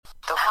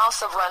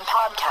House of Run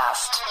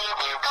podcast.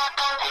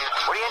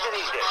 What are you into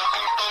these days?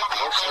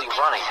 Mostly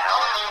running,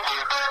 Hal.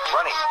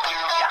 Running.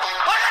 Yeah.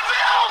 Look at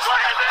Bills! Look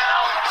at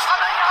Bills!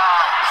 Coming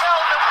on!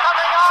 Bills is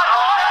coming on!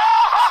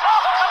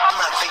 I'm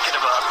not thinking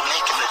about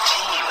making the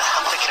team.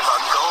 I'm thinking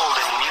about gold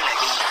in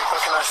Munich.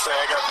 What can I say?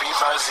 I got beat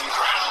by a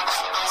zebra.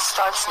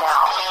 Starts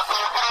now.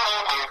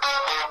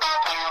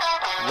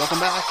 Welcome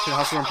back to the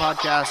House of Run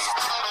podcast.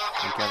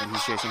 I'm Kevin.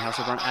 He's Jason.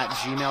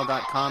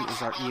 HouseofRun@gmail.com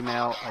is our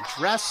email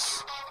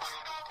address.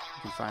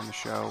 You can find the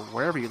show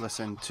wherever you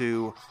listen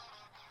to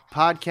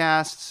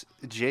podcasts.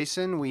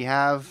 Jason, we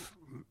have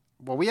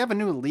a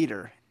new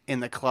leader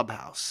in the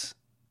clubhouse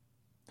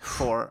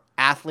for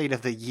Athlete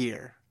of the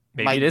Year.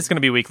 Maybe it is going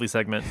to be a weekly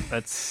segment.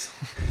 That's.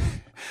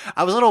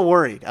 I was a little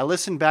worried. I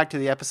listened back to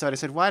the episode. I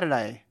said, why did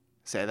I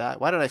say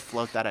that? Why did I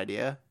float that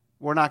idea?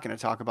 We're not going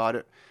to talk about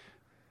it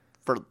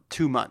for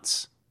 2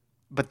 months.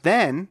 But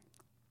then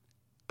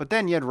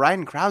you had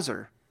Ryan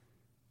Krauser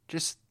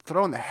just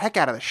throwing the heck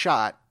out of the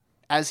shot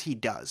as he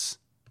does.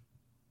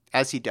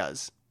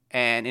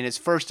 And in his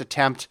first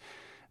attempt,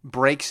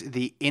 breaks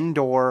the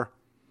indoor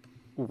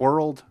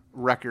world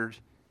record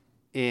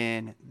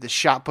in the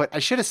shot put. I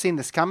should have seen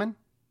this coming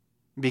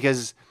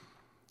because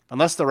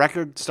unless the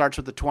record starts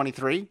with the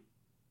 23,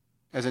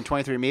 as in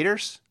 23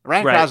 meters,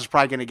 Ryan Krauser's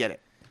probably going to get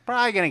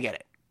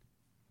it.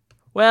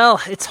 Well,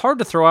 it's hard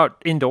to throw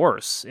out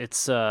indoors.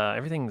 It's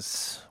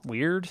everything's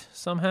weird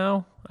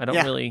somehow. I don't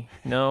really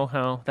know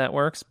how that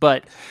works,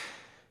 but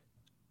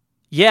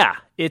yeah,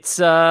 it's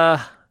not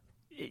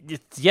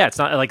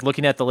like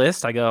looking at the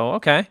list. I go,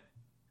 okay,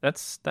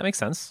 that makes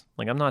sense.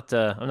 Like I'm not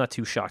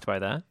too shocked by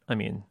that. I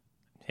mean,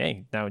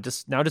 hey, now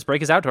just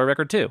break his outdoor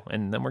record too,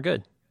 and then we're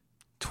good.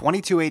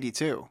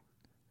 2282.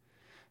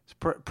 It's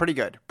pretty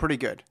good.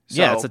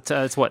 So, yeah,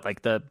 it's what,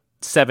 like the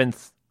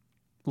 7th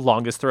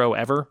longest throw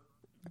ever.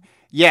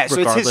 Yeah, so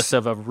regardless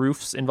of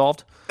roofs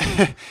involved.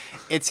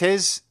 It's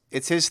his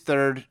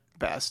third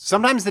best.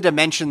 Sometimes the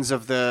dimensions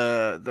of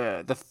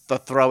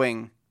the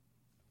throwing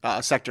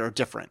sector are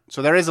different,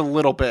 so there is a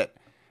little bit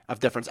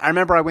of difference. I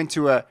remember I went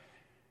to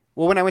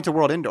when I went to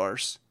World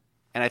Indoors,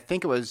 and I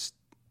think it was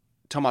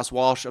Thomas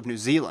Walsh of New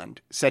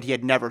Zealand said he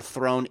had never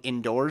thrown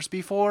indoors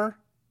before.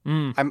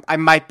 I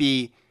might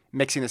be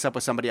mixing this up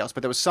with somebody else,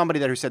 but there was somebody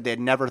there who said they had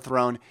never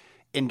thrown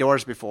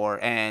indoors before,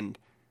 and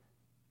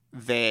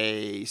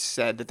they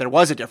said that there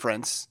was a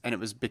difference, and it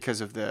was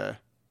because of the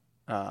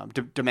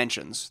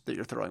dimensions that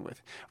you're throwing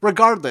with.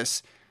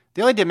 Regardless,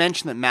 the only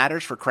dimension that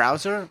matters for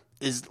Krauser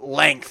is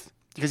length,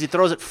 because he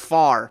throws it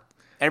far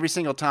every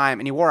single time,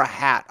 and he wore a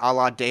hat a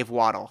la Dave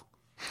Waddle.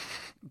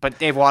 But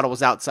Dave Waddle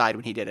was outside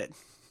when he did it.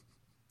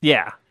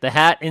 Yeah, the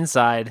hat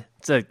inside.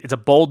 It's a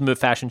bold move,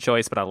 fashion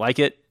choice, but I like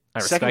it. I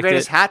respect it. Second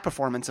greatest hat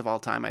performance of all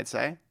time, I'd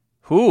say.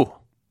 Whew.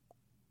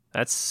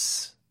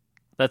 That's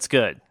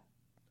good.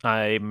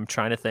 I'm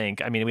trying to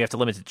think. I mean, we have to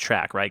limit it to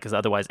track, right? Because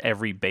otherwise,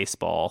 every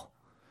baseball.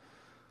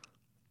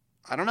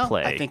 I don't know.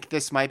 Play. I think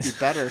this might be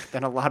better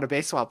than a lot of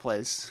baseball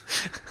plays.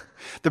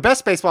 The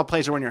best baseball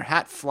plays are when your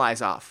hat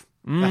flies off.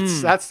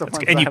 That's the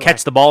one. And you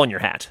catch the ball in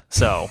your hat.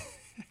 So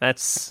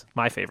that's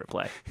my favorite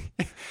play.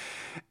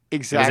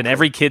 Exactly. It was in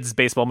every kid's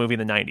baseball movie in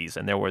the 90s,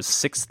 and there was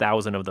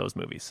 6,000 of those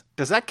movies.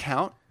 Does that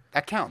count?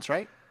 That counts,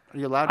 right? Are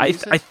you allowed to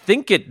use it? I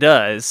think it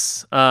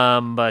does.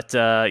 But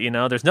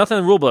there's nothing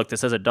in the rule book that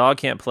says a dog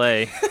can't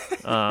play.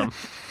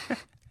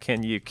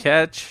 Can you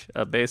catch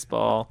a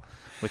baseball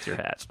with your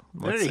hat?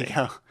 There you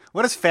go.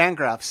 What does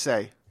Fangraphs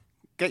say?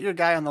 Get your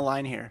guy on the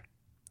line here.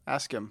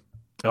 Ask him.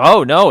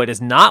 Oh, no, it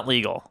is not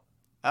legal.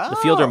 Oh. The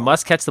fielder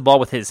must catch the ball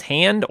with his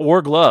hand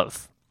or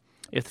glove.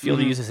 If the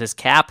fielder uses his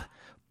cap,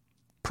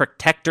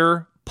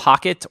 protector,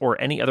 pocket,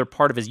 or any other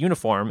part of his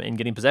uniform in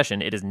getting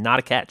possession, it is not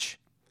a catch.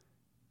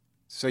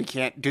 So you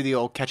can't do the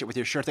old catch it with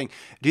your shirt thing.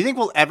 Do you think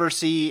we'll ever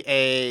see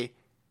a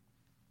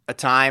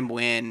time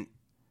when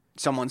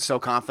someone's so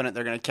confident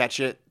they're going to catch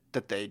it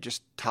that they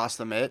just toss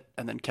the mitt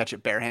and then catch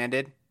it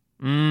barehanded?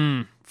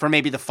 For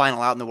maybe the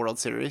final out in the World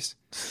Series?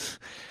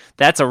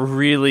 That's a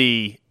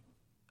really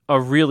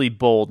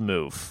bold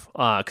move.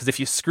 Because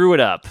if you screw it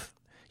up,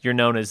 you're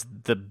known as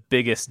the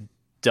biggest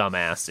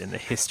dumbass in the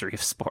history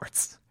of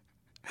sports.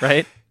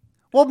 Right?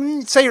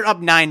 Well, say you're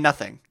up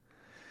 9-0.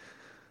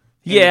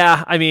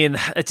 Yeah, I mean,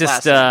 it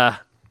just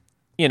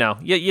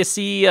you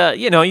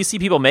see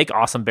people make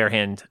awesome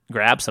barehand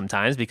grabs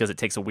sometimes because it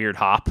takes a weird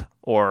hop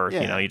or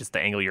you just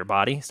angle your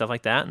body, stuff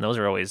like that, and those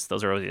are always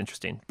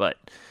interesting. But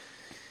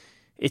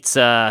it's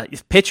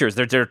pitchers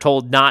they're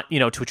told not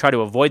to try to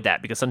avoid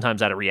that because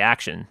sometimes out of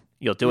reaction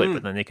you'll do it,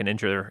 but then they can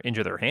injure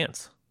their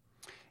hands.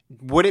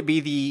 Would it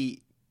be the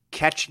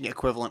catching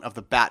equivalent of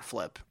the bat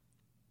flip?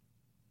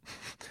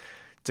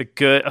 That's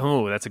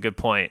a good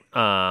point.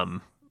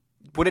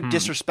 Would it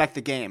disrespect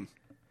the game?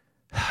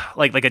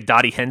 Like a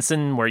Dottie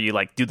Henson where you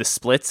do the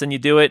splits and you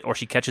do it, or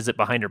she catches it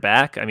behind her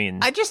back. I mean,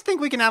 I just think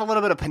we can add a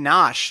little bit of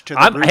panache to the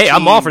routine. Hey,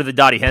 I'm all for the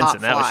Dottie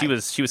Henson.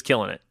 She was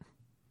killing it.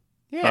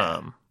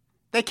 Yeah.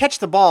 They catch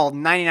the ball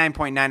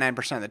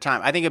 99.99% of the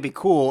time. I think it'd be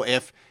cool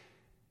if,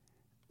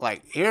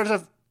 here's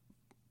a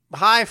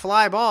high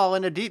fly ball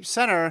in a deep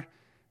center.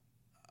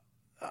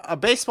 a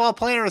baseball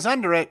player is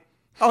under it.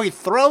 Oh, he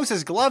throws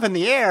his glove in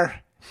the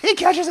air. He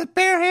catches it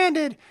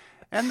barehanded,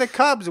 and the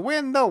Cubs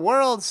win the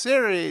World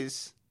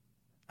Series.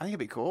 I think it'd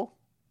be cool.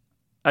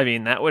 I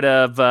mean, that would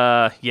have,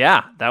 that would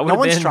have been. No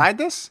one's tried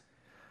this?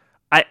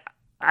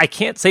 I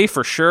can't say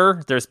for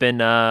sure. There's been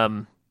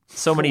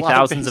so many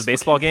thousands of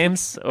baseball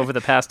games over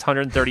the past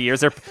 130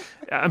 years.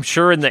 I'm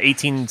sure in the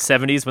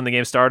 1870s when the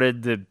game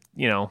started,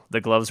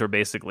 the gloves were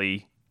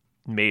basically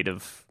made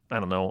of, I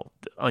don't know,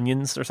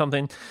 onions or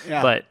something.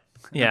 Yeah. But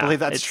yeah, I believe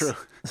that's true.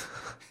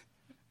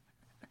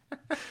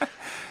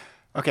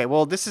 Okay,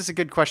 well, this is a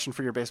good question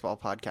for your baseball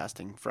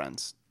podcasting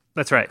friends.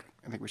 That's right.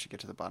 I think we should get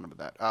to the bottom of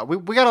that.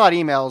 We got a lot of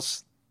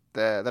emails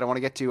that I want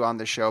to get to on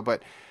this show,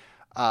 but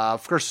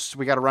of course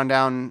we got to run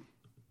down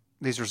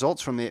these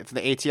results from the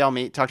ATL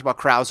meet. Talked about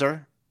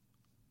Krauser.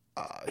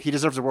 He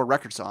deserves a world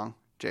record song,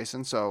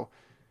 Jason. So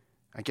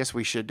I guess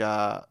we should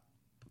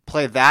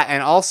play that.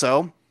 And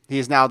also, he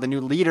is now the new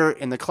leader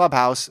in the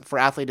clubhouse for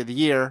Athlete of the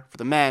Year for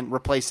the men,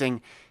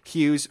 replacing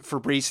Hughes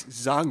Fabrice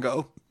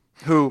Zongo,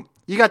 who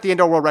you got the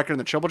indoor world record in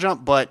the triple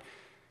jump, but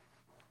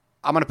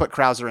I'm going to put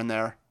Krauser in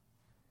there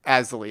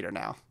as the leader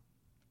now.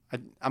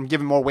 I'm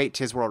giving more weight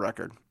to his world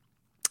record.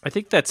 I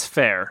think that's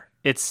fair.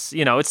 It's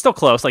it's still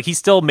close. Like he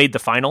still made the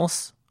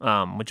finals,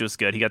 which was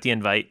good. He got the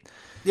invite.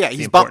 Yeah,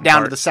 he's bumped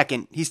down to the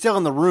second. He's still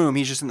in the room.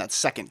 He's just in that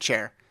second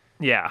chair.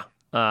 Yeah,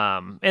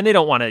 and they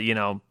don't want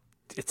to.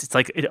 It's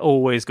like it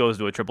always goes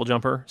to a triple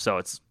jumper. So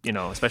it's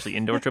especially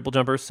indoor triple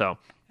jumpers. So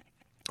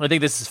I think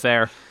this is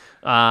fair.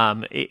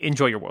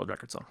 Enjoy your world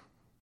record song.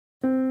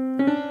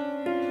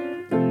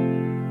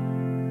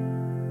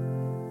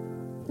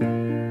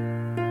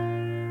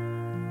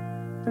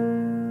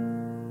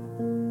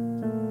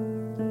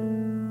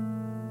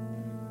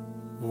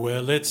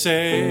 Well, it's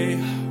a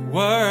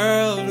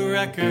world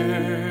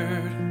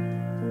record,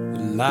 the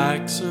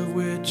likes of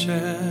which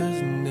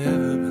has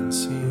never been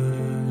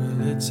seen.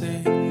 Well, it's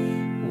a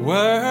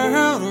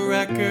world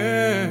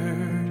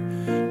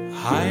record,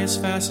 highest,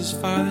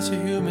 fastest, farthest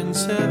a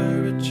human's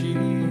ever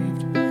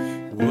achieved.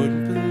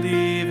 Wouldn't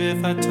believe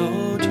if I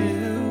told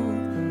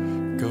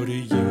you. Go to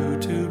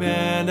YouTube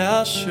and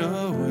I'll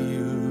show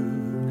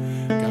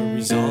you. Got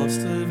results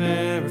to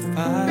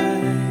verify.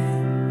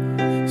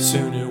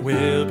 Soon it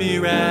will be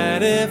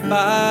ratified.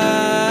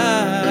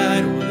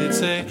 Well,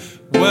 it's a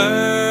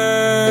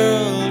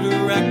world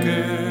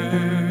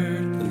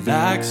record, the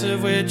likes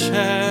of which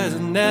has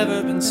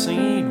never been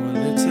seen. Well,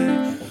 it's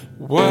a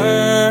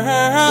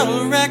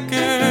world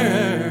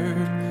record,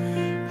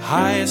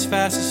 highest,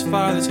 fastest,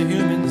 farthest a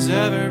human's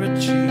ever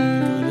achieved.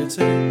 Well, it's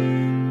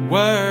a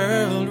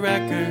world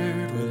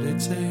record. Well,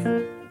 it's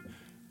a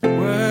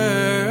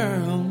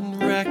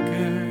world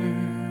record.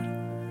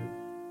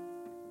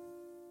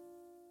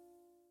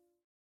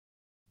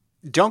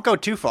 Don't go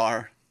too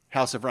far,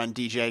 House of Run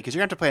DJ, because you're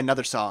going to have to play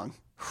another song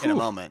in a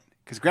moment.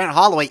 Because Grant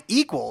Holloway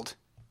equaled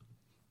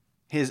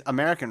his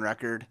American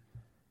record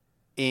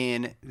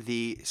in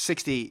the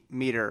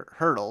 60-meter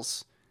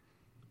hurdles,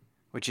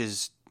 which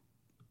is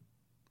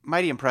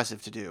mighty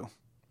impressive to do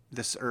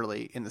this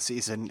early in the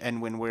season.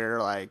 And when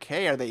we're like,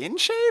 hey, are they in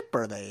shape?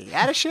 Are they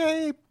out of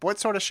shape? What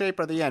sort of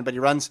shape are they in? But he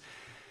runs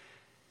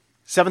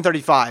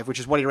 7:35, which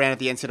is what he ran at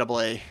the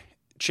NCAA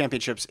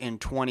championships in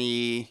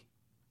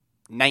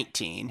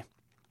 2019.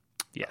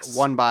 Yes.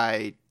 Won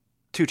by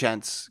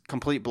 0.2,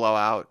 complete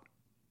blowout.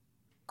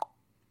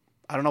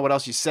 I don't know what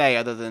else you say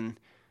other than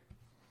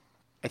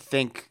I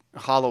think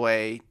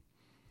Holloway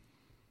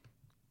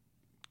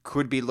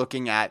could be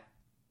looking at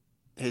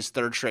his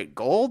third straight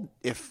gold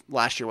if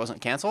last year wasn't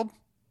canceled,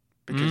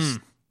 because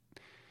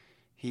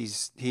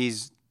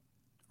he's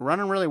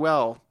running really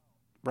well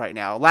right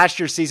now.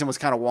 Last year's season was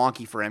kind of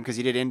wonky for him because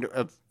he did an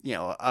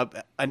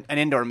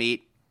indoor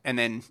meet and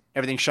then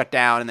everything shut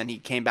down, and then he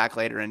came back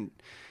later and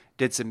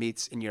did some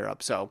meets in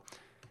Europe. So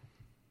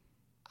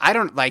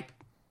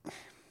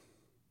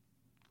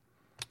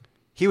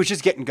he was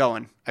just getting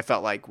going, I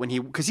felt like,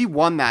 because he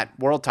won that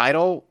world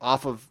title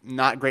off of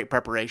not great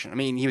preparation. I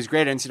mean, he was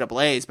great at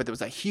NCAAs, but there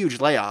was a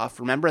huge layoff,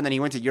 remember? And then he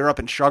went to Europe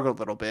and struggled a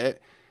little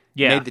bit.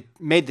 Yeah.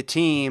 Made the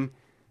team,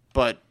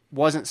 but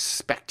wasn't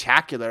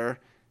spectacular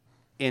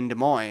in Des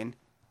Moines.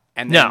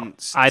 And then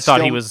I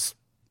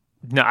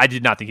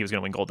did not think he was going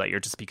to win gold that year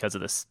just because of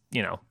this,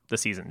 the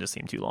season just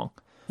seemed too long.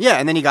 Yeah,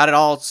 and then he got it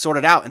all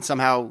sorted out and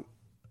somehow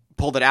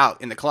pulled it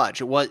out in the clutch.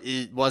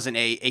 It wasn't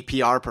a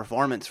PR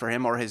performance for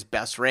him or his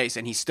best race,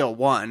 and he still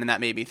won. And that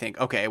made me think,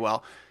 okay,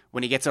 well,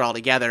 when he gets it all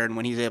together and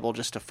when he's able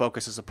just to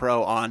focus as a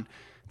pro on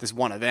this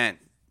one event,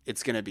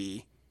 it's gonna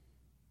be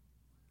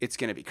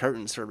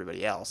curtains for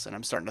everybody else. And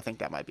I'm starting to think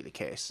that might be the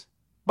case.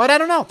 But I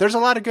don't know. There's a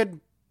lot of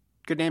good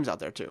names out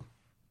there too.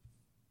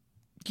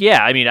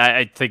 Yeah, I mean,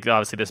 I think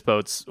obviously this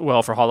bodes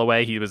well for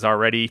Holloway. He was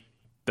already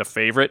the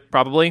favorite,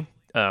 probably,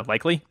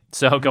 likely.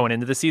 So going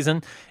into the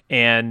season,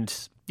 and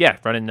yeah,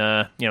 running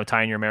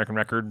tying your American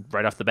record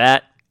right off the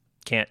bat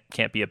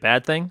can't be a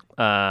bad thing.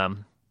 But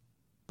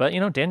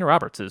Daniel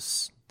Roberts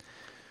is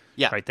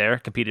right there,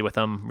 competed with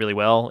him really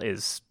well,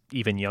 is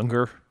even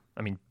younger.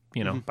 I mean,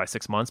 by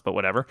 6 months, but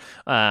whatever.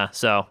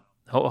 So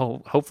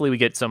hopefully we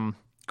get some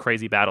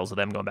crazy battles of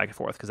them going back and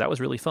forth because that was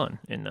really fun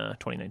in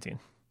 2019.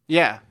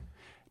 Yeah,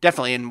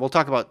 definitely. And we'll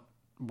talk about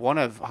one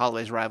of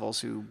Holloway's rivals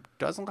who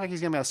doesn't look like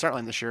he's going to be on the start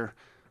line this year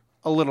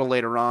a little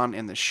later on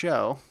in the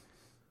show.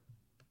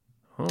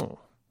 Oh.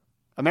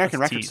 American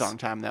Let's Record tease. Song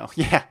Time, though.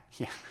 Yeah.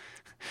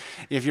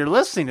 If you're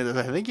listening to this,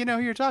 I think you know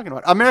who you're talking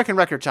about. American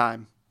Record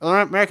Time.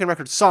 American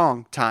Record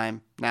Song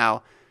Time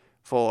now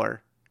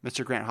for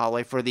Mr. Grant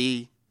Holloway. For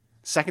the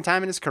second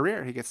time in his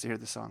career, he gets to hear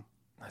the song.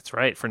 That's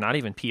right, for not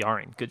even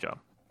PRing. Good job.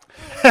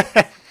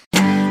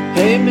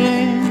 Hey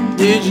man,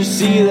 did you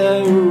see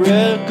that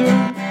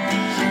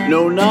record?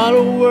 No, not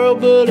a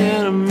world, but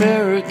an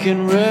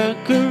American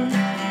record.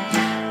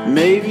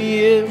 Maybe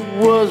it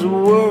was a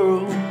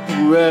world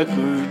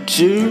record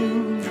too.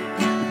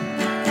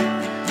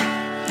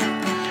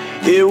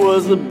 It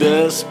was the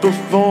best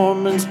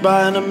performance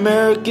by an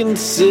American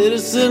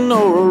citizen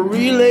or a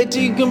relay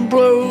team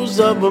composed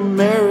of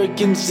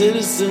American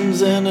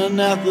citizens in an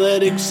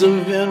athletics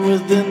event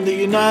within the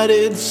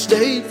United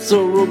States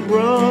or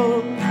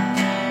abroad.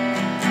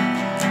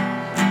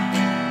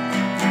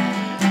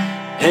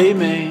 Hey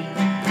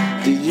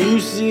man, did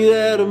you see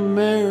that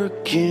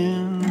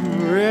American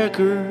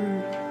record?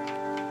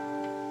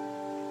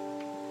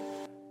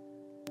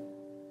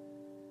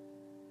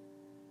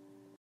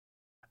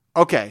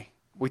 Okay,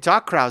 we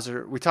talk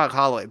Krauser, we talk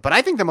Holloway, but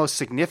I think the most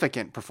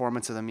significant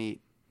performance of the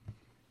meet,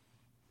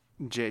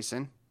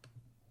 Jason,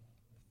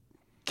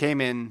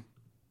 came in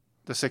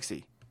the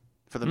 60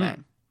 for the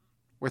men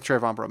with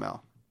Trayvon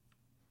Bromell.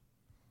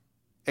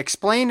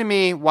 Explain to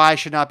me why I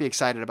should not be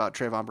excited about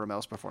Trayvon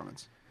Bromell's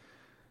performance.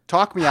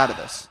 Talk me out of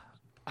this.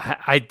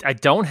 I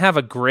don't have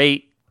a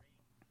great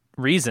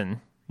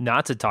reason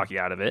not to talk you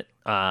out of it.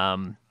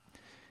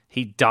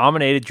 He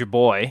dominated your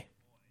boy,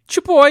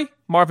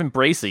 Marvin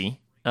Bracey,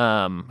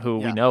 who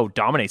we know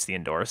dominates the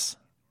indoors.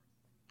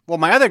 Well,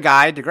 my other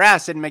guy,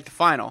 DeGrasse, didn't make the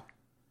final.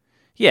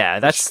 Yeah,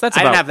 that's about,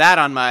 I didn't have that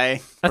on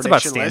my that's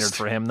about prediction standard list.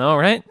 for him, though,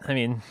 right? I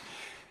mean,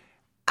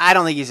 I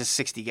don't think he's a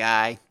 60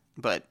 guy,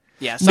 but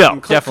yeah,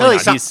 No, definitely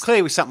not.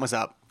 Clearly something was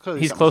up.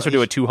 he's closer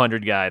to a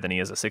 200 guy than he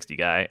is a 60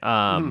 guy.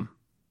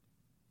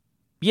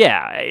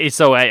 Yeah,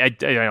 so I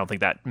don't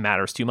think that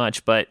matters too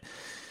much, but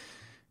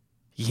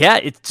yeah,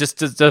 it's just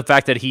the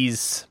fact that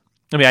he's.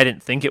 I mean, I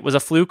didn't think it was a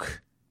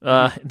fluke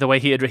the way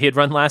he had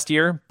run last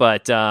year,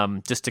 but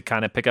just to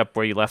kind of pick up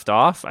where you left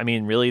off, I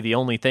mean, really the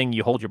only thing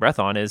you hold your breath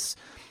on is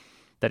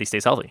that he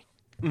stays healthy,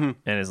 and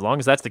as long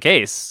as that's the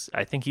case,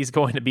 I think he's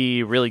going to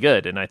be really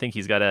good, and I think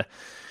he's got a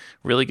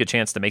really good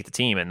chance to make the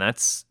team, and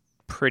that's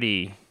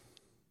pretty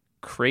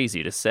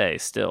crazy to say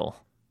still.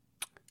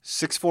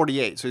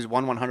 648, so he's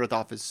 1/100th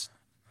off his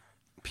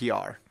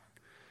PR.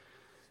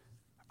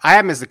 I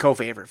have him as the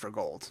co-favorite for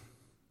gold.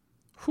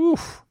 Whew.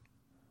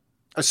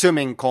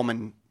 Assuming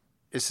Coleman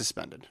is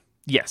suspended.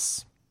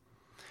 Yes.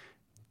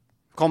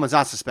 Coleman's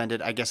not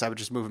suspended. I guess I would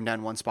just move him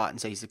down one spot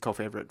and say he's the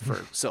co-favorite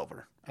for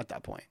silver at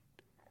that point.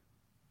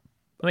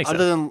 That makes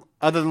sense.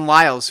 Other than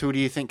Lyles, who do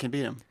you think can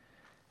beat him?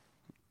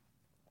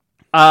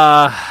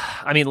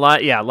 I mean,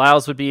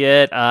 Lyles would be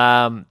it.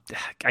 I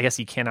guess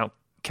you can't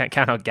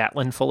count out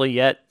Gatlin fully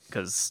yet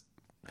because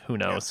who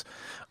knows.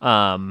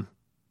 Yeah.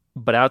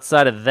 But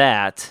outside of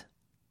that,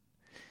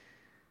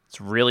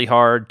 it's really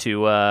hard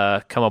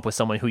to come up with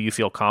someone who you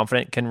feel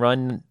confident can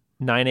run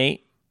 9.8.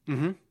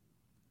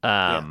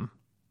 Mm-hmm.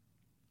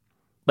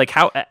 Like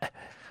how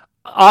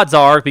odds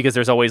are, because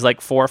there's always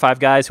like 4 or 5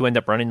 guys who end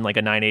up running like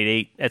a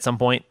 9.88 at some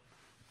point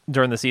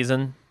during the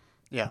season.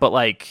 Yeah. But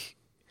like,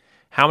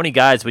 how many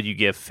guys would you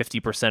give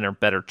 50% or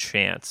better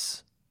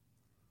chance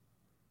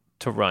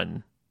to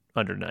run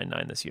under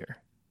 9.9 this year?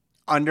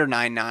 Under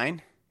 9.9?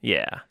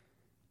 Yeah.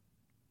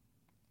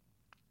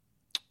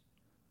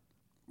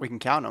 We can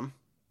count them.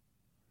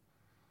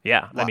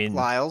 Yeah, I mean...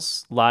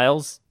 Lyles.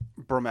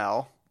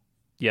 Bromell.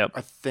 Yep. I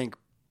think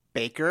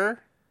Baker.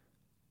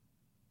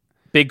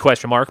 Big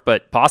question mark,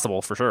 but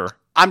possible for sure.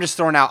 I'm just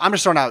throwing out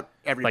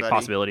everybody. Like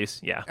possibilities,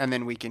 yeah. And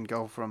then we can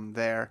go from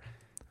there.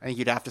 I think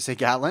you'd have to say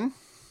Gatlin.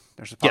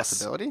 There's a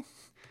possibility.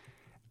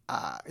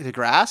 Yes.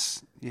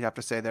 DeGrasse, you'd have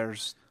to say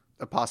there's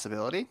a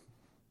possibility.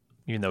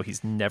 Even though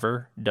he's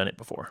never done it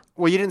before.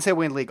 Well, you didn't say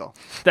win legal.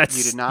 You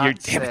did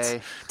not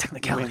say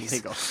technicalities. Win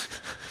legal.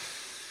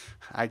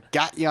 I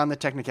got you on the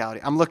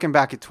technicality. I'm looking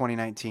back at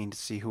 2019 to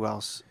see who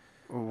else.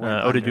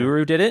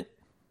 Odeduru did it?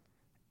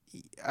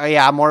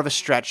 Yeah, more of a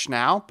stretch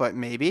now, but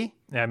maybe.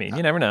 I mean,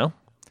 you never know.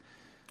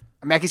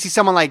 I mean, I can see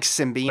someone like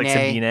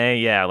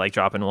Simbine. Yeah, like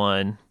dropping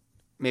one.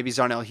 Maybe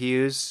Zarnell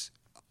Hughes.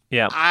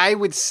 Yeah. I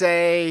would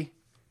say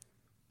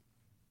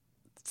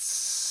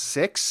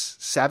 6,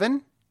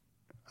 7.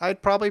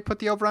 I'd probably put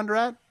the over-under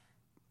at.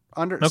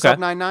 Sub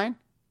 9.9.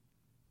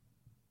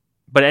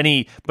 But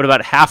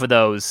about half of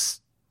those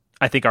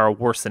I think are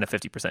worse than a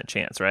 50%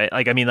 chance, right?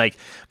 Like, I mean, like,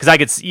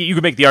 because you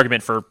could make the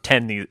argument for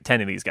 10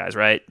 of these guys,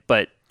 right?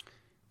 But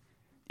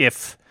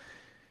if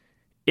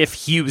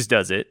Hughes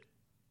does it,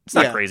 it's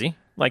not crazy.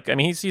 Like, I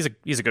mean, he's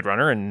a good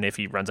runner, and if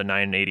he runs a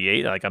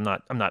 9.88, like, I'm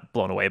not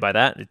blown away by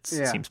that. It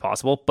seems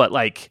possible, but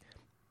like,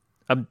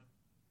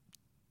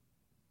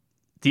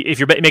 if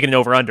you're making an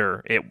over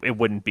under, it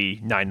wouldn't be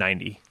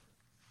 990.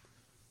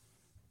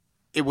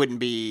 It wouldn't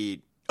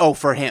be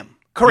for him.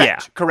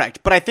 Correct.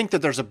 But I think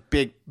that there's a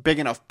big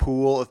enough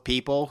pool of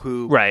people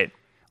who right.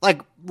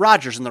 Like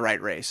Rogers in the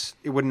right race.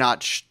 It would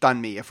not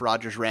stun me if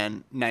Rogers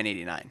ran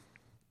 989.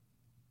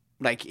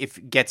 Like if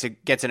gets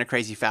in a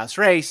crazy fast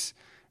race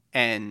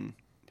and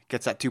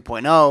gets that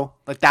 2.0,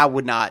 like that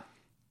would not.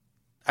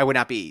 I would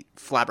not be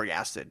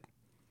flabbergasted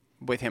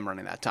with him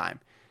running that time.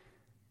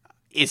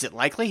 Is it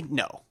likely?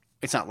 No,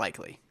 it's not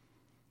likely.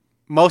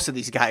 Most of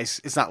these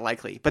guys, it's not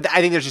likely. But I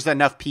think there's just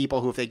enough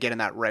people who, if they get in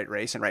that right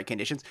race and right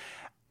conditions,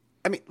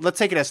 I mean, let's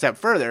take it a step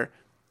further.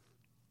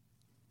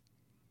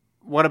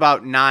 What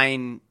about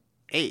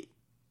 9.8,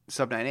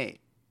 sub 9.8?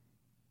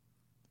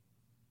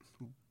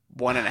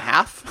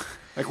 1.5?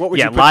 Like what would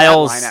you put that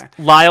line at?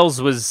 Lyles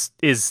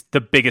is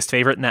the biggest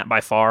favorite in that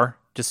by far,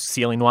 just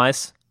ceiling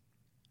wise.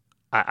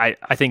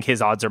 I think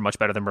his odds are much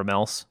better than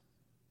Brummel's,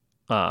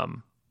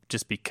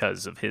 just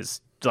because of his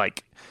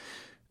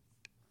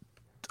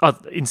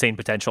insane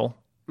potential.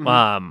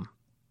 Mm-hmm.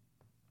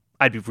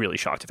 I'd be really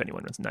shocked if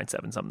anyone runs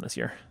 9.7 something this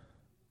year.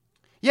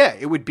 Yeah,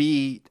 it would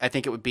be. I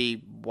think it would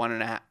be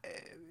 1.5.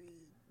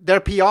 Their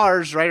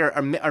PRs, right,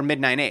 are mid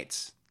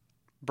 9.8s.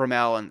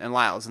 Brummel and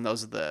Lyles, and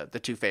those are the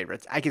two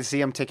favorites. I can see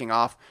them ticking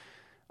off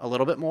a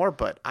little bit more,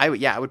 but I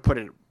would put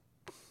it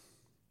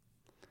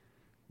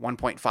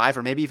 1.5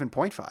 or maybe even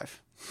 0.5,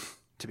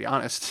 to be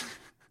honest.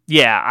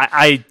 Yeah,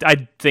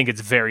 I think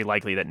it's very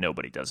likely that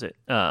nobody does it.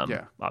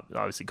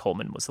 Obviously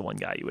Coleman was the one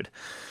guy you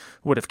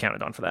would have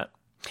counted on for that.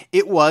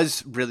 It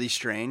was really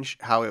strange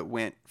how it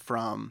went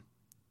from,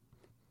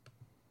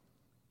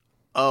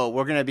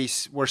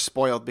 we're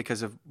spoiled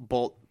because of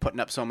Bolt putting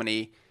up so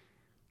many,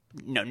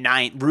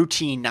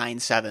 routine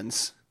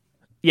 9.7s.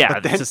 Yeah,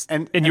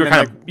 then, and you were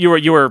kind of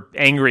you were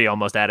angry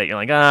almost at it. You're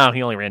like,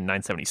 he only ran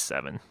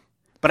 9.77.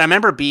 But I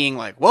remember being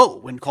like, whoa,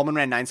 when Coleman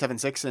ran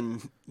 9.76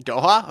 in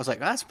Doha, I was like,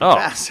 that's pretty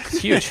fast. It's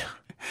huge.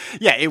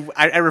 Yeah,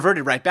 I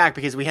reverted right back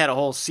because we had a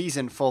whole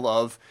season full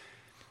of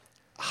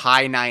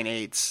high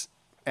 9.8s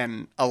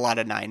and a lot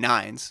of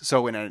 9.9s.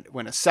 So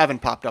when a 7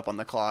 popped up on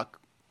the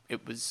clock,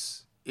 it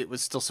was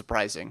still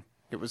surprising.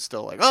 It was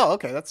still like, oh,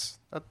 okay, that's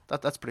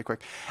pretty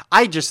quick.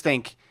 I just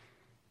think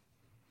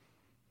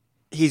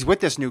he's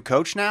with this new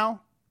coach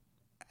now,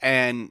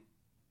 and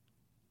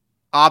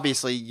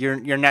obviously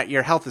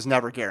your health is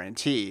never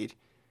guaranteed.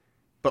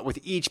 But with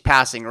each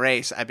passing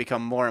race, I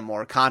become more and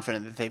more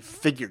confident that they've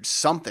figured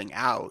something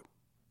out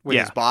with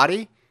his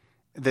body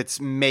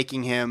that's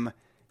making him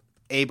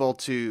able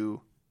to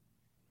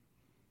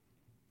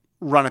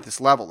run at this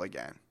level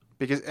again.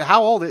 Because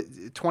how old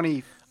is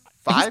 25?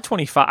 He's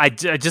 25. I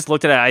just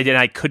looked at it and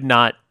I could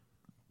not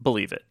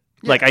believe it.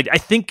 Yeah. Like I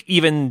think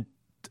even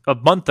a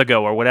month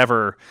ago or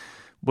whatever,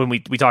 when we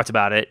talked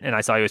about it and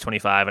I saw he was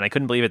 25 and I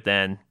couldn't believe it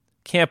then.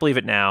 Can't believe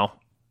it now.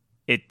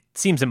 It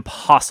seems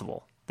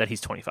impossible that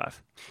he's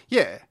 25.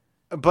 Yeah,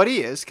 but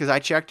he is, because I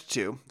checked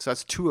too. So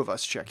that's two of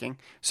us checking.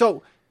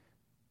 So,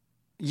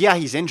 yeah,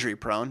 he's injury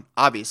prone,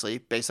 obviously,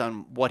 based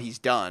on what he's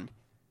done.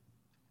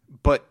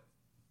 But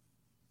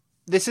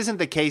this isn't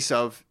the case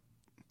of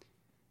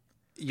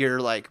you're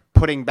like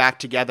putting back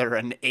together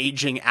an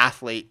aging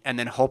athlete and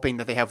then hoping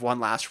that they have one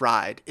last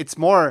ride. It's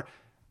more,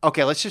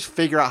 okay, let's just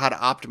figure out how to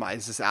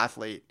optimize this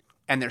athlete,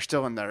 and they're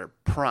still in their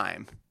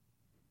prime.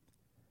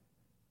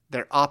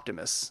 They're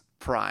Optimus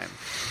Prime.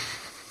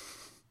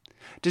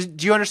 Do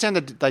you understand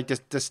the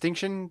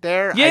distinction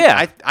there?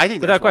 Yeah, I think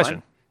without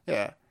question.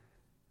 Yeah,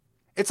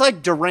 it's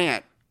like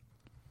Durant,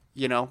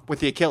 with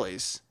the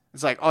Achilles.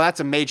 It's like, oh, that's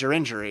a major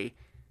injury,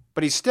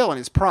 but he's still in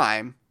his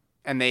prime,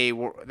 and they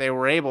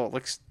were able,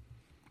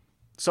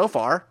 so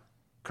far,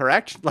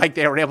 correct? Like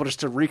they were able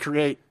just to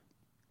recreate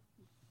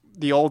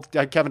the old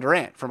Kevin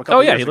Durant from a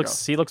couple years ago.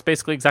 He looks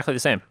basically exactly the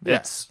same.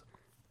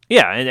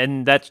 Yeah.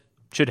 And that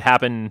should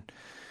happen.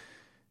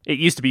 It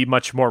used to be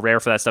much more rare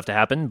for that stuff to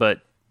happen,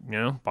 but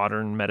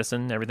modern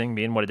medicine, everything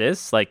being what it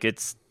is, like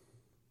it's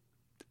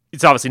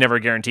obviously never a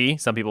guarantee.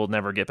 Some people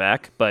never get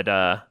back, but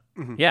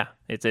yeah,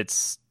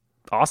 it's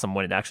awesome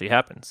when it actually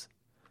happens.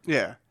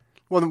 Yeah.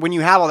 Well, when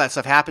you have all that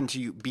stuff happen to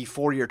you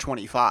before you're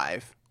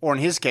 25, or in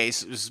his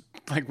case, it was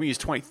like when he was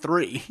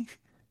 23,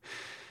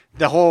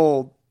 your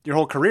whole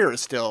career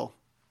is still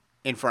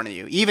in front of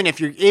you. Even if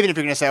you're going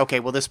to say, okay,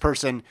 well, this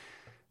person,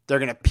 they're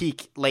going to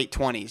peak late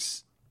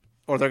 20s,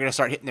 or they're going to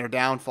start hitting their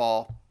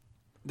downfall,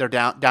 their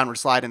downward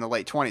slide in the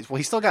late 20s. Well,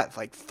 he's still got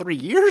 3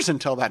 years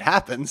until that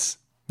happens.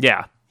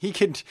 Yeah. He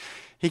could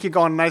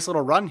go on a nice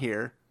little run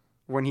here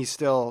when he's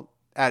still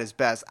at his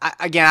best.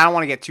 I don't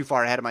want to get too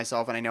far ahead of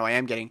myself, and I know I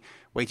am getting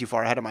way too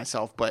far ahead of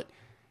myself, but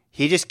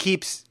he just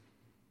keeps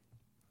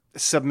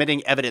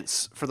submitting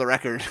evidence for the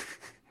record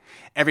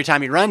every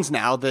time he runs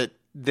now that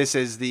this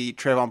is the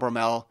Trayvon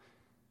Bromell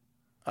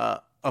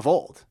of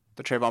old,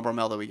 the Trayvon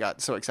Bromell that we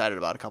got so excited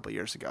about a couple of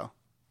years ago.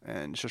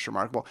 And it's just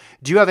remarkable.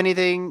 Do you have any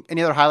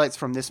other highlights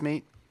from this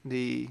meet,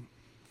 the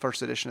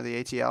first edition of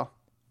the ATL?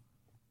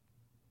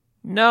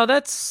 No,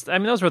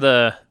 those were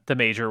the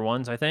major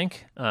ones, I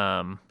think.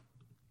 Yeah,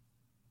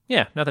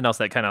 nothing else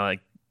that kind of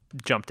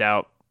jumped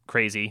out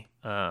crazy.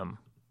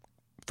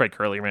 Fred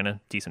Curley ran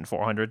a decent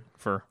 400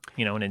 for,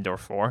 an indoor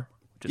 4.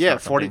 Yeah,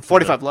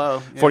 45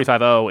 low. Yeah.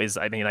 45.0 is,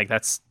 I mean, like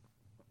that's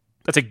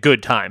a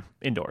good time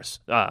indoors.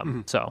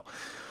 So,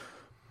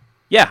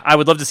 yeah, I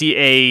would love to see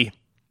a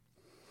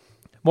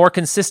more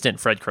consistent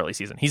Fred Curley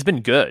season. He's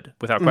been good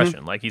without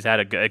question. Like he's had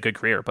a good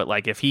career, but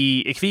like if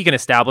he can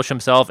establish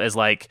himself as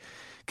like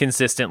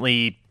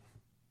consistently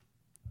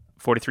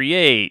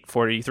 43.8,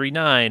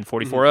 43.9,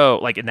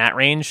 44.0, like in that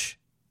range,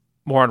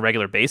 more on a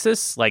regular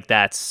basis, like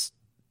I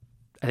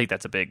think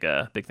that's a big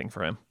thing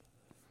for him.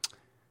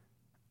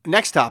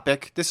 Next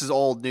topic. This is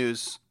old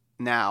news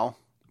now,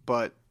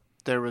 but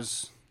there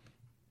was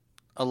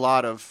a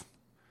lot of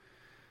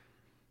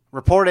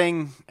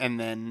reporting and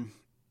then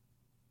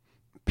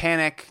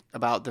panic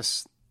about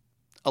this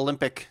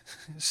Olympic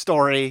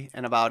story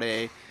and about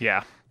a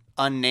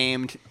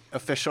unnamed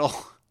official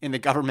in the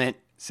government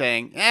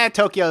saying,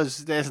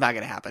 Tokyo's not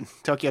going to happen.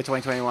 Tokyo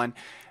 2021,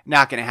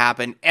 not going to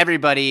happen.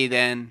 Everybody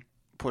then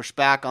pushed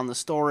back on the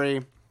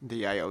story.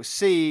 The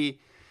IOC,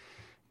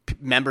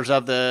 members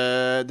of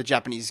the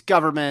Japanese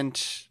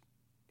government,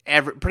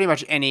 pretty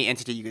much any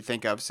entity you could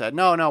think of said,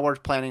 no, we're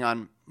planning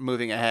on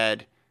moving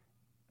ahead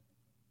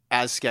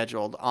as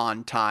scheduled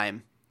on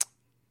time.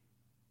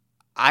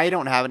 I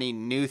don't have any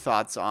new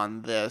thoughts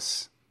on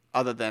this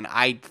other than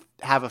I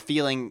have a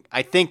feeling,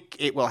 I think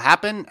it will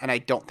happen, and I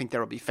don't think there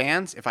will be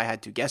fans if I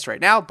had to guess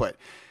right now, but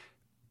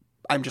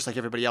I'm just like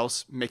everybody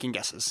else making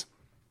guesses.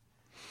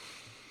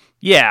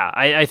 Yeah,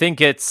 I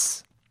think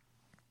it's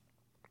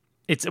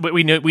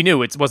we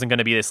knew it wasn't going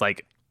to be this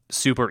like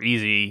super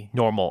easy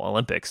normal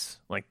Olympics.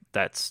 Like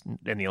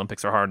and the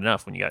Olympics are hard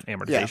enough when you got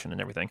amortization and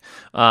everything.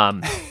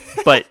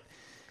 But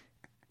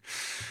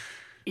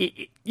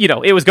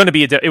it was going to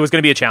be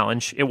a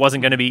challenge. It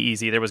wasn't going to be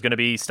easy. There was going to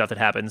be stuff that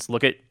happens.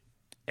 Look at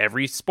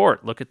every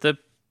sport. Look at the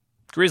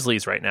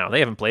Grizzlies right now. They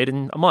haven't played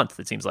in a month,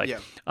 it seems like.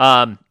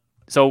 Yeah.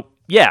 So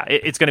yeah,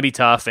 it's going to be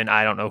tough, and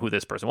I don't know who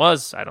this person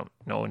was. I don't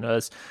know who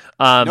does.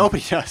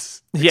 Nobody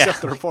does,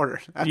 except the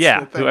reporter. That's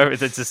whoever.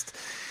 It's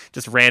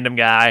just random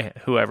guy,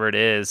 whoever it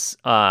is.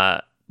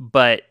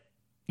 But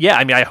yeah,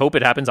 I mean, I hope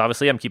it happens.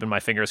 Obviously, I'm keeping my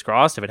fingers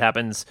crossed. If it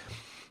happens,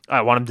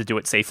 I want him to do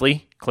it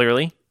safely,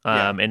 clearly.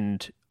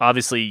 And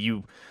obviously,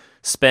 you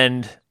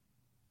spend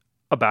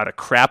about a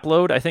crap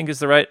load, I think is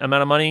the right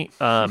amount of money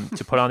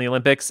to put on the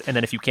Olympics. And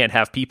then if you can't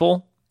have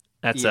people,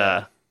 that's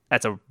a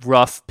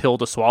rough pill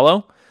to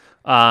swallow.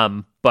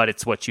 But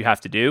it's what you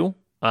have to do.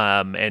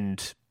 And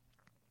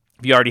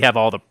if you already have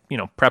all the,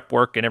 prep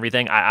work and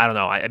everything, I don't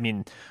know. I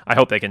mean, I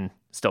hope they can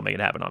still make it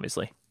happen,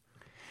 obviously.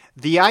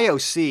 The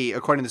IOC,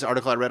 according to this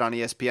article I read on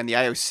ESPN, the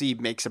IOC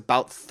makes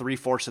about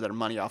 3/4 of their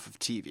money off of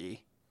TV.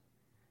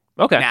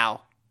 Okay.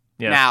 Now,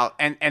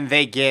 and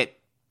they get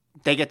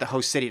the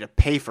host city to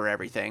pay for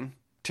everything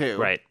too,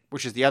 right?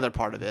 Which is the other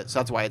part of it. So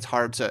that's why it's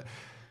hard to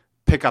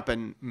pick up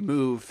and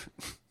move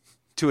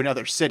to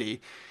another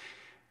city.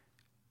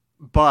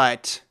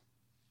 But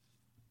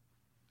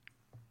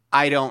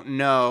I don't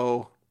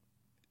know.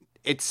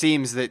 It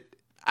seems that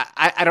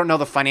I don't know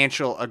the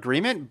financial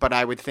agreement, but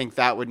I would think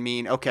that would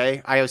mean,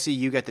 okay, IOC,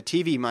 you get the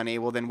TV money.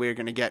 Well, then we're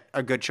going to get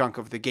a good chunk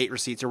of the gate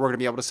receipts, or we're going to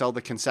be able to sell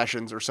the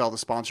concessions or sell the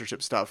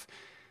sponsorship stuff.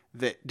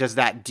 Does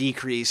that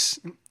decrease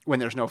when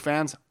there's no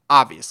fans?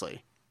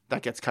 Obviously,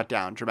 that gets cut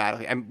down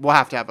dramatically. And we'll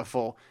have to have a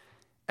full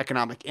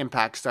economic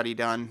impact study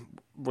done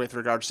with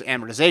regards to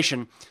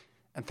amortization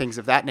and things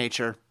of that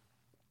nature,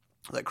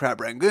 like Crab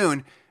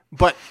Rangoon.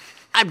 But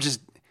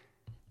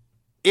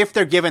if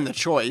they're given the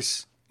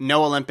choice,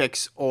 no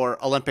Olympics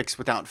or Olympics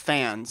without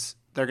fans,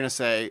 they're going to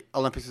say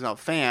Olympics without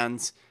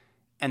fans,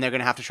 and they're going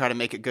to have to try to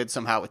make it good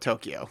somehow with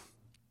Tokyo.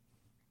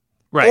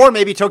 Right. Or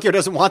maybe Tokyo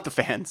doesn't want the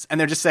fans, and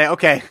they're just saying,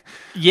 okay.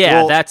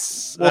 Yeah,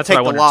 that's take what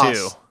I wonder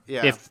too.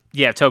 Yeah.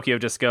 If Tokyo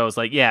just goes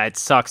like, yeah, it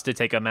sucks to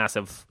take a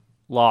massive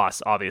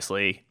loss,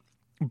 obviously,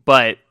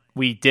 but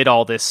we did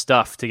all this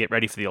stuff to get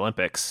ready for the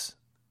Olympics.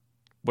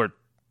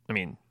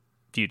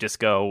 Do you just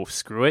go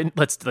screw it?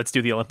 Let's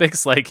do the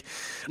Olympics. Like,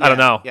 I don't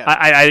know. Yeah.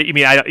 I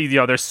mean,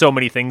 there's so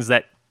many things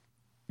that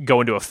go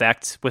into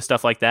effect with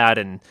stuff like that,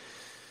 and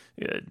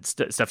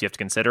stuff you have to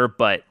consider.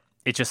 But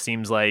it just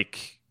seems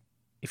like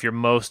if you're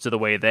most of the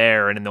way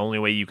there, and the only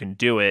way you can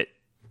do it,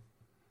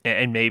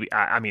 and maybe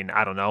I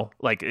don't know.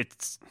 Like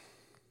it's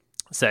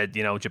said,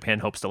 Japan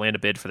hopes to land a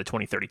bid for the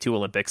 2032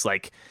 Olympics.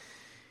 Like,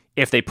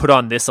 if they put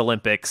on this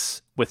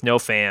Olympics with no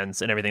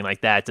fans and everything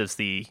like that, does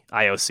the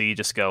IOC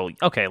just go,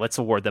 okay, let's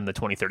award them the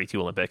 2032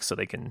 Olympics so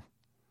they can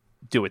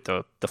do it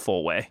the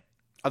full way?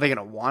 Are they going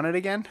to want it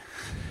again?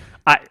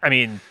 I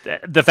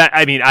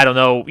don't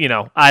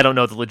know. I don't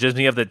know the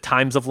legitimacy of the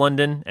Times of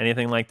London,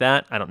 anything like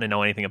that. I don't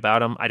know anything about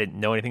them. I didn't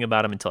know anything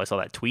about them until I saw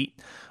that tweet.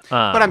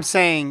 But I'm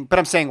saying,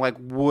 like,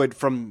 would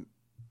from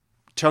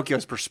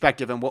Tokyo's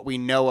perspective and what we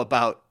know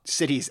about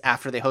cities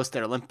after they host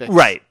their Olympics,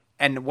 right,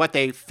 and what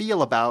they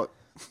feel about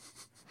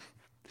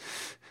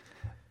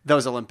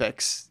those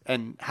Olympics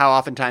and how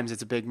oftentimes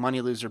it's a big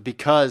money loser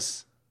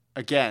because,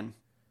 again,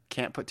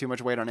 can't put too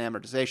much weight on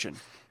amortization.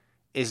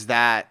 Is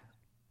that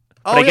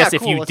But I guess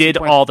if you did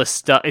all the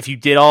stuff,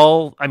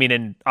 I mean,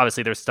 and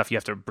obviously there's stuff you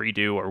have to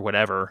redo or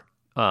whatever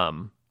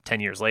 10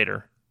 years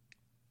later.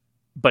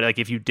 But like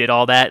if you did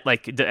all that,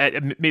 like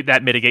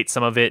that mitigates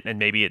some of it, and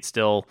maybe it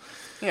still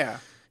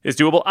is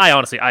doable.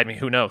 I mean,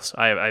 who knows?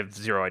 I have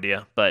zero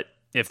idea. But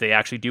if they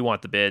actually do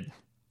want the bid,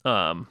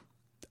 I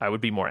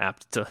would be more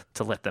apt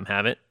to let them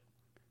have it.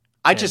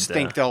 I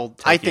think they'll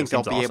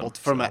be able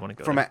to, from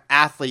an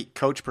athlete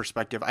coach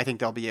perspective, I think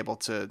they'll be able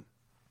to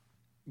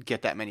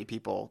get that many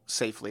people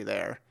safely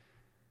there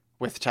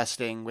with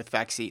testing, with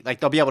vaccine. Like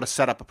they'll be able to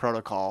set up a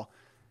protocol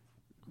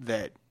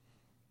that,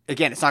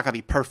 again, it's not going to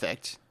be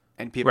perfect,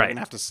 and people are going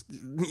to have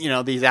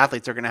to, these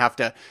athletes are going to have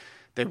to,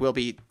 they will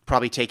be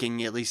probably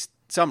taking at least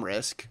some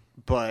risk,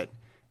 but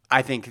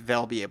I think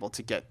they'll be able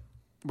to get,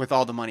 with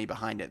all the money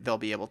behind it, they'll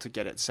be able to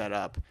get it set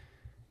up.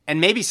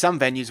 And maybe some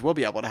venues will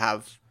be able to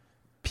have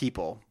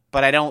people,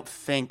 but I don't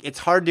think, it's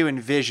hard to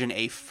envision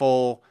a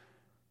full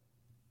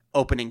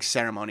opening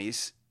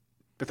ceremonies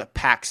with a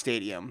packed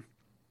stadium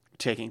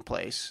taking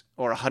place,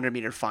 or a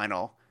 100-meter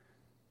final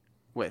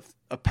with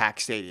a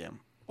packed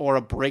stadium, or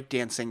a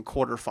breakdancing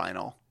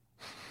quarterfinal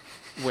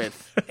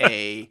with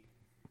a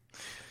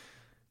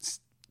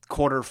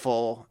quarter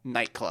full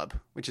nightclub,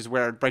 which is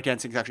where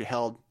breakdancing is actually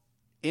held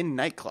in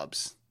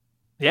nightclubs.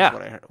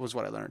 Yeah. Was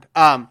what I learned.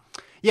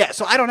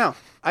 So I don't know.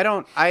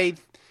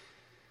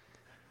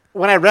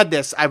 When I read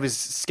this, I was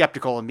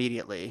skeptical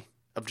immediately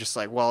of just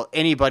like, well,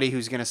 anybody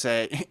who's going to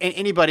say,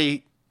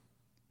 anybody,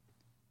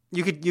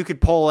 you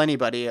could poll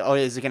anybody, oh,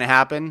 is it going to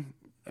happen?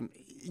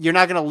 You're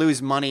not going to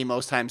lose money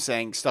most times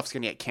saying stuff's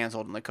going to get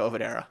canceled in the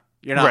COVID era.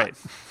 You're not. Right.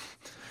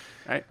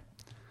 Right?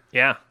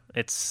 Yeah.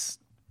 It's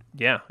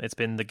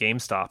been the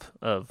GameStop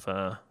of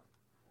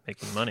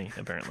making money,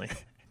 apparently.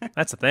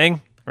 That's a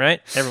thing,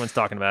 right? Everyone's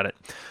talking about it.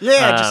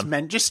 Yeah,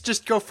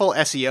 just go full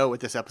SEO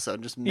with this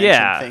episode. Just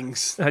mention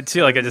things. I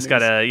feel like I just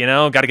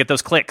gotta get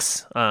those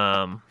clicks.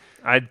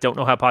 I don't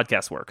know how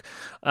podcasts work,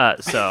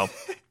 so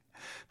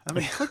I've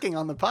been clicking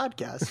on the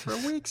podcast for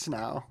weeks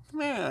now.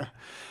 Yeah.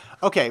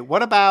 Okay,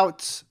 what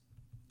about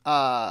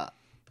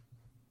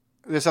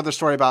this other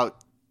story about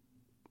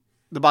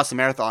the Boston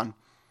Marathon?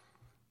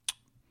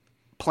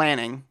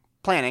 Planning,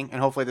 and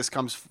hopefully this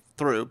comes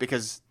through,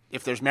 because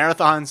if there's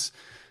marathons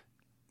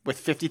with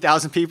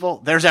 50,000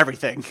 people, there's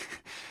everything.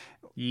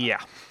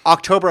 Yeah.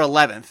 October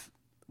 11th,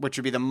 which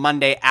would be the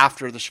Monday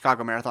after the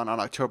Chicago Marathon on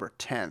October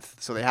 10th.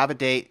 So they have a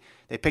date.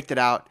 They picked it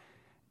out.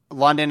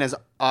 London has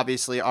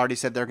obviously already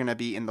said they're going to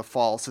be in the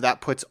fall. So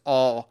that puts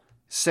all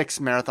 6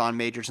 marathon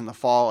majors in the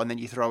fall. And then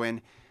you throw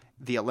in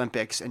the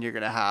Olympics, and you're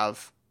going to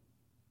have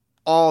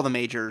all the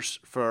majors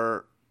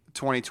for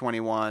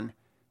 2021,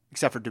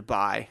 except for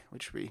Dubai,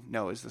 which we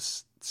know is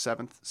the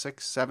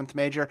seventh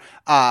major.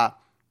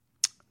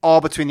 All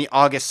between the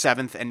August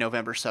 7th and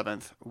November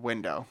 7th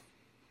window.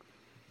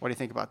 What do you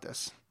think about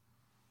this?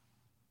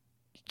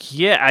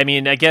 Yeah, I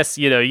mean, I guess,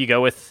 you go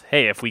with,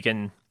 hey, if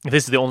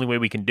this is the only way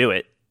we can do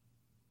it,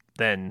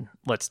 then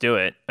let's do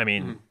it. I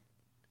mean,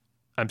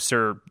 I'm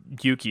sure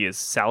Yuki is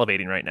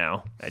salivating right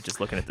now at just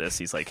looking at this.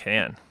 He's like,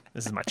 man,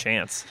 this is my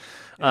chance.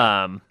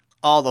 All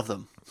of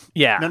them.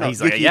 Yeah. No,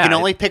 he's you can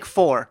only pick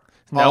 4.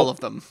 All of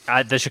them.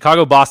 The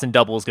Chicago-Boston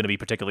double is going to be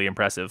particularly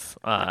impressive.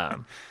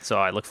 So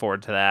I look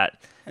forward to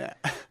that.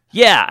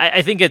 Yeah,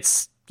 I think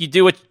you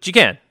do what you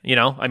can,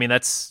 I mean,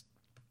 that's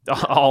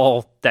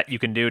all that you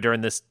can do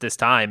during this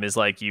time is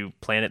like you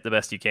plan it the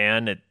best you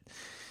can.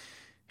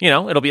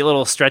 It'll be a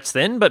little stretched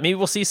thin, but maybe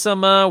we'll see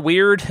some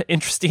weird,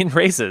 interesting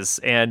races.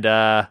 And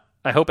I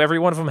hope every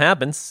one of them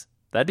happens.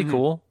 That'd be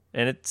cool.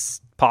 And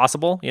it's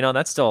possible.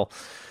 That's still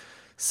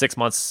 6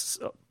 months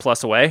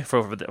plus away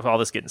for all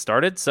this getting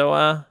started.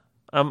 So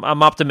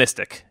I'm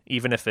optimistic,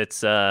 even if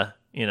it's, I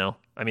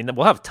mean,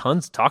 we'll have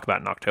tons to talk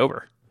about in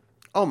October.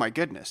 Oh my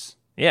goodness.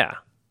 Yeah.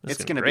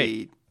 It's going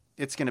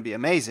to be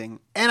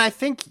amazing. And I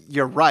think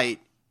you're right.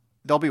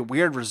 There'll be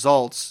weird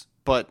results,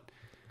 but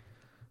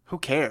who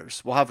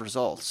cares? We'll have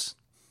results.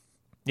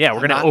 Yeah,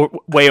 we're going to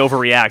way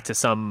overreact to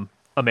some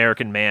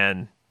American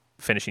man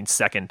finishing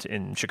second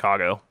in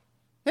Chicago.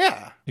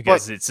 Yeah.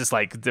 Because it's just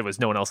like there was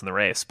no one else in the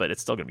race, but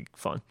it's still going to be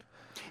fun.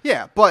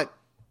 Yeah, but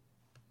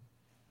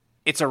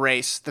it's a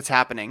race that's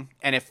happening.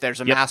 And if there's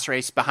a mass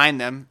race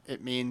behind them,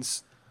 it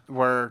means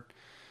we're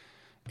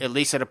at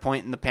least at a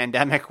point in the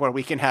pandemic where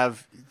we can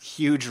have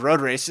huge road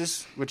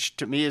races, which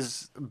to me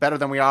is better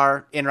than we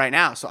are in right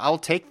now. So I'll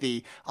take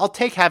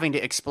having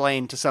to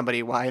explain to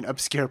somebody why an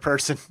obscure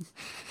person,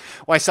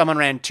 why someone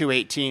ran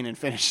 2:18 and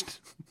finished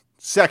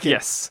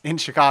second in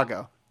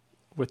Chicago.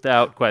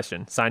 Without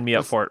question. Sign me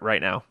up for it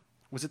right now.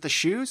 Was it the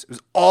shoes? It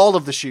was all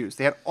of the shoes.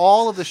 They had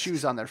all of the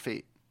shoes on their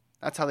feet.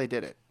 That's how they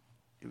did it.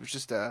 It was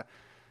just it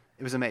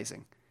was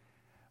amazing.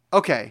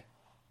 Okay.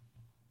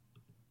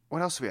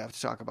 What else do we have to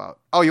talk about?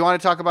 Oh, you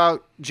want to talk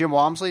about Jim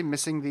Walmsley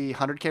missing the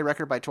 100K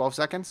record by 12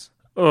 seconds?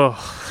 Oh,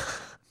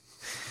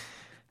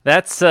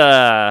 that's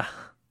I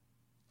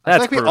feel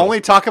like brutal. We only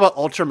talk about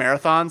ultra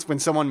marathons when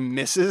someone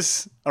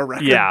misses a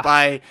record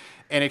by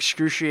an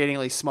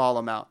excruciatingly small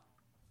amount.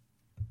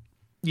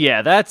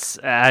 Yeah, that's,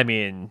 I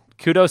mean,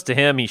 kudos to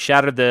him. He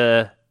shattered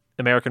the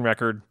American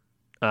record.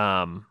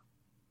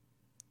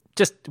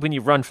 Just when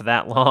you run for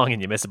that long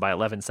and you miss it by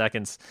 11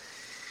 seconds,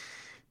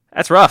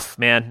 that's rough,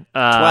 man.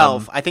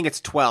 12. I think it's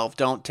 12.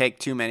 Don't take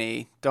too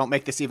many. Don't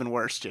make this even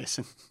worse,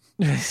 Jason.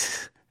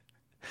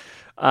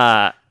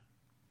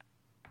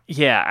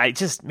 Yeah, I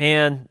just,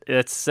 man,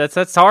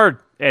 that's hard.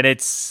 And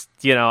it's,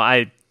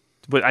 I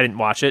didn't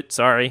watch it.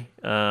 Sorry.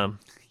 You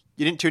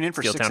didn't tune in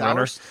for Steel 6 Town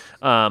hours?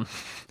 Runner.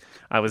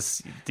 I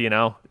was,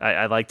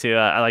 I like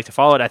to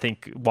follow it. I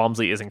think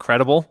Walmsley is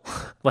incredible.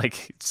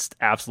 Like, it's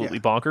absolutely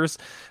bonkers.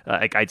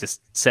 Like I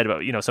just said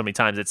about, so many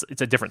times, it's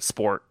a different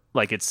sport.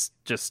 Like, it's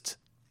just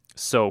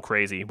so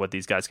crazy what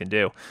these guys can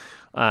do.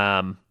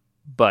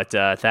 But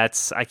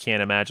that's, I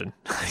can't imagine.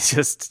 It's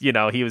just,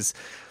 he was,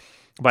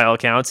 by all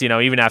accounts,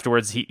 even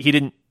afterwards, he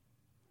didn't,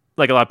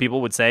 like a lot of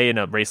people would say in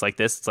a race like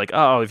this, it's like,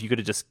 oh, if you could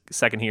have just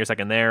second here,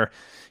 second there.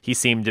 He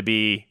seemed to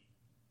be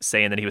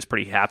saying that he was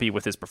pretty happy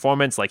with his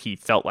performance. Like, he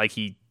felt like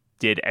he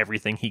did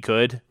everything he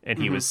could, and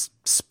he was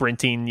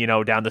sprinting,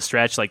 down the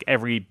stretch, like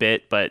every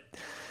bit. But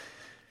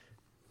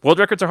world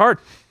records are hard.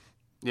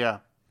 Yeah.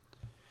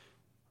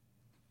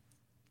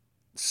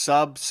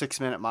 Sub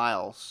 6-minute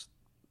miles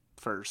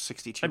for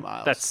 62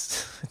 miles.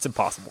 It's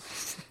impossible.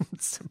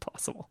 It's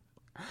impossible.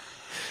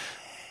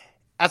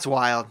 That's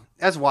wild.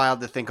 That's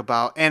wild to think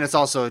about. And it's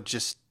also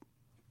just,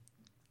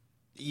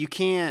 you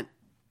can't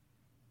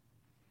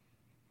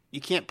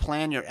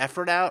plan your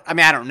effort out. I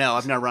mean, I don't know.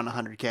 I've never run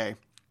 100K,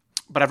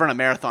 but I've run a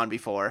marathon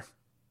before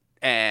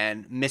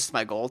and missed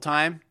my goal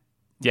time.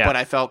 Yeah. But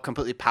I felt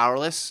completely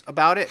powerless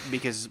about it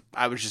because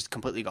I was just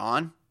completely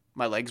gone.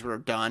 My legs were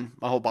done.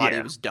 My whole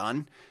body was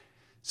done.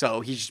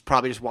 So he's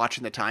probably just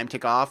watching the time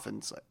tick off, and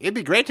it's like, it'd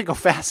be great to go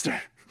faster,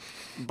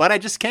 but I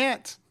just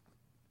can't.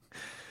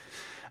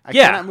 I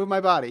cannot move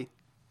my body.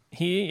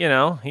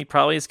 He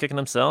probably is kicking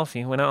himself.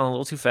 He went out a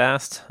little too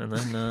fast, and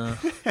then,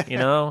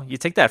 you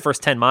take that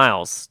first 10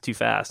 miles too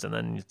fast, and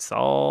then it's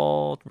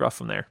all rough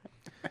from there.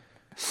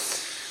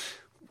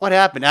 What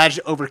happened? I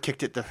just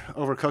overcooked it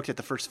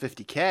the first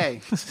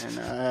 50K, and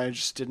I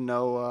just didn't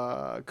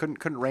know,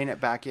 couldn't rein it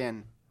back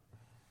in.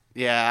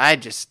 Yeah,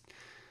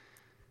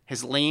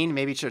 his lean,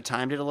 maybe should have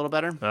timed it a little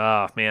better.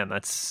 Oh, man,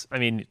 as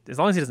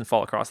long as he doesn't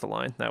fall across the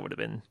line, that would have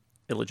been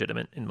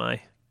illegitimate in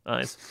my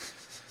eyes.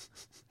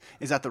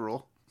 Is that the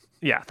rule?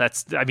 Yeah,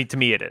 to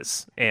me it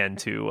is. And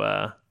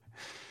to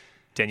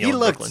Danielle in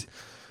Brooklyn.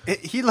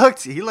 He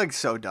looked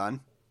so done.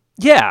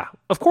 Yeah,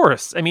 of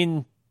course. I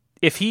mean,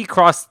 if he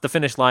crossed the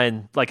finish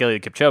line like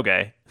Eliud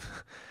Kipchoge,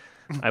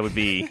 I would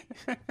be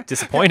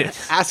disappointed.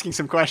 Asking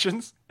some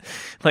questions.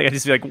 Like, I'd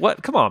just be like,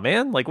 what? Come on,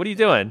 man. Like, what are you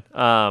doing?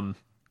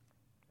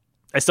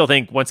 I still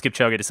think once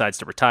Kipchoge decides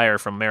to retire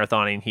from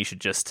marathoning, he should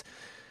just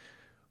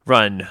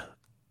run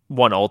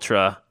one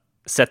ultra,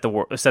 set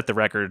the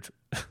record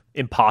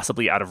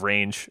impossibly out of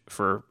range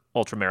for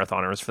ultra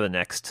marathoners for the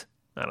next,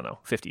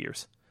 50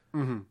 years.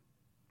 Mm-hmm.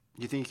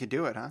 You think he could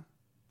do it, huh?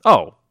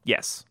 Oh,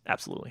 yes,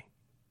 absolutely.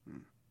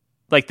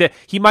 Like,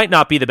 he might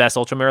not be the best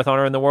ultra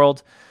marathoner in the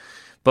world,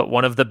 but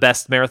one of the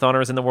best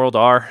marathoners in the world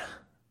are.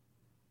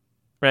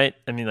 Right?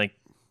 I mean, like,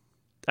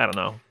 I don't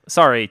know.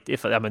 Sorry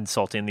if I'm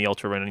insulting the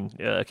ultra running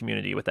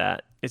community with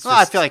that.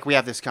 I feel like we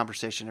have this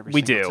conversation every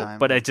single time.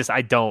 But I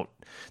don't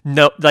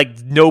know.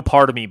 Like, no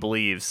part of me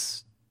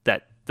believes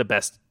that the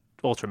best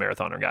ultra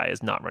marathoner guy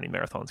is not running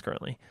marathons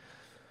currently.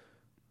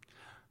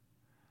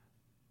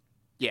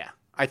 Yeah,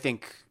 I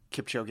think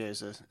Kipchoge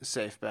is a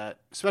safe bet,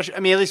 especially.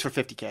 At least for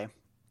 50K.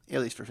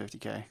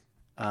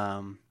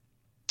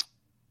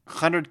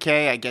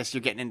 100K, I guess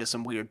you're getting into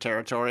some weird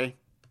territory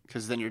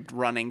because then you're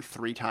running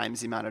 3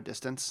 times the amount of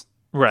distance.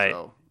 Right.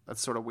 So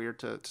that's sort of weird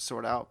to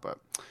sort out. But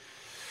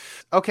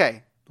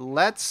okay,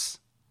 let's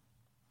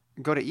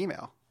go to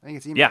email. I think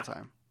it's email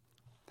time.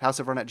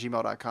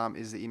 houseofrun@gmail.com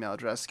is the email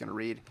address. Going to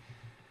read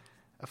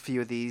a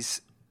few of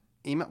these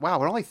email. Wow,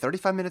 we're only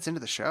 35 minutes into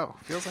the show.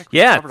 Feels like we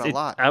covered a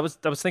lot. I was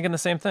thinking the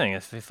same thing.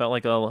 It felt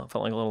like a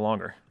little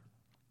longer.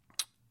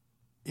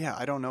 Yeah,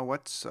 I don't know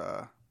what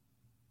to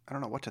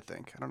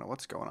think. I don't know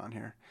what's going on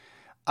here.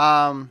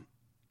 All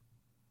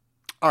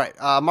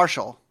right,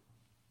 Marshall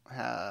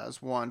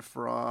has one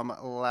from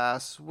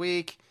last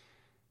week.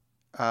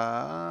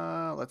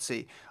 Let's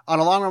see. On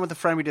a long run with a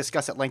friend, we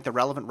discussed at length the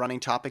relevant running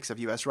topics of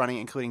U.S. running,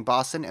 including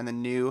Boston and the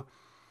new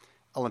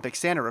Olympic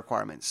standard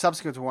requirements.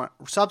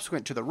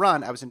 Subsequent to the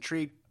run, I was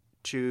intrigued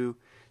to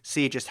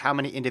see just how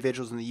many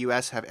individuals in the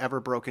U.S. have ever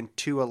broken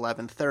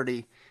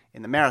 2:11:30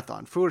 in the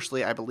marathon.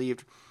 Foolishly, I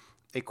believed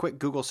a quick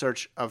Google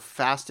search of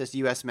fastest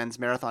U.S. men's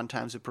marathon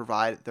times would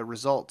provide the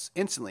results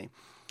instantly.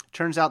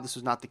 Turns out this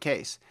was not the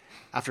case.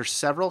 After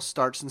several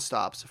starts and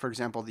stops, for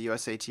example, the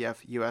USATF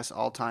U.S.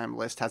 all-time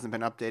list hasn't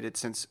been updated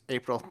since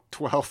April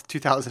 12th,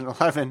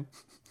 2011.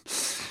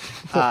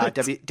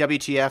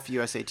 WTF,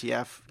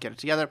 USATF, get it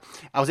together.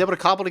 I was able to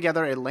cobble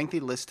together a lengthy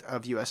list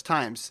of U.S.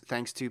 times,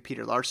 thanks to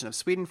Peter Larson of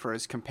Sweden for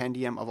his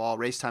compendium of all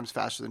race times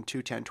faster than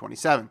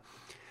 2:10:27.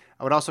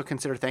 I would also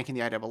consider thanking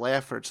the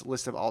IAAF for its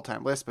list of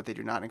all-time lists, but they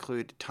do not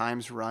include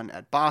times run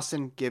at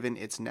Boston, given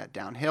its net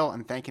downhill,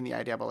 and thanking the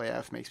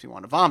IAAF makes me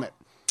want to vomit.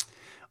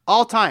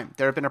 All time,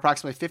 there have been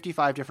approximately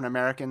 55 different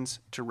Americans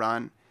to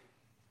run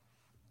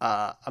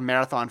a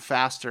marathon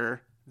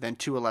faster than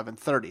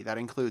 2:11:30. That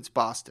includes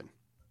Boston.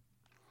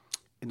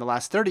 In the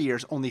last 30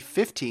 years, only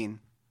 15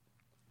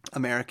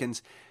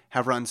 Americans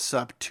have run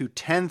sub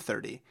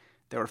 2:10:30.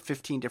 There were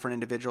 15 different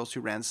individuals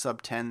who ran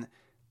sub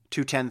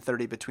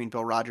 2:10:30 between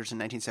Bill Rogers in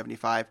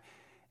 1975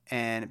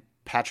 and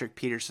Patrick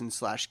Peterson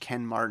 /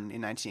 Ken Martin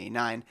in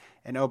 1989.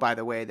 And oh, by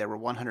the way, there were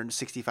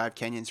 165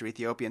 Kenyans or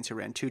Ethiopians who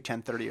ran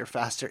 2:10:30 or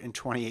faster in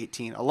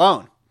 2018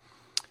 alone.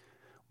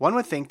 One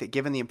would think that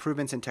given the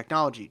improvements in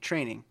technology,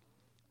 training,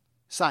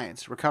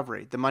 science,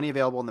 recovery, the money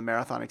available in the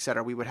marathon,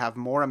 etc., we would have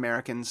more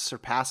Americans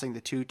surpassing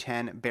the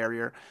 2:10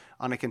 barrier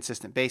on a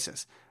consistent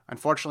basis.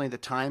 Unfortunately, the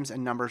times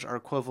and numbers are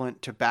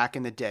equivalent to back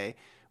in the day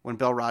when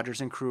Bill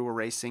Rogers and crew were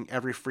racing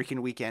every freaking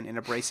weekend in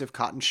abrasive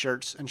cotton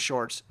shirts and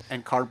shorts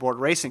and cardboard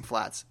racing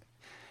flats.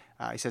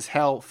 He says,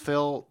 hell,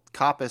 Phil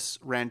Koppes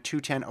ran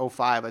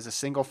 2:10:05 as a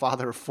single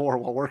father of 4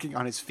 while working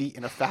on his feet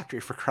in a factory,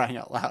 for crying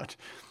out loud.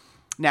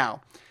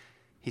 Now,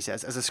 he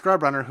says, as a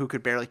scrub runner who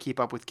could barely keep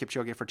up with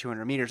Kipchoge for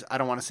 200 meters, I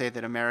don't want to say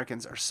that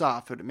Americans are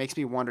soft, but it makes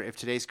me wonder if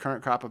today's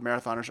current crop of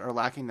marathoners are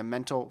lacking the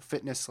mental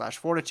fitness /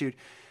 fortitude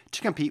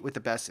to compete with the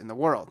best in the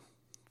world.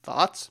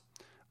 Thoughts?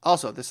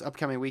 Also, this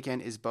upcoming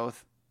weekend is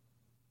both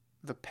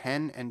the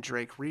Penn and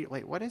Drake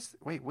Wait,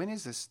 when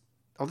is this?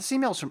 Oh, this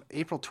email is from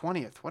April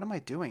 20th. What am I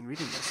doing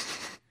reading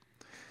this?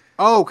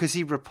 Oh, because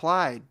he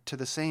replied to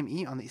the same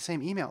on the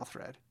same email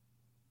thread.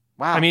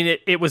 Wow. I mean,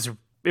 it was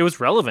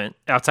relevant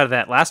outside of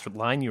that last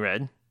line you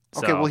read.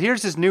 So. Okay, well,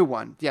 here's his new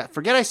one. Yeah,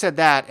 forget I said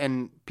that,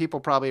 and people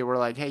probably were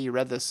like, hey, you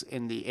read this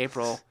in the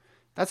April.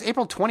 That's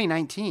April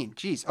 2019.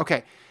 Jeez.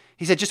 Okay.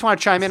 He said, just want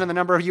to chime in on the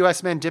number of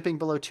U.S. men dipping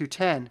below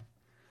 2:10.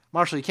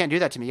 Marshall, you can't do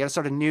that to me. You got to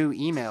start a new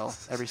email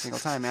every single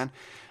time, man.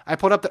 I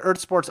pulled up the Earth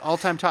Sports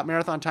all-time top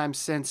marathon times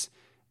since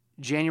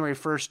January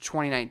 1st,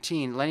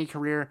 2019. Lenny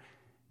Career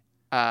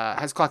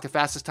has clocked the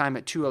fastest time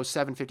at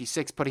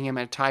 2:07:56, putting him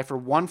at a tie for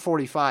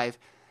 1:45.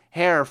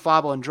 Hare,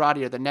 Fable, and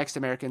Andrade are the next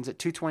Americans at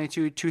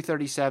 2:22,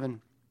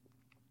 2:37.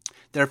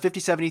 There are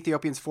 57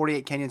 Ethiopians,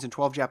 48 Kenyans, and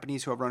 12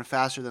 Japanese who have run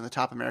faster than the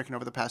top American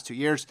over the past 2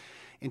 years.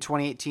 In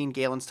 2018,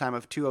 Galen's time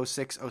of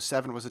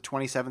 2:06:07 was the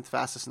 27th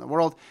fastest in the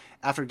world.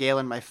 After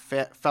Galen, my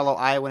fellow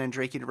Iowan and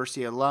Drake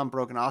University alum,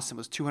 Brogan Austin,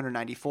 was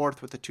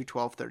 294th with the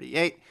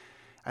 2:12:38.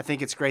 I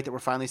think it's great that we're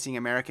finally seeing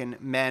American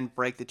men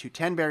break the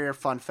 2:10 barrier.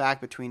 Fun fact,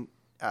 between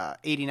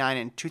 89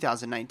 and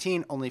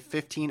 2019, only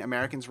 15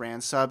 Americans ran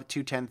sub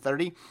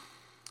 2:10:30.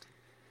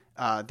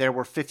 There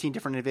were 15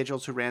 different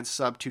individuals who ran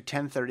sub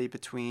 2:10:30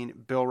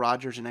 between Bill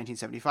Rogers in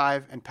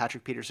 1975 and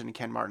Patrick Peterson and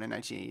Ken Martin in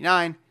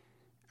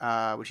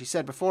 1989, which he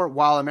said before,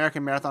 while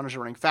American marathoners are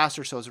running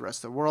faster, so is the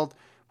rest of the world.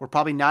 We're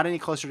probably not any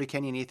closer to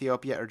Kenya and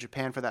Ethiopia or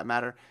Japan, for that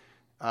matter,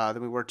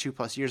 than we were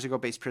 2+ years ago,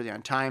 based purely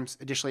on times.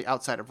 Additionally,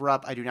 outside of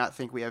Rupp, I do not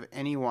think we have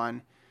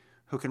anyone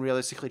who can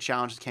realistically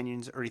challenge the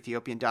Kenyans or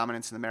Ethiopian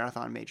dominance in the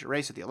marathon major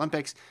race at the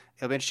Olympics.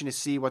 It'll be interesting to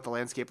see what the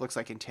landscape looks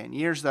like in 10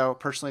 years, though.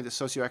 Personally, the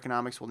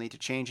socioeconomics will need to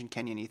change in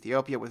Kenya and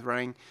Ethiopia. With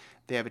running,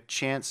 they have a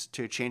chance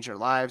to change their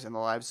lives and the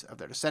lives of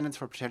their descendants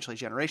for potentially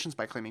generations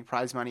by claiming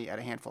prize money at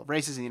a handful of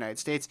races in the United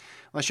States.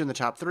 Unless you're in the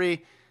top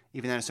 3,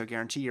 even then it's no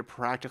guarantee you're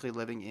practically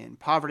living in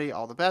poverty.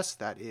 All the best.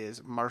 That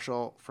is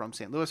Marshall from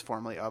St. Louis,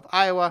 formerly of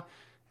Iowa.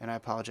 And I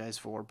apologize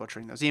for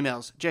butchering those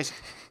emails. Jason.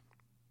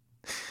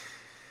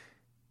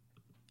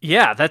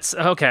 Yeah, that's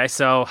okay.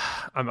 So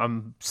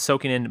I'm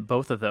soaking in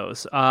both of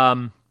those.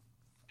 Yeah,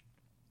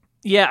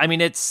 I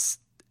mean, it's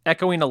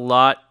echoing a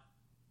lot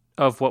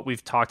of what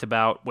we've talked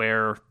about,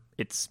 where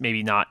it's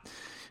maybe not,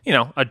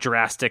 a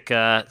drastic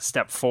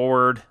step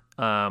forward.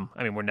 I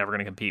mean, we're never going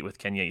to compete with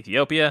Kenya,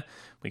 Ethiopia.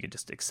 We could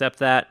just accept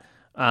that.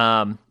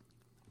 But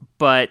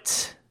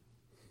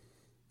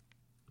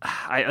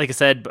like I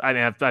said, I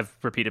mean, I've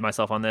repeated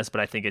myself on this,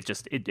 but I think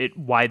it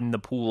widened the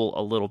pool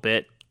a little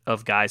bit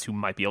of guys who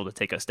might be able to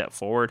take a step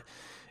forward,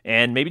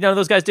 and maybe none of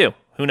those guys do.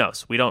 Who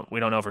knows? We don't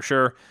know for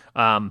sure.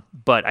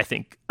 But I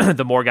think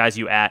the more guys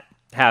you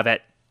have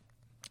at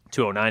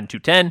 209,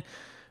 210,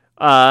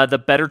 the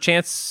better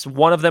chance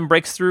one of them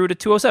breaks through to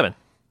 207.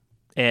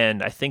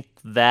 And I think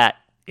that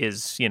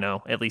is,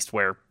 at least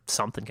where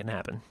something can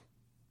happen.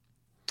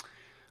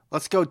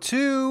 Let's go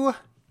to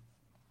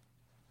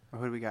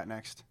who do we got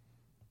next?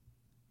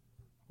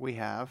 We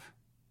have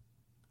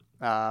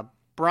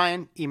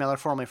Brian, emailer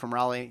formerly from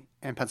Raleigh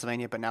and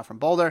Pennsylvania, but now from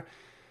Boulder.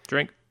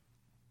 Drink.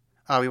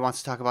 He wants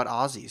to talk about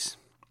Aussies.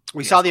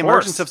 We saw the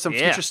emergence of some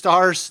future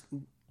stars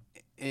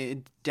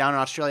down in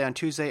Australia on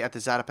Tuesday at the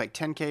Zatopek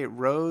 10K.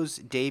 Rose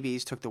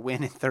Davies took the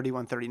win in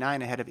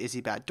 31:39 ahead of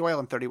Izzy Bat-Doyle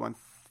in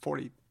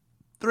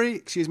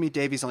 31:43.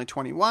 Davies only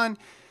 21.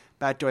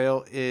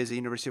 Bat-Doyle is a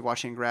University of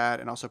Washington grad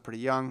and also pretty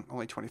young,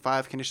 only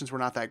 25. Conditions were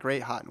not that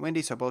great, hot and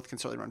windy, so both can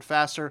certainly run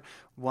faster.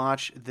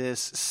 Watch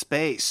this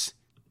space,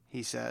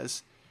 he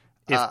says.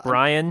 If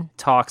Brian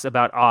talks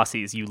about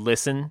Aussies, you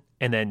listen,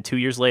 and then 2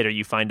 years later,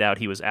 you find out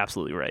he was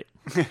absolutely right.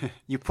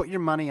 You put your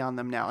money on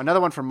them now. Another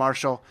one from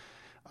Marshall.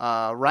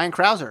 Ryan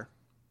Krauser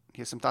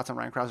He has some thoughts on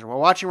Ryan Krauser. While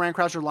watching Ryan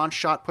Krauser launch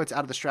shot puts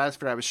out of the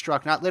stratosphere, I was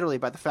struck, not literally,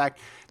 by the fact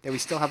that we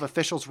still have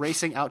officials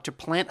racing out to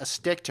plant a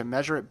stick to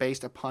measure it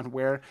based upon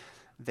where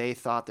they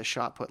thought the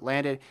shot put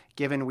landed.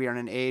 Given we are in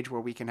an age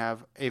where we can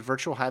have a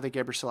virtual Haile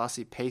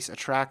Gebrselassie pace a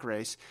track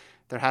race,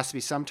 there has to be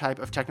some type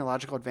of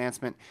technological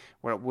advancement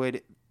where it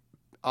would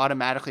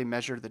automatically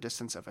measure the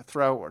distance of a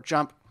throw or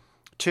jump.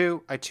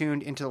 2, I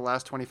tuned into the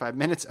last 25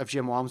 minutes of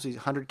Jim Walmsley's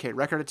 100K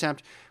record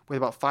attempt. With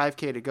about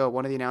 5K to go,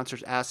 one of the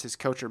announcers asked his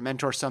coach or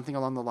mentor something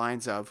along the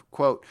lines of,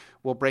 quote,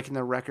 "Will breaking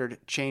the record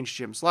change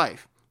Jim's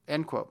life?"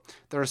 End quote.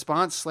 The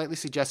response slightly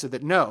suggested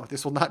that no,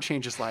 this will not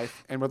change his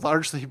life and would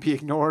largely be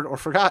ignored or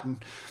forgotten.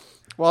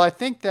 While I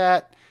think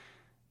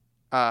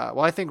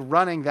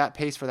running that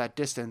pace for that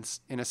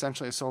distance in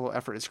essentially a solo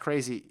effort is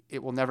crazy,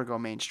 it will never go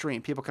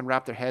mainstream. People can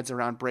wrap their heads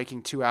around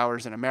breaking 2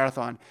 hours in a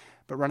marathon,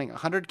 but running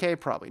 100K,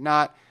 probably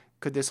not.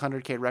 Could this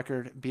 100K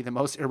record be the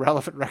most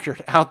irrelevant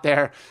record out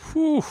there?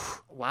 Whew.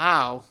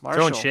 Wow.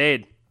 Marshall Throwing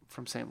shade.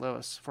 from St.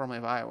 Louis, formerly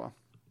of Iowa.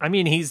 I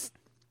mean, he's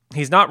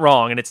not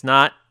wrong, and it's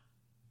nothing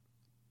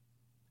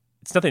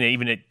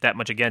even that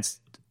much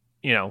against,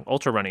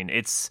 ultra running.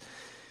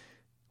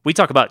 We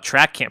talk about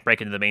track can't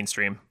break into the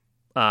mainstream.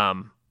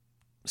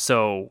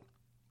 So,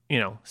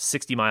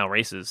 60-mile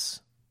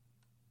races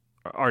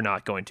are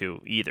not going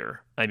to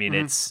either. I mean,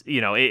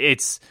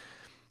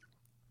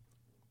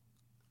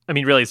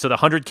 really, so the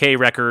 100K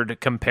record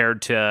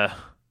compared to,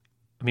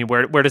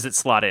 where does it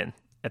slot in?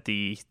 At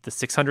the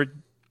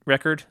 600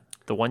 record?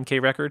 The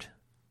 1K record?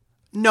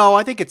 No,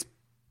 I think it's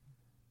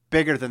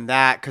bigger than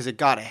that because it'll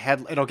get a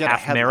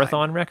headline.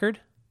 Marathon record?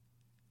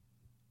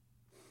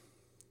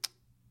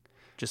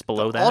 Just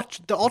below that?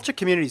 The ultra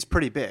community is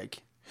pretty big.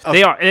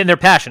 They are, and they're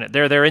passionate.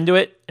 They're into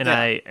it, and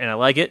Yeah. I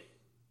like it.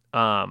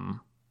 I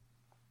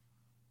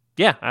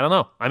don't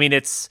know. I mean,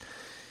 it's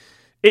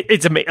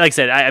like I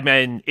said.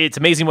 It's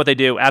amazing what they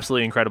do.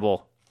 Absolutely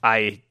incredible.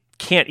 I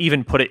can't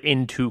even put it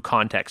into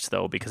context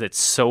though because it's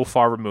so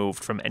far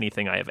removed from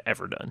anything I have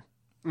ever done.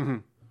 Mm-hmm.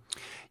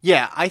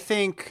 Yeah, I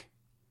think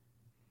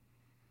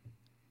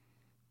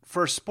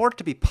for a sport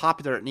to be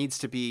popular, it needs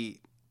to be.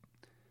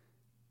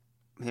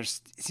 It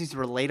seems to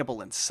be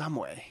relatable in some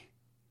way.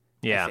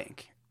 Yeah, I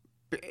think.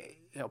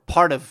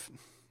 Part of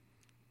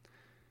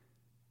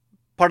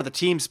the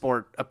team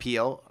sport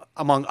appeal,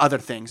 among other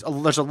things.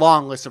 There's a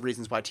long list of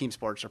reasons why team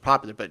sports are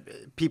popular,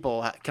 but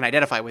people can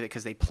identify with it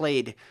because they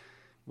played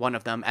one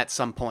of them at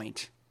some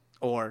point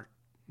or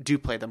do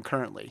play them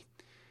currently.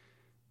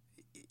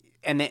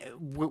 And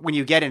when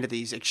you get into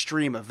these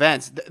extreme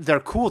events,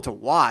 they're cool to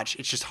watch.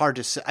 It's just hard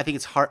to. I think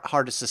it's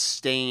hard to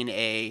sustain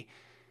a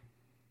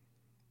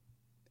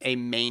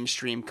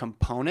mainstream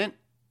component.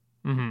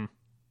 Mm-hmm.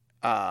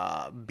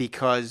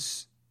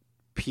 Because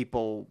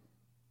people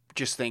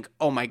just think,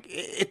 oh my,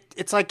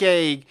 it's like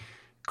a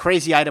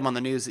crazy item on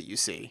the news that you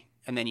see,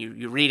 and then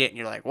you read it and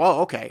you're like,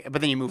 whoa, okay,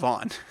 but then you move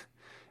on.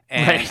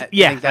 And right. I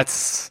think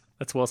that's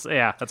well.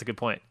 Yeah, that's a good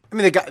point. I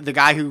mean, the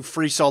guy who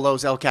free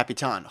solos El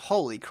Capitan,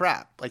 holy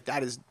crap, like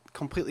that is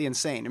completely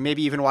insane. And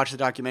maybe even watch the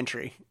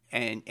documentary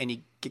and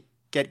you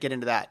get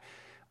into that.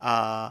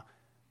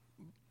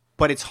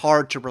 But it's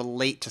hard to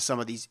relate to some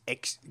of these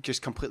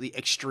just completely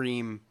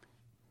extreme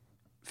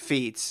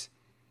feats,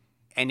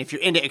 and if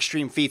you're into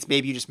extreme feats,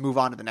 maybe you just move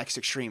on to the next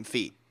extreme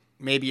feat.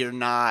 Maybe you're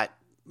not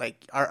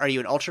like, are you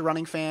an ultra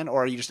running fan,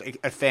 or are you just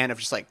a fan of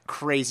just like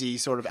crazy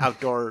sort of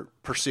outdoor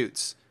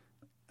pursuits?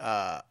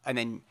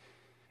 And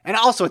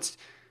also it's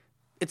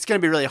going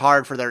to be really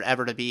hard for there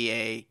ever to be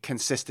a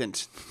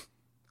consistent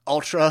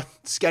ultra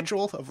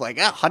schedule of like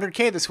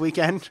 100K this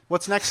weekend.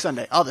 What's next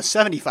Sunday? Oh, the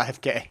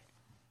 75K.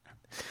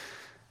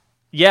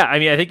 Yeah, I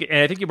mean, I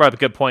think you brought up a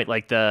good point.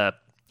 Like I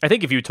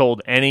think if you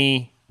told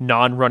any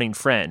non-running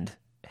friend,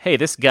 hey,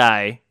 this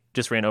guy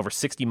just ran over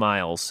 60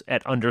 miles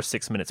at under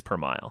 6 minutes per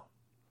mile,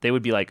 they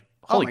would be like,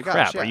 holy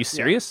crap, are you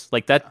serious? Yeah.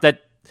 Like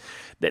that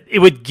it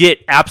would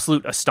get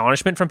absolute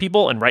astonishment from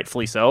people, and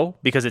rightfully so,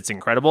 because it's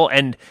incredible.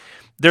 And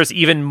there's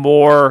even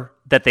more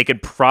that they can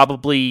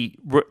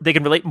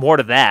relate more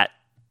to that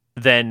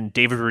than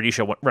David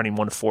Rudisha running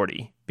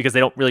 140, because they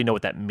don't really know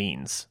what that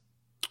means.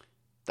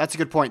 That's a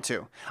good point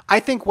too. I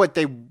think what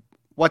they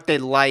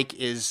like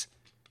is,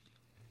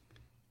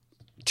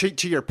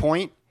 to your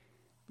point,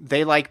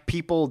 they like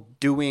people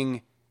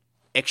doing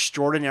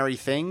extraordinary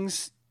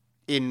things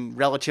in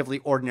relatively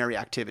ordinary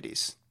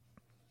activities.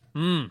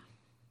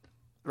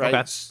 Right.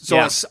 Okay. So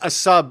yeah.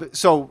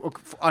 So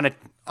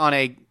on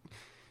a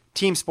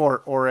team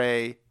sport or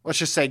let's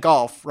just say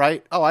golf,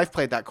 right? Oh, I've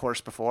played that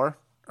course before.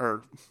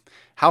 Or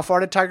how far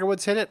did Tiger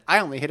Woods hit it? I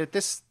only hit it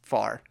this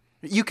far.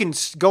 You can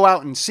go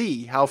out and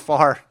see how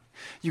far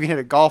you can hit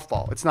a golf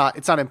ball. It's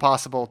not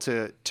impossible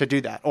to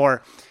do that.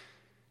 Or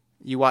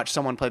you watch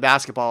someone play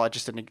basketball at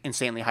just an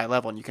insanely high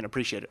level and you can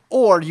appreciate it.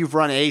 Or you've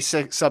run a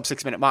sub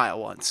 6 minute mile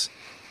once.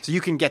 So you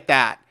can get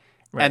that.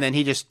 Right. And then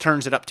he just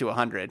turns it up to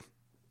 100.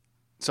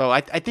 So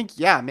I think,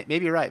 yeah,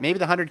 maybe you're right. Maybe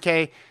the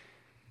 100K,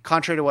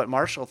 contrary to what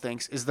Marshall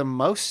thinks, is the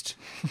most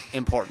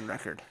important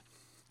record.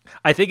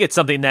 I think it's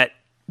something that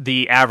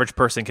the average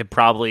person could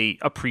probably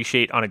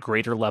appreciate on a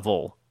greater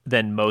level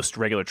than most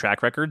regular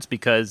track records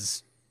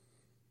because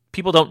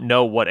people don't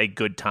know what a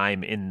good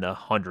time in the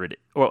 100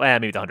 or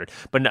maybe the 100,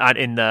 but not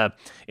in the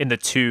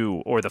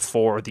 2 or the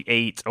 4 or the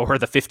 8 or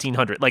the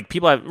 1500. Like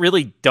people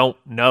really don't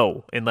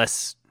know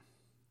unless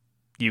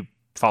you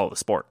follow the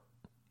sport.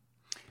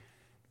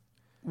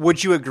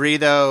 Would you agree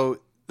though?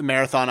 The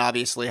marathon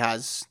obviously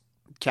has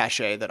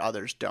cachet that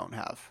others don't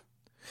have.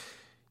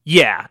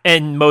 Yeah,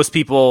 and most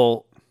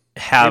people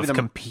have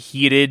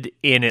competed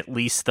in at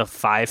least the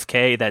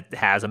 5K that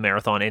has a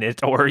marathon in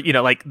it, or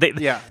like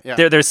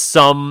there's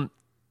some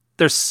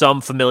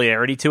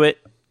familiarity to it,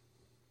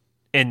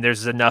 and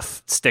there's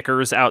enough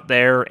stickers out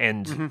there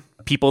and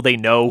people they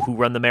know who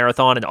run the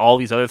marathon and all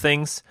these other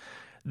things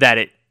that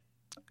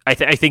I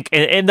think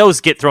and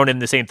those get thrown in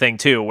the same thing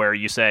too, where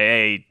you say,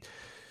 hey,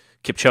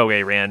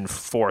 Kipchoge ran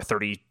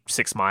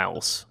 4:36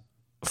 miles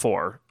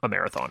for a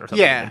marathon or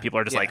something, and people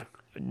are just like,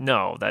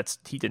 no,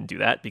 he didn't do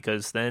that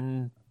because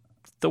then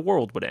the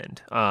world would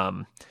end.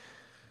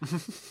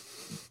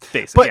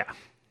 Basically,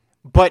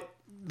 but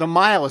the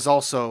mile is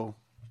also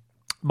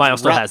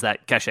still has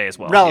that cachet as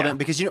well, relevant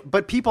because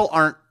but people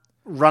aren't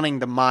running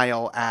the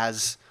mile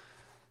as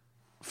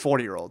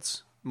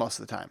 40-year-olds most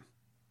of the time,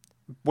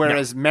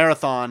 whereas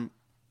marathon,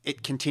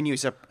 it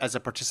continues as a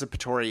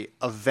participatory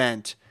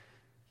event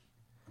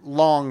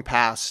long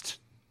past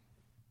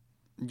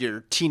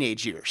your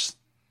teenage years.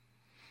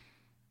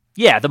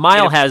 Yeah, the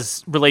mile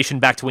has relation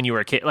back to when you were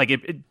a kid, like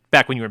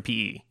back when you were in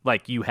PE.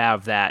 Like you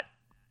have that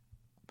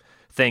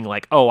thing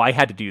like, oh, I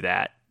had to do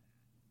that.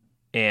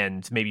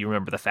 And maybe you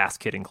remember the fast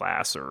kid in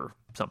class or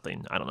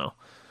something. I don't know.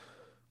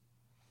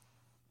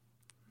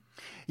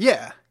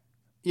 Yeah.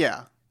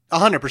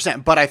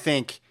 100%. But I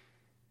think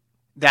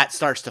that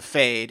starts to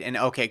fade and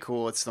okay,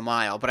 cool, it's the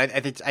mile. But I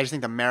just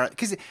think the marathon,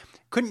 because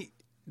the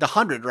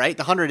 100, right?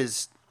 The 100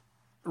 is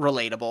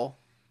relatable,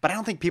 but I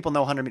don't think people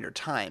know 100-meter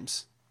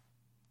times.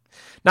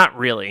 Not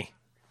really.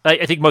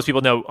 I think most people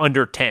know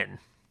under 10.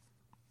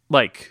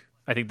 Like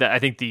I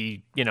think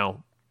the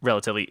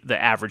relatively the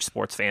average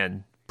sports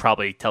fan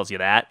probably tells you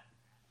that.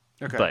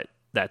 Okay. But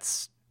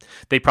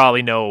they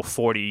probably know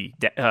 40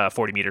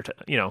 meter,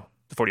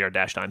 the 40-yard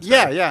dash times.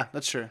 Yeah,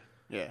 that's true.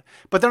 Yeah.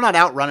 But they're not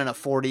out running a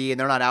 40 and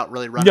they're not out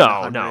really running a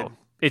 100. No.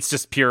 It's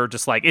just pure,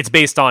 just like it's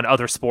based on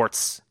other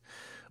sports,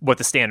 what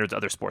the standards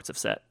other sports have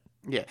set.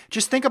 Yeah.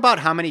 Just think about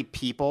how many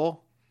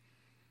people,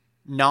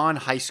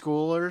 non-high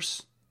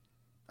schoolers,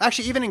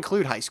 actually even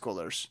include high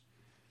schoolers,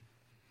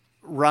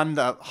 run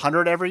the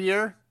 100 every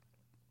year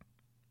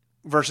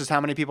versus how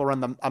many people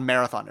run a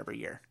marathon every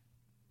year.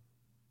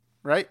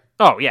 Right?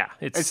 Oh yeah.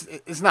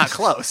 It's not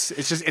close.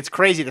 It's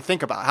crazy to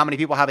think about how many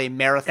people have a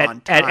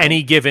marathon time. At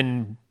any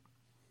given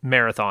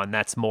marathon,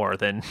 that's more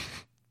than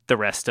the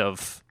rest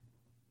of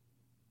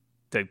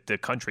the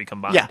country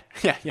combined.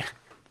 Yeah.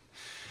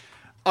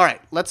 All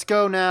right, let's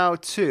go now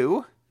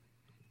to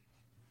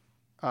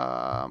we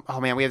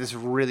have this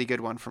really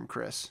good one from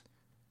Chris.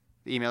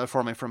 The emailer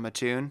formerly from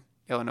Mattoon,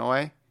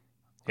 Illinois.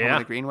 Yeah.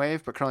 The Green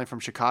Wave, but currently from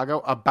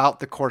Chicago, about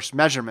the course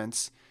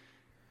measurements.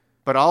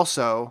 But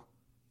also,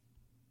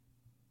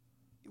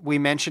 we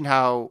mentioned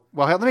how...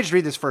 Well, let me just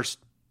read this first.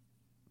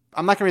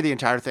 I'm not going to read the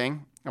entire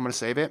thing. I'm going to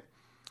save it.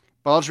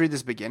 But I'll just read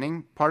this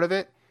beginning part of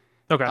it.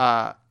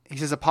 Okay. He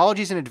says,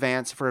 apologies in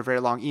advance for a very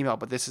long email,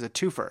 but this is a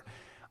twofer.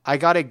 I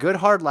got a good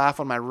hard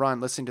laugh on my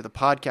run listening to the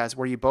podcast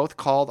where you both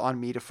called on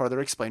me to further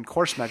explain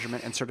course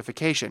measurement and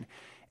certification,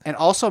 and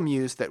also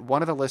mused that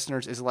one of the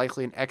listeners is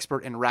likely an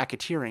expert in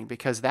racketeering,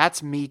 because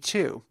that's me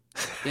too.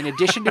 In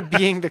addition to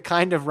being the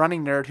kind of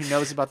running nerd who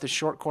knows about the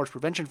short course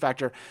prevention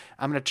factor,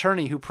 I'm an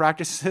attorney whose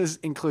practices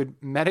include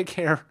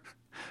Medicare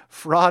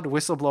fraud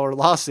whistleblower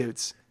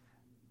lawsuits.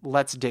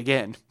 Let's dig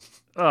in.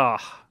 Oh,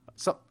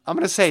 so I'm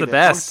going to save it. The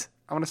best.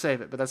 I'm going to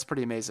save it, but that's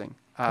pretty amazing.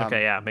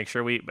 Okay, yeah. Make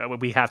sure we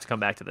have to come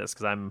back to this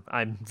because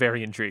I'm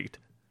very intrigued.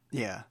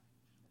 Yeah.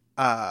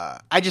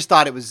 I just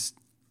thought it was.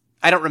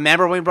 I don't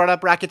remember when we brought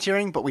up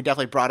racketeering, but we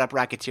definitely brought up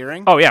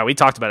racketeering. Oh yeah, we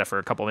talked about it for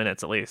a couple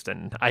minutes at least,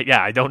 and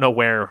I don't know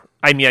where.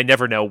 I mean, I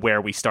never know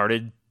where we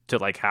started to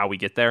like how we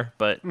get there,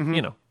 but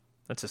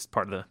that's just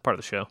part of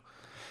the show.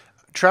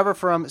 Trevor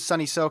from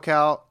sunny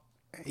SoCal.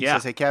 He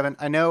says, "Hey Kevin,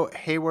 I know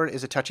Hayward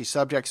is a touchy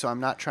subject, so I'm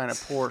not trying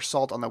to pour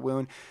salt on the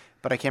wound,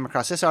 but I came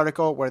across this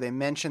article where they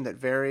mentioned that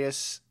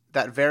various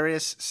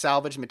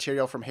salvage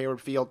material from Hayward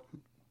Field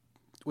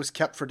was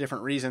kept for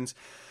different reasons.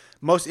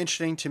 Most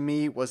interesting to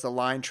me was the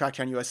line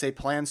Tracktown USA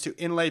plans to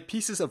inlay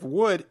pieces of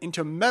wood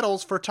into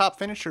medals for top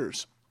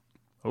finishers.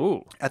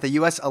 Ooh. At the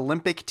U.S.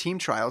 Olympic team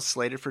trials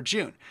slated for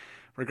June.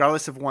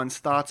 Regardless of one's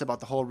thoughts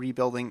about the whole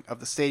rebuilding of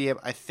the stadium,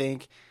 I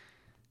think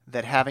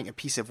that having a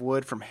piece of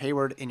wood from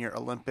Hayward in your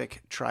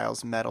Olympic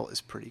trials medal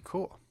is pretty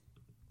cool."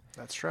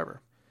 That's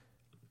Trevor.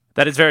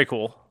 That is very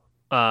cool.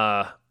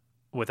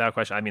 Without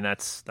question. I mean,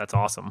 that's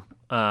awesome.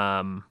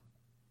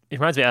 It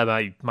reminds me of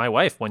my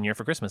wife 1 year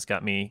for Christmas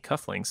got me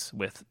cufflinks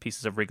with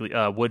pieces of Wrigley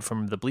wood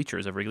from the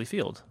bleachers of Wrigley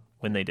Field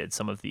when they did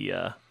some of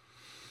the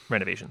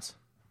renovations.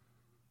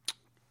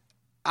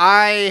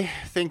 I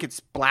think it's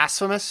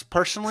blasphemous,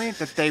 personally,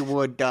 that they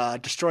would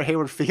destroy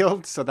Hayward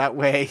Field so that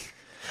way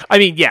I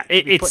mean, yeah,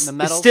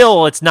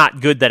 it's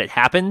not good that it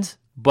happened,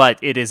 but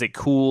it is a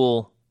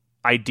cool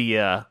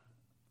idea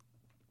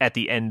at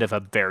the end of a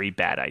very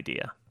bad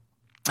idea.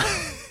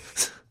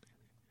 Does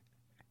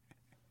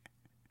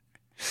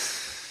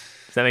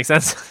that make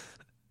sense?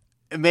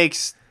 It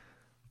makes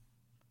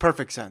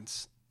perfect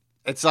sense.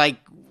 It's like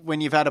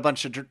when you've had a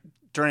bunch of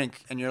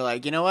drink and you're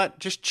like, you know what?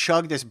 Just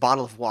chug this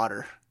bottle of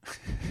water.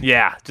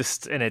 Yeah,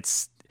 it's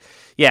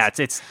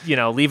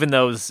leaving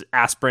those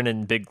aspirin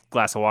and big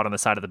glass of water on the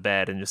side of the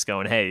bed and just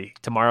going, hey,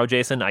 tomorrow,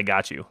 Jason, I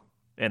got you.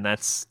 And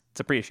it's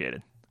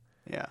appreciated.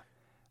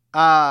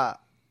 Yeah.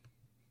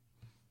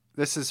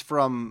 This is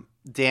from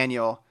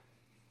Daniel.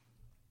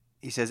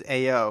 He says,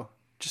 Ayo,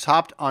 just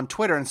hopped on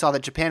Twitter and saw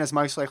that Japan is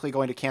most likely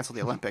going to cancel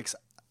the Olympics.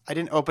 I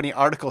didn't open any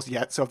articles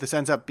yet, so if this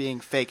ends up being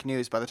fake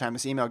news by the time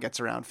this email gets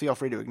around, feel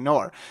free to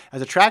ignore.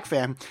 As a track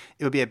fan,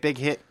 it would be a big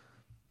hit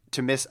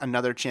to miss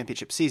another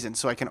championship season,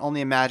 so I can only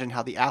imagine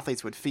how the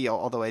athletes would feel,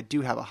 although I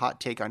do have a hot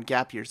take on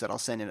gap years that I'll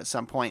send in at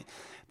some point.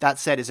 That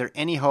said, is there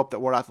any hope that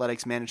World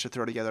Athletics manage to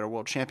throw together a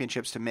World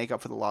Championships to make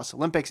up for the lost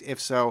Olympics?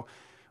 If so,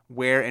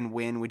 where and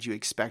when would you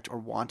expect or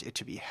want it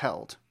to be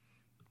held?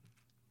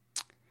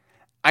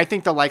 I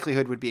think the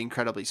likelihood would be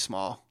incredibly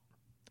small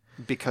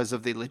because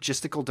of the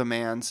logistical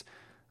demands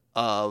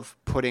of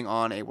putting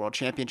on a World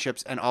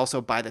Championships, and also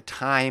by the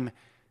time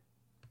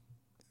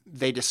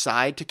they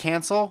decide to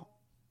cancel,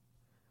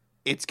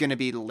 it's going to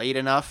be late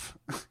enough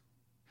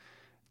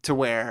to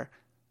where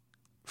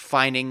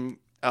finding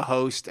a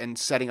host and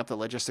setting up the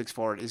logistics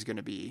for it is going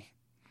to be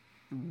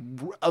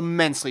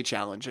immensely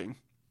challenging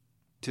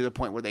to the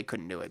point where they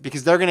couldn't do it,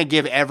 because they're going to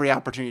give every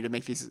opportunity to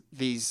make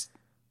these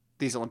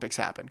Olympics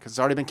happen, because it's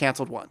already been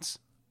canceled once.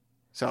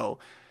 So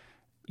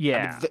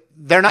yeah, I mean,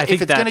 they're not.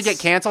 If it's going to get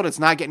canceled, it's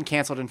not getting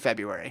canceled in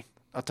February.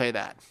 I'll tell you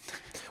that.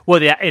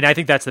 Well, yeah, and I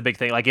think that's the big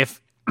thing. Like,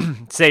 if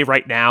say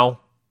right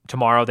now,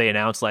 tomorrow they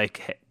announce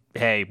like,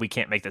 hey, we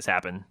can't make this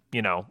happen.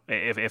 You know,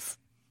 if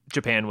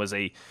Japan was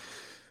a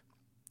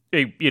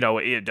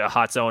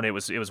hot zone, it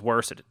was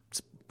worse. It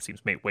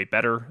seems way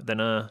better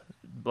than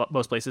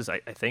most places, I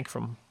think,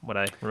 from what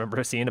I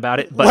remember seeing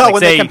about it. But well,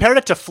 when they compared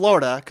it to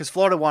Florida, because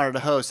Florida wanted to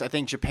host, I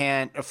think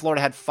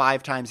Florida had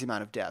 5 times the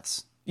amount of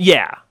deaths.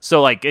 Yeah,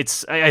 so like I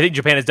think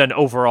Japan has done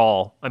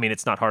overall. I mean,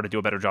 it's not hard to do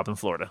a better job than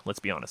Florida. Let's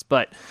be honest,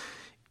 but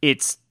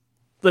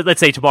let's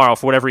say tomorrow,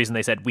 for whatever reason,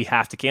 they said we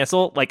have to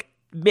cancel. Like,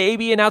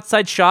 maybe an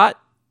outside shot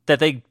that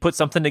they put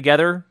something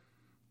together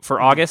for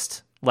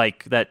August,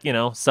 like that,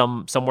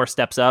 somewhere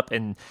steps up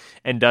and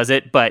does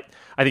it. But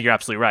I think you're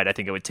absolutely right. I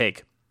think it would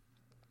take.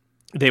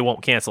 They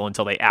won't cancel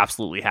until they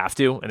absolutely have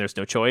to, and there's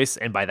no choice.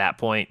 And by that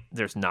point,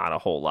 there's not a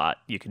whole lot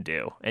you can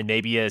do. And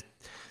maybe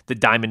the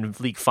Diamond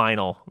League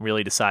final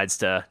really decides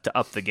to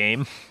up the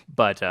game,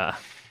 but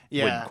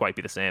wouldn't quite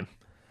be the same.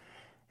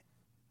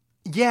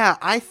 Yeah,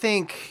 I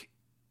think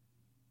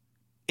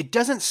it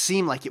doesn't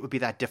seem like it would be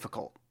that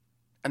difficult.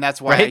 And that's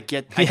why I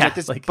get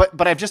this.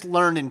 But I've just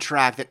learned in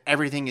track that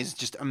everything is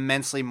just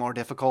immensely more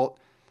difficult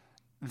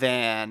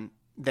than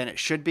it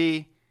should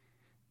be.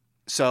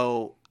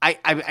 So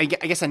I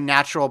guess a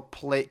natural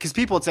play, because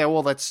people would say,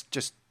 well, let's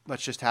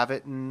just have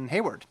it in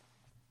Hayward,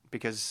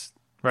 because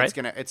it's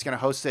gonna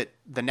host it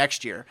the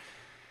next year.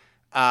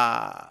 But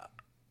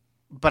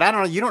I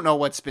don't know. You don't know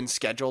what's been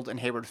scheduled in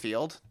Hayward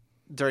Field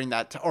during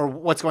that, or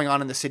what's going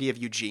on in the city of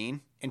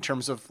Eugene in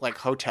terms of like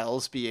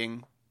hotels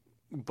being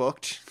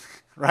booked.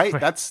 Right?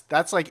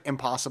 That's like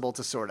impossible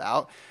to sort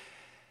out.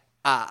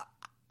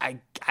 I'd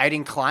be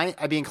inclined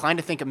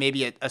to think of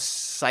maybe a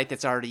site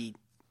that's already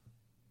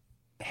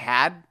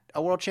had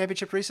a world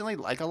championship recently,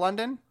 like a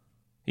London.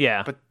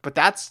 Yeah. But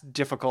that's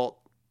difficult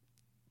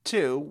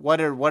too. What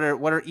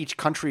are each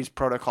country's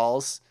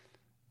protocols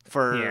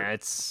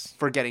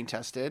for getting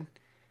tested?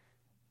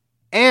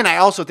 And I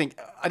also think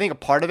a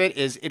part of it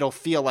is it'll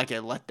feel like a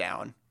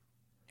letdown.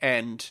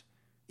 And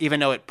even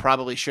though it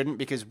probably shouldn't,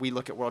 because we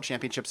look at world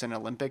championships and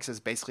Olympics as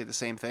basically the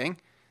same thing.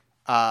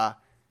 I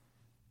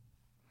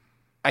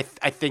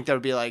think there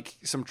would be like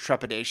some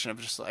trepidation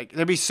of just like,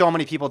 there'd be so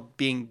many people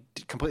being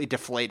completely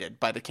deflated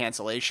by the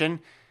cancellation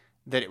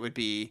that it would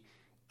be,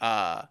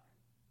 I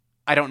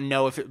don't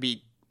know if it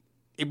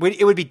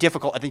would be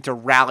difficult, I think, to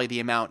rally the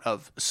amount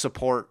of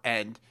support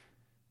and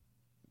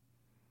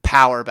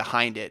power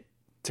behind it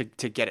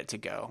to get it to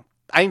go.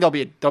 I think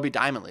there'll be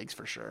Diamond Leagues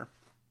for sure.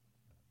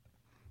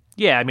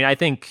 Yeah, I mean, I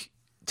think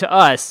to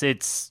us,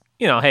 it's,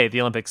 hey,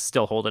 the Olympics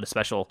still hold at a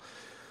special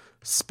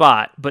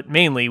spot, but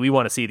mainly we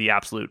want to see the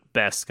absolute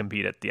best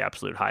compete at the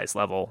absolute highest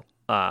level.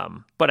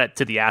 But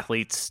to the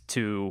athletes,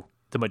 to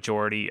the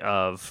majority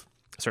of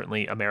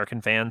certainly American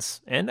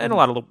fans and a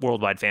lot of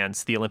worldwide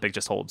fans, the Olympic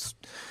just holds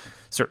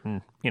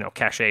certain,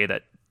 cachet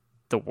that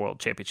the World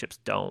Championships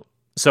don't.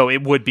 So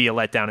it would be a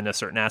letdown in a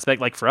certain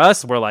aspect. Like for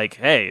us, we're like,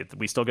 hey,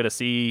 we still get to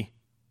see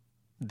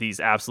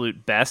these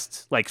absolute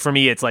best. Like for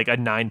me, it's like a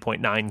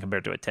 9.9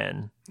 compared to a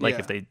 10. Like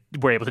if they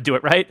were able to do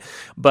it right,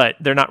 but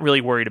they're not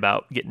really worried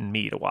about getting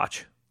me to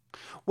watch.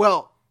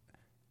 Well,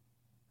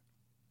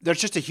 there's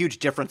just a huge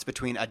difference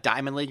between a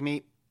Diamond League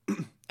meet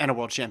and a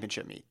World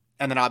Championship meet.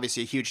 And then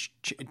obviously a huge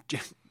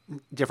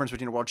difference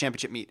between a world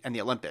championship meet and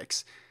the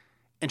Olympics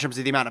in terms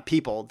of the amount of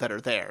people that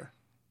are there.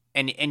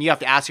 And you have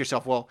to ask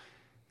yourself, well,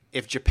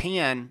 if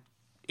Japan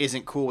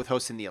isn't cool with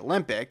hosting the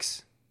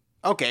Olympics,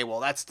 okay, well,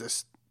 that's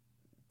this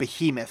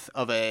behemoth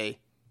of a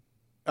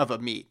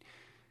meet.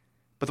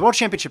 But the World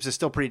Championships is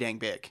still pretty dang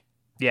big.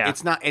 Yeah.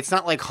 It's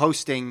not like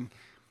hosting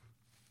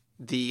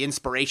the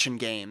Inspiration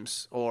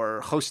Games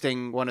or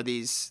hosting one of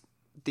these,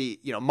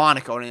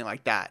 Monaco or anything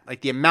like that.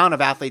 Like the amount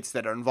of athletes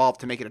that are involved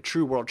to make it a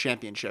true World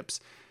Championships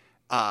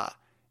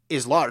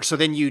is large. So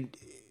then you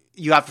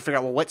have to figure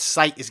out, well, what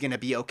site is going to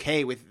be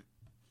okay with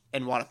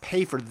and want to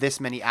pay for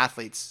this many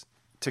athletes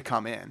to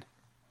come in.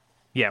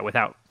 Yeah,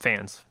 without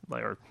fans,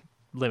 or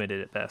limited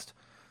at best.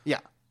 Yeah.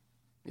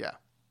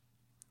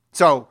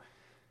 So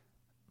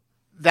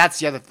that's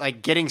the other,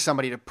 like, getting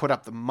somebody to put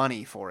up the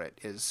money for it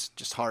is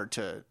just hard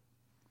to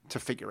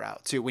figure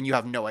out too, when you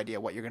have no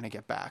idea what you're going to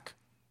get back.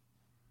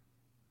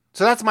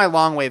 So that's my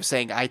long way of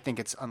saying I think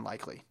it's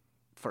unlikely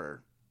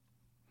for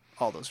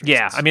all those reasons.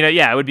 Yeah, I mean,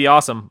 it would be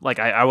awesome. Like,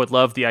 I would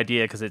love the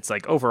idea because it's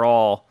like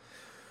overall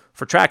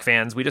for track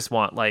fans, we just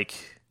want like,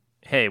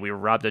 hey, we were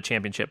robbed a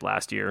championship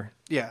last year.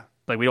 Yeah.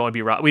 Like, we don't want to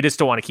be robbed. We just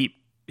don't want to keep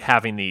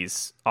having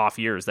these off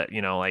years that,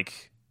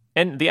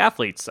 and the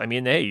athletes, I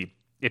mean, hey,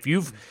 if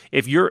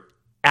your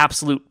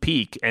absolute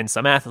peak and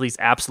some athletes'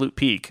 absolute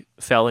peak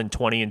fell in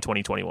 20 and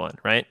 2021,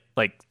 right?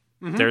 Like,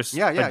 there's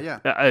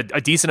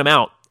a decent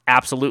amount,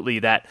 absolutely,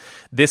 that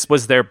this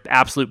was their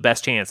absolute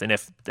best chance. And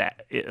if the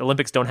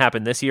Olympics don't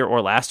happen this year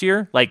or last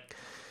year, like,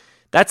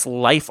 that's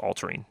life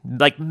altering,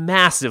 like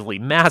massively,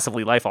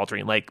 massively life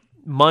altering, like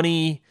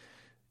money,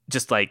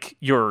 just like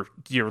your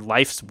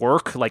life's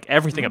work, like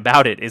everything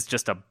about it is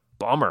just a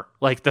bummer,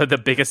 like the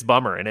biggest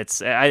bummer. And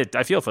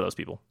I feel for those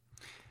people.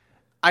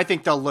 I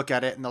think they'll look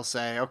at it and they'll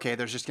say, okay,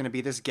 there's just going to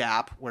be this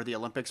gap where the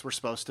Olympics were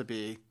supposed to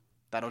be.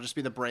 That'll just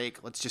be the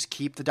break. Let's just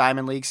keep the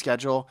Diamond League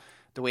schedule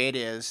the way it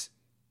is.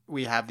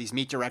 We have these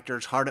meet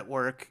directors hard at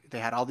work. They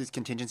had all these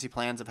contingency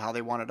plans of how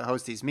they wanted to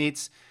host these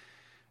meets.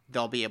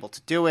 They'll be able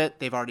to do it.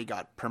 They've already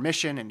got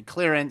permission and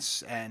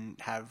clearance and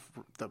have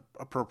the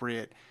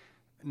appropriate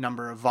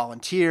number of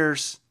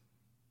volunteers.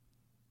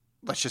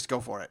 Let's just go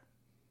for it.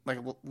 Like,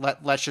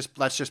 let's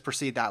just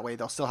proceed that way.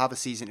 They'll still have a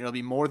season. It'll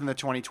be more than the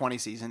 2020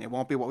 season. It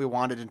won't be what we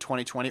wanted in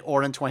 2020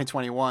 or in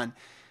 2021.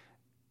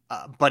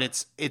 But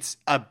it's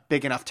a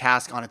big enough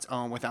task on its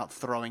own without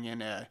throwing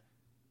in a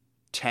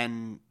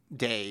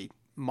 10-day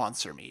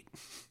monster meet.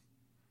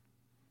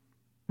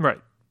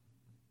 Right.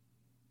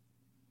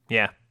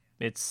 Yeah.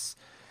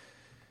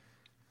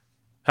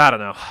 I don't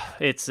know.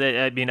 Let's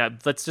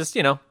just,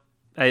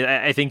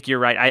 I think you're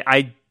right.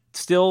 I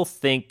still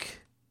think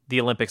the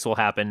Olympics will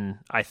happen.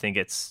 I think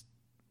it's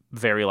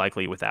very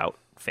likely without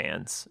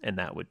fans, and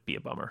that would be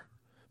a bummer,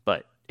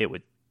 but it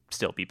would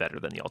still be better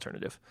than the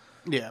alternative.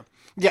 Yeah.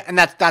 Yeah. And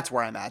that's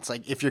where I'm at. It's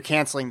like, if you're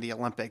canceling the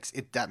Olympics,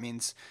 that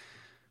means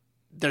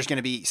there's going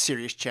to be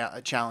serious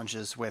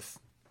challenges with,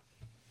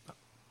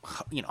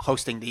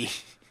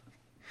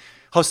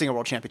 hosting a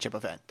world championship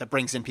event that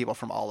brings in people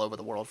from all over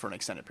the world for an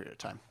extended period of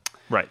time.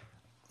 Right.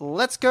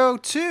 Let's go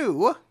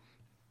to,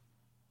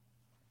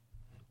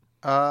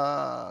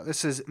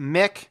 this is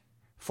Mick,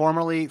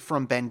 formerly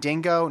from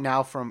Bendigo,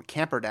 now from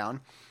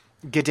Camperdown.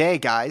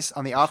 G'day, guys.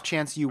 On the off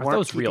chance you weren't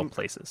those real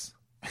places.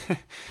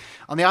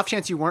 On the off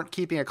chance you weren't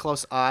keeping a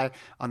close eye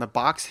on the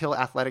Box Hill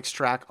Athletics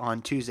track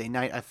on Tuesday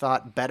night, I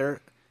thought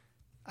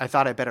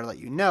I'd better let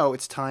you know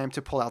it's time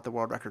to pull out the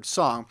world record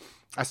song.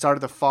 I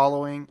started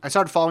following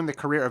the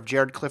career of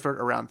Jared Clifford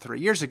around 3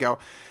 years ago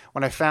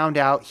when I found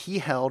out he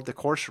held the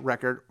course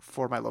record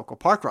for my local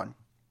park run.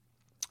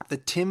 The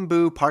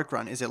Timboo Park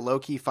Run is a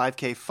low-key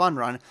 5K fun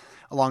run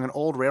along an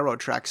old railroad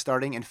track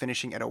starting and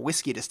finishing at a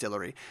whiskey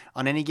distillery.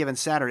 On any given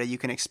Saturday, you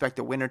can expect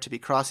the winner to be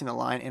crossing the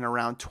line in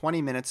around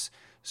 20 minutes,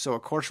 so a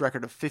course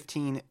record of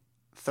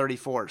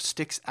 15:34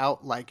 sticks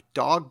out like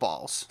dog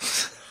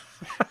balls.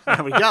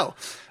 There we go.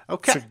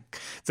 Okay.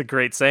 It's a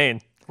great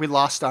saying. We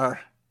lost our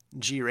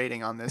G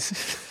rating on this.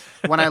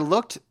 When I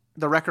looked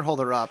the record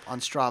holder up on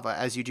Strava,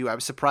 as you do, I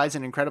was surprised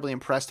and incredibly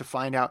impressed to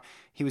find out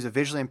he was a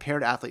visually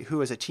impaired athlete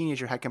who, as a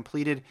teenager, had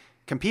competed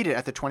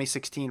at the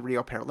 2016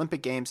 Rio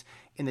Paralympic Games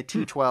in the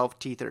T12,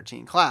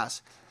 T13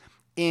 class.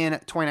 In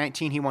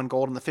 2019, he won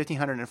gold in the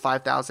 1,500 and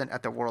 5,000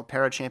 at the World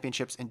Para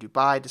Championships in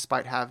Dubai,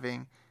 despite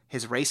having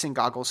his racing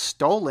goggles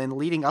stolen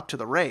leading up to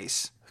the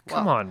race.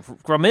 Come on,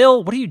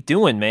 Gramil, what are you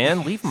doing,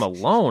 man? Leave him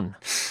alone.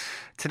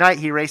 Tonight,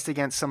 he raced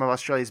against some of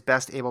Australia's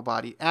best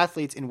able-bodied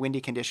athletes in windy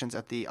conditions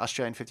at the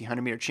Australian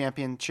 1,500-meter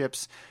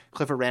championships.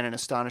 Clifford ran an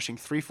astonishing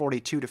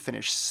 3:42 to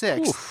finish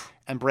sixth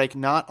and break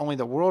not only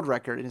the world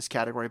record in his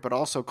category, but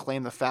also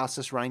claim the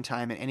fastest running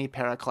time in any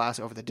para class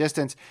over the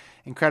distance.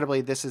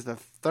 Incredibly, this is the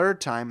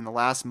third time in the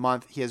last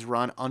month he has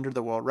run under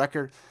the world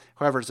record.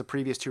 However, as the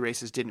previous two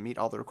races didn't meet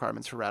all the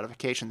requirements for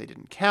ratification, they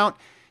didn't count.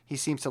 He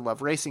seems to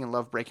love racing and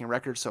love breaking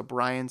records, so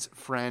Brian's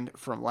friend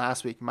from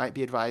last week might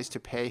be advised to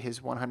pay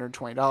his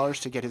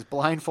 $120 to get his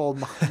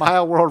blindfold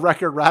mile world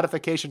record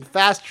ratification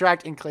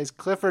fast-tracked in case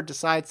Clifford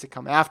decides to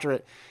come after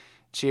it.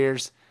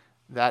 Cheers.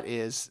 That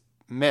is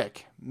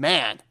Mick.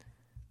 Man,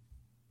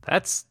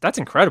 That's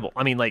incredible.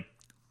 I mean, like,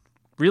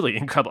 really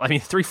incredible. I mean,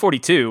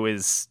 342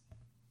 is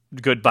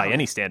good by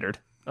any standard.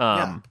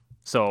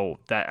 So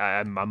that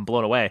I'm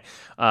blown away.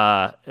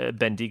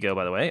 Bendigo,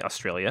 by the way,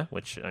 Australia,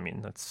 which, I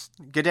mean, that's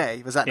good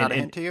day. Was that not a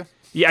hint to you?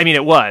 Yeah, I mean,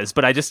 it was,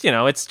 but I just,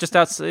 it's just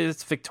outside,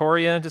 it's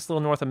Victoria, just a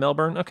little north of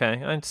Melbourne.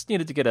 Okay, I just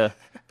needed to get a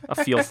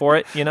feel for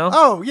it,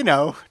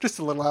 Oh, just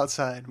a little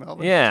outside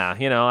Melbourne. Yeah,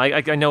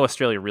 I know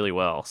Australia really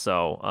well,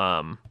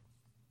 so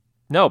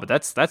no, but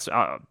that's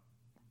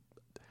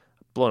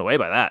blown away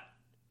by that.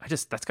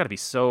 That's got to be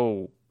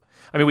so.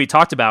 I mean, we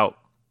talked about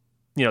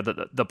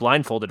the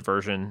blindfolded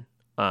version,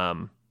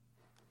 how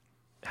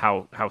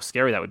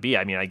scary that would be.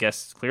 I mean, I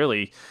guess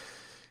clearly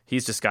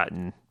he's just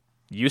gotten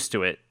used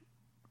to it,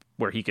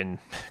 where he can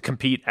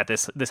compete at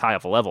this high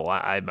of a level.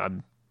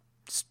 I'm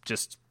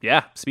just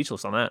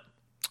speechless on that.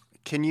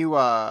 Can you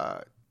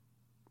play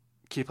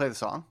the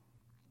song?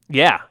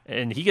 Yeah,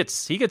 and he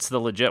gets the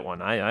legit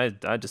one. I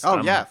just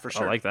for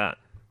sure. I like that.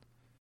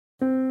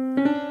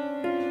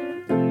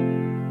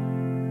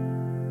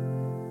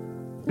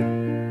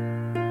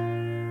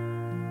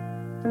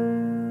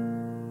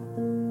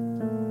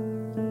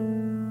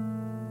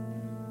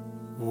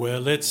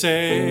 Well, it's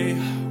a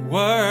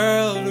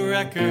world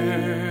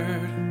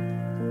record,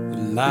 the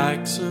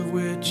likes of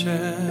which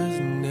has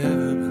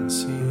never been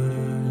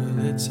seen.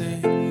 Well, it's a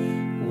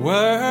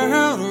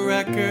world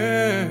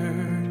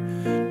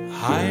record,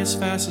 highest,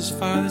 fastest,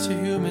 farthest a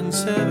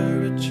human's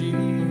ever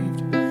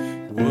achieved.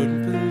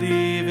 Wouldn't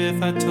believe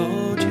if I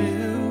told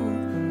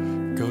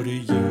you. Go to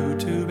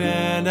YouTube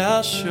and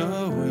I'll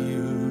show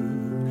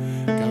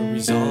you. Got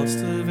results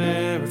to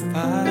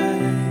verify.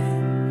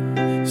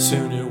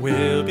 Soon it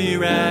will be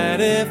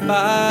ratified.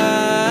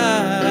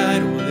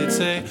 Well, it's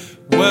a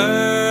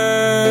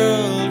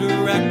world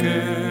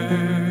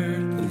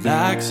record, the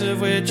likes of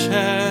which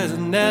has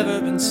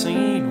never been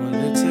seen.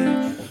 Well, it's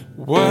a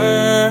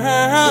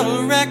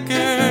world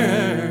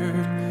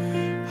record,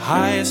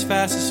 highest,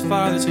 fastest,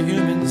 farthest a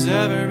human's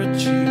ever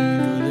achieved.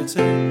 Well, it's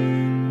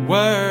a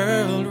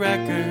world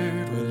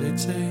record. Well,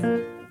 it's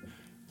a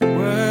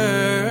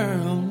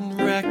world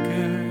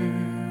record.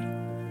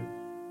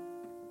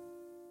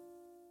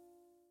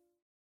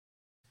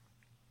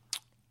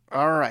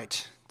 All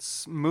right,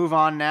 let's move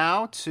on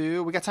now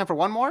to. We got time for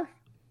one more?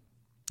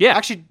 Yeah.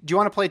 Actually, do you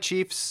want to play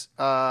Chiefs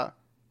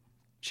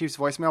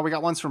voicemail? We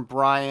got ones from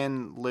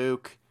Brian,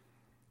 Luke,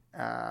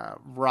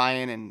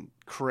 Ryan, and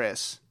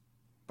Chris,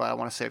 but I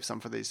want to save some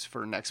for these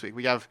for next week.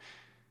 We got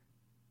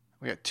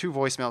 2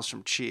 voicemails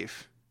from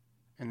Chief,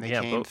 and they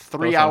came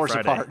 3 hours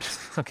apart.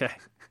 Okay.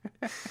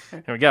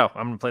 Here we go.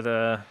 I'm gonna play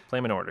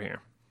them in order here.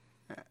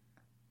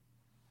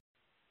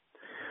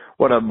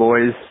 What up,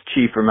 boys?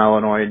 Chief from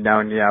Illinois, now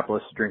in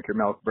Minneapolis. Drink your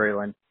milk,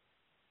 Braylon.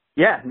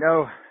 Yeah,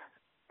 no,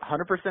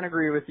 100%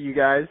 agree with you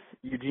guys.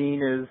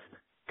 Eugene has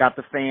got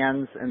the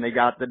fans, and they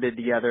got the bid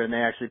together, and they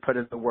actually put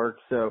in the work.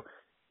 So,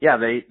 yeah,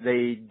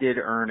 they did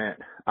earn it.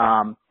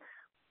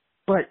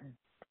 But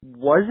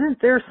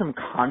wasn't there some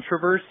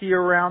controversy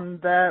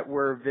around that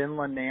where Vin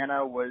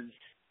Lananna was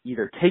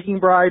either taking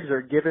bribes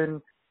or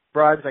giving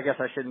bribes? I guess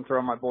I shouldn't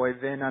throw my boy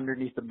Vin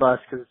underneath the bus,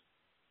 because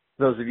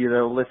those of you that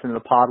will listen to the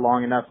pod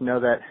long enough know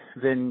that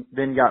Vin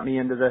got me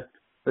into the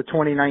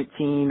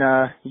 2019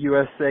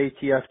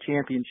 USATF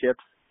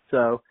championships.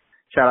 So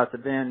shout out to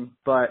Vin.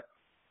 But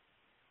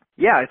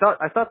yeah, I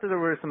thought that there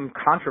was some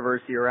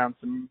controversy around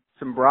some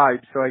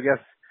bribes. So I guess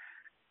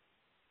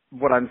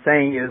what I'm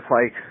saying is,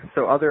 like,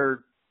 so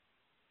other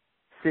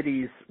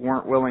cities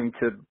weren't willing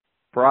to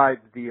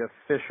bribe the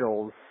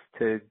officials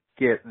to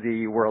get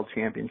the world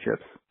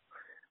championships.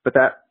 But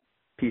that,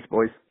 peace,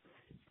 boys.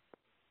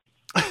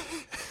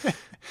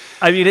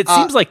 I mean, it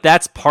seems like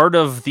that's part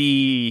of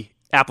the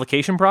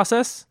application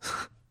process.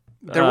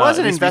 There was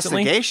an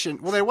investigation.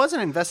 Recently. Well, there was an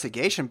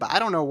investigation, but I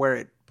don't know where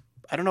it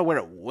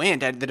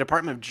went. The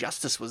Department of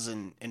Justice was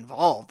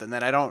involved, and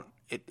then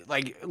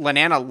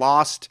Lananna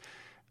lost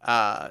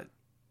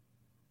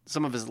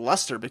some of his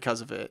luster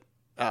because of it.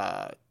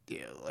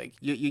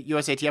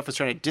 USATF was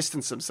trying to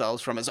distance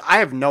themselves from it. So I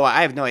have no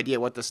idea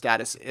what the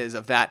status is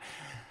of that.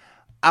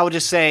 I would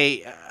just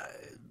say,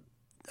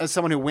 as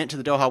someone who went to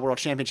the Doha World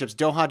Championships,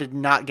 Doha did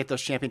not get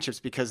those championships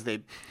because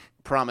they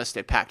promised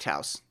a packed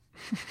house.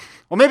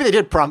 Well, maybe they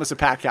did promise a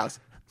packed house.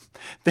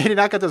 They did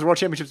not get those World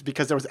Championships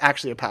because there was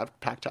actually a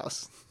packed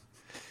house.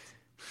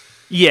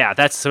 Yeah,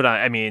 that's what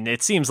I mean.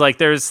 It seems like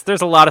there's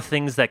a lot of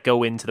things that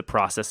go into the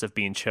process of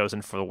being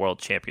chosen for the World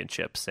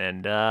Championships,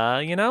 and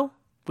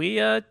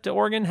we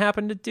Oregon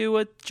happened to do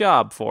a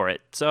job for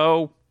it.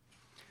 So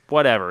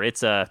whatever.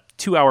 It's a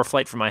 2-hour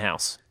flight from my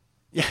house.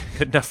 Yeah,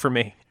 good enough for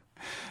me.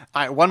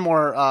 All right, one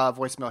more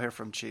voicemail here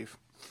from Chief.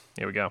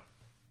 Here we go.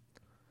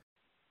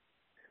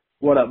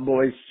 What up,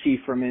 boys? Chief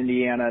from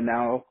Indiana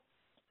now,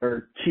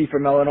 or Chief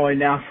from Illinois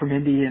now from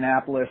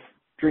Indianapolis.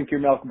 Drink your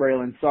milk,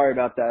 Braylon. Sorry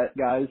about that,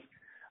 guys.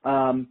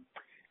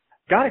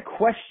 Got a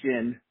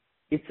question.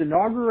 It's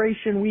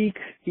inauguration week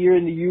here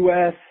in the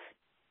U.S.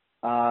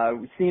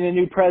 We've seen a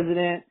new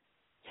president.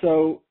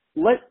 So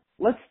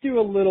let's do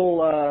a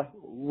little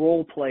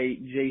role play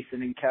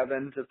Jason and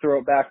Kevin, to throw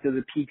it back to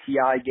the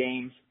PTI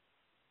games.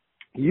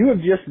 You have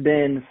just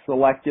been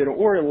selected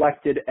or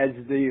elected as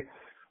the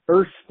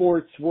Earth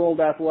Sports World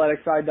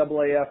Athletics,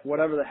 IAAF,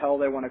 whatever the hell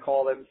they want to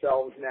call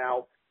themselves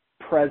now,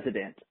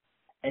 president.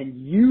 And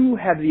you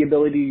have the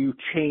ability to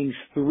change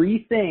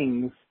 3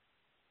 things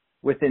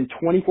within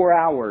 24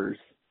 hours.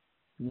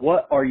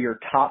 What are your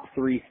top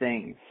 3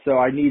 things? So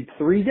I need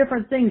 3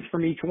 different things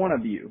from each one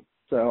of you.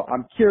 So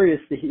I'm curious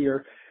to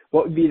hear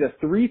what would be the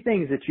 3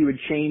 things that you would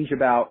change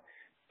about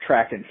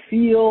track and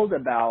field,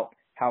 about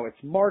how it's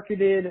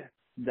marketed,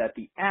 that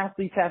the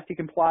athletes have to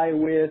comply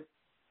with,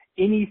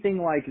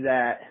 anything like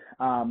that,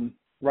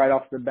 right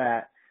off the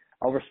bat.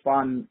 I'll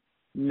respond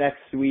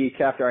next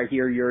week after I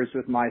hear yours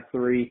with my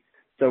 3.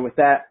 So with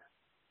that,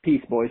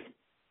 peace, boys.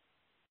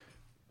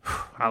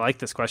 I like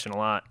this question a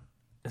lot.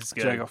 This is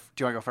good. Do you want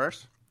to go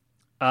first?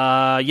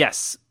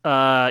 Yes.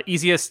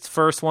 Easiest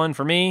first one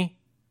for me.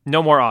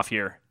 No more off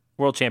year.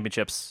 World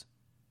Championships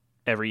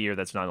every year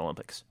that's not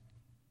Olympics.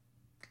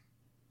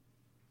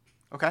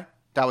 Okay.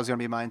 That was going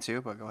to be mine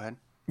too, but go ahead.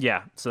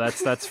 Yeah, so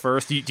that's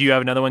first. Do you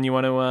have another one you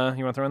want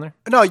to throw in there?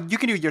 No, you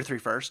can do your 3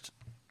 first.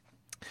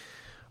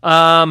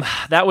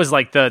 That was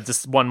like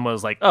this one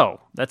was like,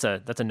 oh, that's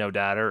a no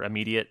doubter,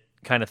 immediate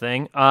kind of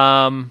thing.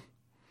 Man,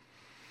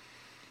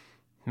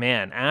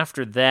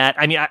 after that,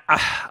 I mean,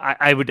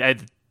 I would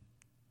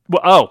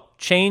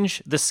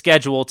change the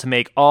schedule to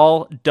make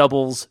all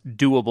doubles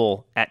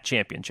doable at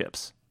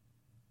championships.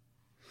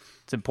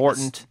 It's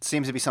important. It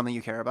seems to be something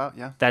you care about.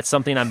 Yeah, that's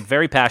something I'm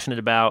very passionate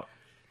about.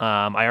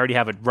 I already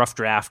have a rough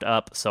draft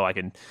up, so I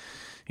can,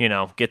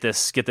 get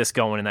this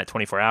going in that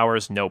 24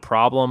 hours, no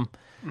problem.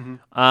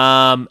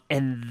 Mm-hmm.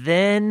 And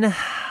then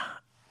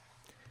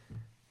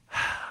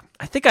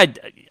I think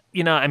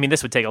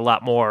this would take a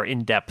lot more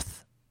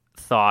in-depth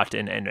thought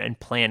and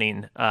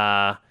planning.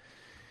 But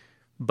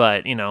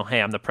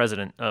hey, I'm the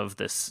president of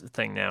this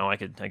thing now. I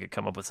could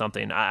come up with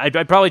something.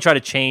 I'd probably try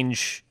to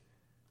change.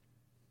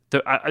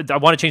 I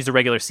want to change the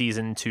regular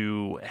season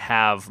to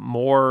have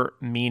more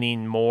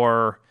meaning,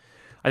 more.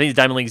 I think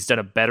the Diamond League's done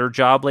a better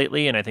job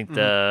lately, and I think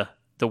the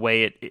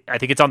way I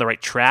think it's on the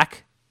right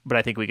track, but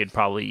I think we could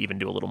probably even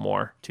do a little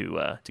more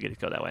to get it to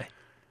go that way.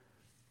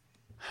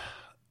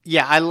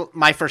 Yeah,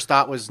 my first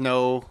thought was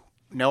no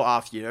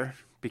off year,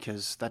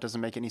 because that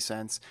doesn't make any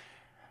sense.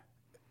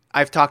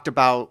 I've talked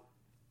about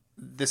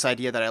this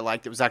idea that I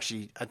liked. It was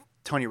actually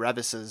Tony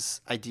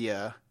Revis's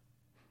idea,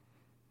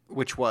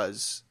 which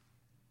was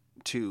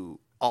to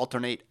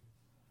alternate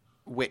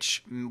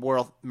which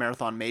World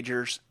Marathon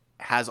Majors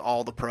has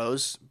all the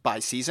pros by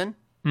season.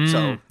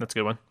 So that's a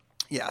good one.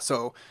 Yeah,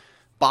 so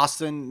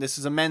Boston, this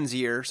is a men's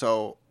year,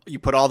 so you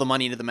put all the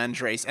money into the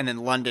men's race, and then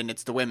London,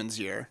 it's the women's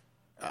year.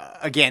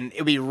 Again,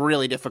 it would be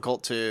really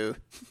difficult to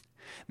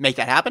make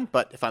that happen,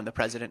 but if I'm the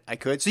president, I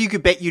could. So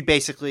you'd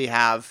basically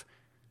have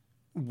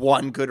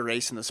one good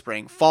race in the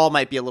spring. Fall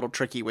might be a little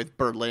tricky with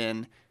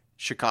Berlin,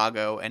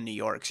 Chicago, and New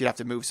York, so you'd have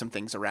to move some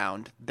things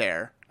around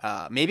there.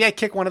 Maybe I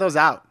kick one of those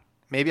out.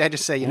 Maybe I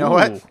just say, you know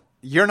what?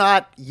 You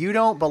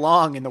don't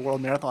belong in the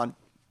World Marathon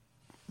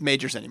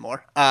Majors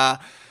anymore.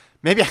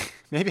 Maybe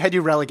I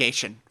do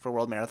relegation for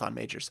World Marathon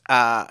Majors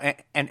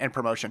and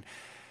promotion.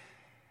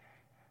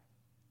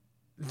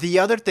 The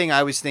other thing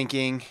I was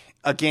thinking,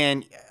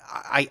 again,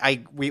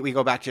 we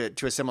go back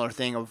to a similar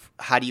thing of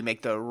how do you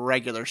make the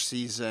regular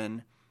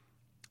season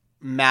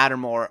matter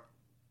more.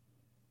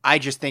 I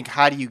just think,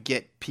 how do you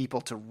get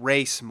people to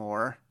race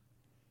more?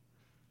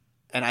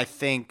 And I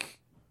think,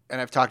 and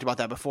I've talked about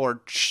that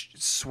before,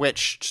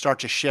 start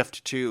to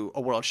shift to a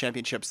World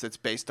Championships that's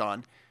based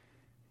on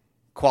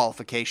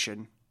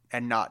qualification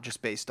and not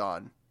just based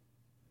on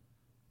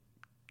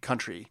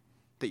country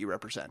that you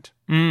represent.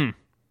 So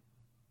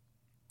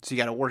you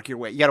got to work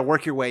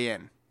your way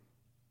in,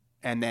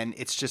 and then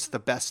it's just the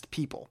best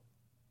people.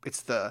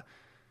 It's the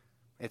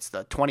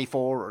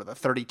 24 or the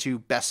 32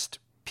 best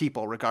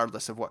people,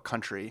 regardless of what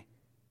country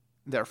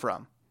they're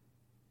from.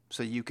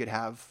 So you could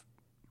have,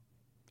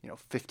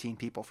 15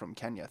 people from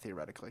Kenya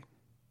theoretically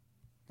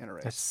in a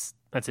race.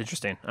 That's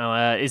interesting.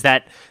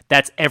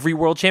 That's every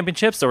World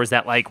Championships, or is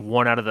that like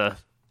one out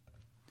of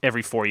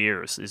every 4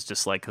 years is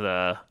just like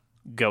the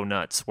Go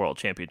Nuts World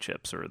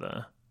Championships, or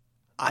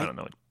I don't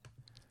know.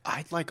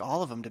 I'd like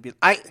all of them to be.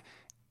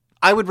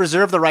 I would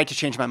reserve the right to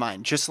change my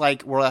mind. Just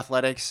like World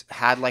Athletics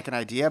had like an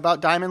idea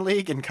about Diamond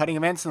League and cutting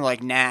events, and they're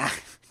like, nah,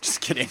 just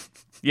kidding.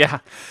 Yeah.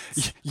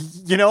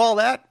 You know all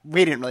that?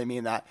 We didn't really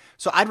mean that.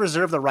 So I'd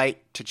reserve the right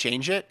to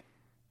change it.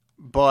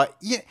 But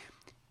yeah,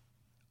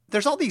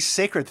 there's all these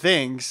sacred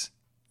things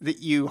that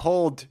you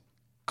hold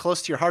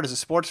close to your heart as a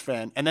sports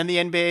fan. And then the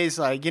NBA is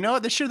like, you know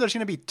what? This year there's going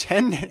to be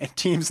 10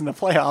 teams in the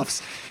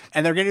playoffs,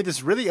 and they're going to do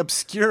this really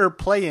obscure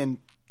play-in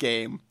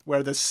game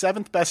where the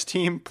 7th best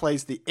team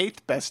plays the 8th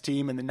best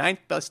team, and the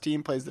 9th best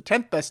team plays the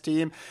 10th best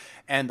team,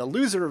 and the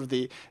loser of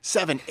the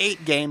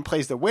 7-8 game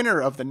plays the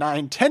winner of the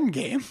 9-10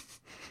 game.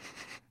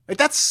 Like,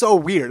 that's so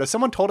weird. If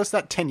someone told us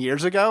that 10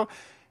 years ago,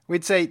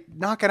 we'd say,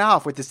 knock it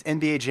off with this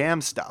NBA Jam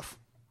stuff,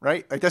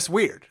 right? Like, that's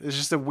weird. It's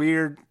just a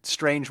weird,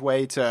 strange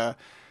way to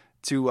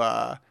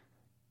to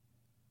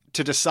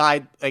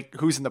decide like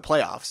who's in the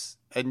playoffs,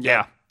 and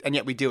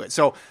yet we do it.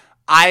 So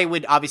I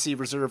would obviously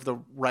reserve the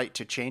right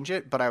to change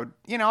it, but I would,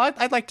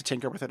 I'd like to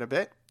tinker with it a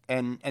bit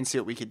and see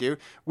what we could do.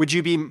 Would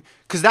you be,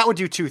 because that would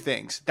do two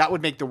things. That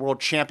would make the World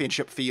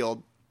Championship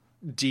field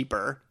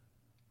deeper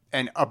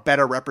and a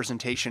better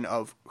representation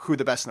of who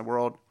the best in the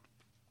world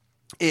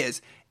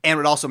is, and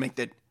would also make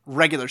the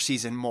regular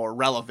season more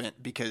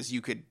relevant because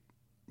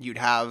you'd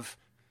have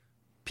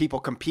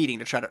people competing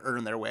to try to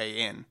earn their way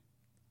in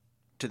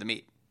to the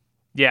meet.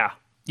 Yeah.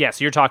 So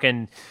are you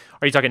talking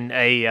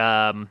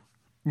a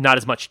not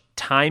as much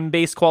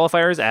time-based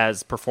qualifiers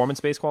as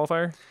performance-based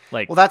qualifier?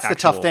 Well, that's the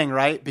tough thing,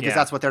 right? Because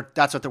that's what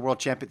the world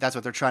champion, that's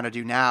what they're trying to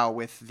do now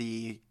with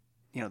the,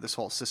 this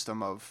whole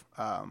system of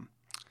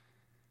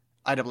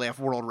IAAF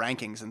world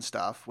rankings and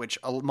stuff, which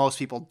most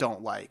people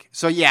don't like.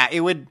 So yeah, I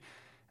would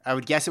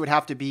guess it would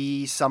have to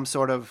be some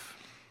sort of,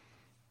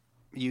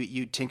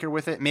 you tinker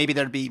with it. Maybe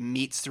there'd be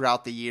meets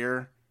throughout the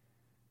year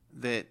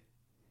that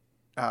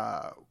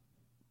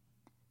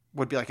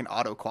would be like an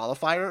auto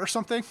qualifier or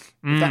something.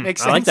 If that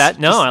makes sense. I like that.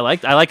 No, I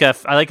like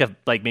a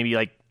maybe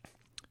like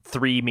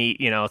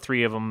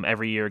 3 of them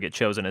every year get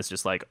chosen as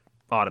just like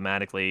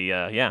automatically.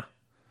 Yeah.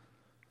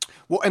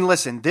 Well, and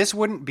listen, this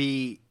wouldn't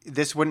be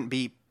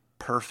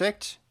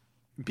perfect,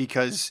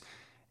 because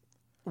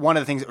one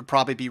of the things that would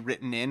probably be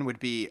written in would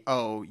be,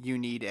 you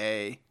need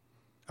a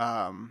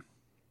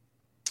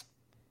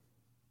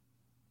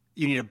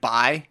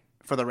bye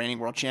for the reigning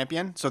world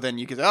champion. So then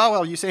you could say,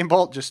 Usain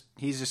Bolt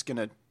he's just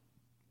gonna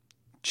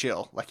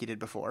chill like he did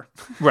before.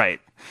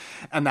 Right.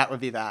 And that would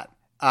be that.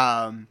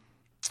 So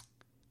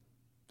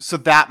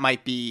that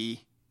would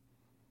be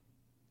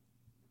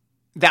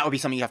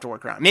something you have to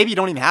work around. Maybe you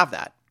don't even have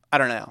that. I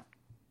don't know.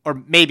 Or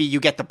maybe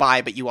you get the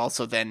bye, but you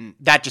also then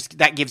that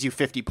gives you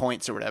 50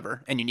 points or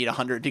whatever, and you need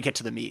 100 to get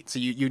to the meet. So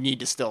you need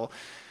to still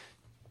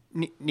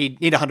need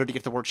 100 to get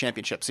to the world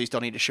championship. So you still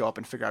need to show up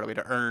and figure out a way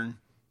to earn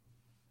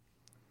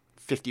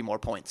 50 more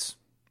points,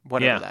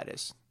 whatever that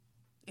is,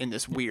 in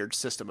this weird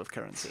system of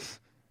currency.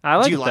 I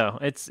like it though.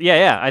 It's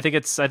I think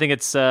it's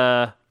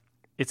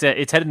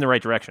headed in the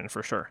right direction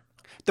for sure.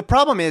 The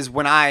problem is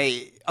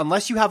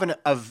unless you have an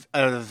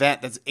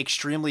event that's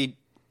extremely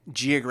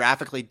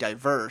geographically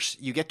diverse,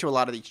 you get to a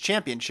lot of these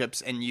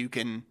championships and you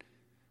can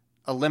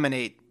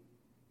eliminate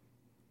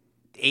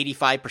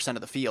 85%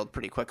 of the field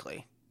pretty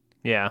quickly.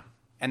 Yeah.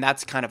 And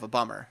that's kind of a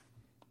bummer.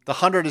 The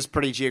 100 is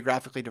pretty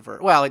geographically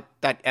diverse. Well,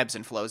 that ebbs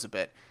and flows a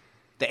bit.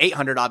 The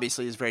 800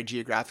 obviously is very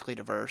geographically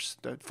diverse.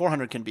 The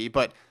 400 can be,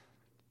 but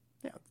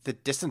the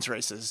distance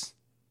races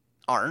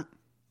aren't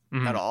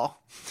at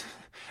all.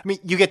 I mean,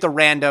 you get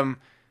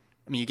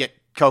you get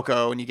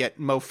Coco and you get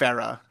Mo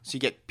Farah, so you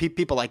get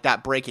people like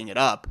that breaking it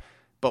up.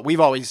 But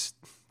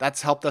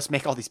that's helped us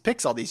make all these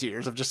picks all these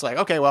years of just like,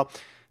 okay, well,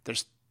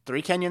 there's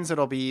 3 Kenyans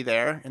that'll be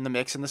there in the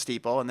mix in the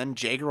steeple, and then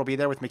Jager will be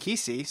there with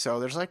Makisi. So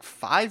there's like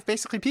 5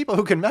 basically people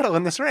who can medal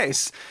in this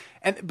race.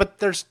 But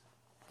there's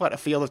a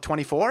field of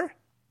 24?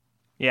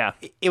 Yeah.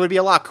 It would be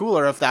a lot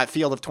cooler if that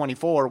field of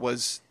 24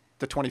 was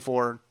the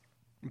 24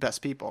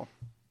 best people.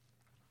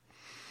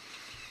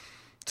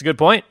 It's a good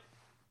point.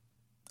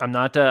 I'm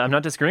not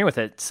disagreeing with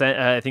it.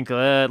 I think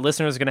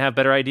listeners are going to have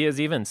better ideas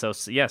even. So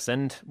yeah,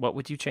 send what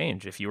would you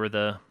change if you were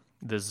the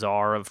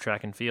czar of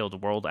track and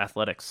field, world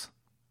athletics.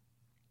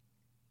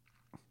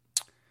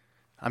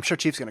 I'm sure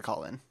Chief's going to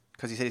call in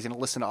because he said he's going to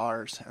listen to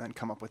ours and then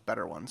come up with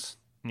better ones.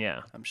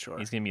 Yeah, I'm sure.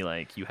 He's going to be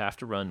like, you have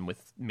to run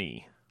with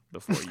me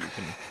before you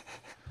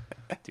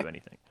can do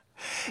anything.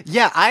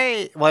 Yeah,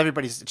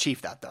 everybody's a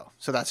Chief that though.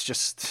 So that's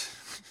just...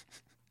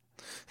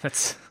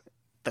 it's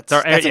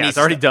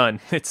already done.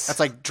 That's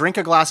like drink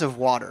a glass of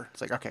water.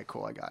 It's like, okay,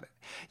 cool, I got it.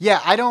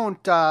 Yeah, I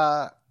don't.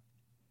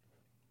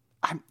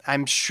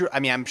 I'm sure. I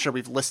mean, I'm sure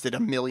we've listed a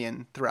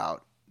million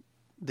throughout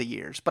the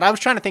years, but I was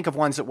trying to think of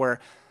ones that were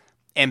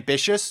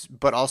ambitious,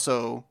 but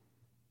also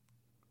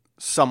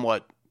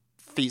somewhat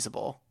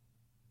feasible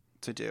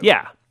to do.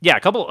 Yeah. A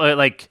couple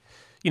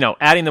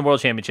adding the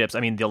world championships. I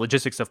mean, the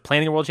logistics of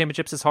planning the world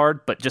championships is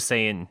hard, but just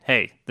saying,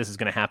 hey, this is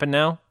going to happen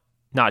now,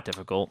 not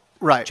difficult.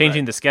 Right.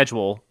 Changing the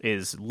schedule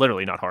is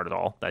literally not hard at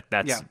all.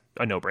 That's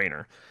a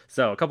no-brainer.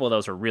 So a couple of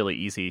those are really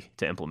easy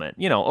to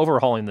implement.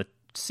 Overhauling the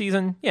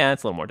season,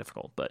 it's a little more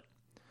difficult, but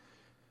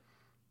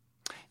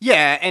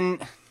yeah,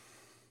 and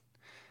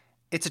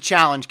it's a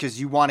challenge because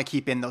you want to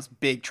keep in those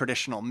big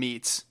traditional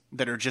meets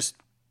that are just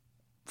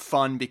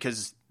fun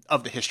because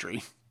of the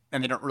history,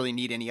 and they don't really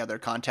need any other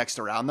context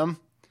around them,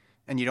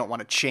 and you don't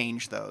want to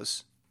change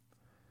those.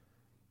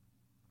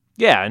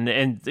 Yeah,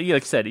 and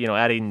like I said,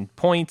 adding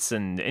points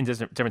and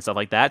different stuff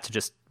like that to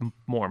just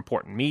more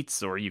important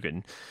meets, or you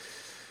can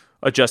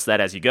adjust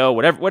that as you go.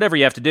 Whatever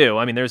you have to do.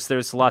 I mean,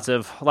 there's lots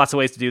of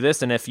ways to do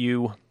this, and if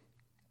you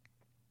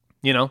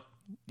like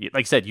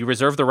I said, you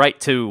reserve the right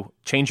to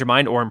change your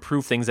mind or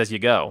improve things as you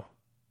go.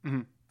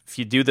 Mm-hmm. If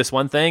you do this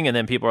one thing and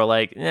then people are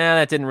like,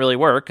 that didn't really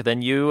work,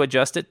 then you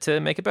adjust it to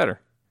make it better.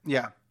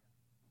 Yeah.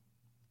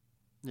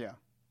 Yeah.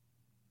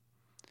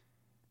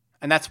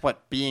 And that's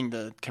what being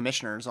the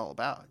commissioner is all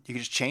about. You can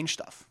just change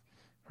stuff.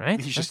 right?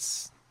 You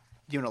just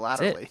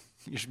unilaterally,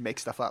 you should make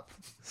stuff up.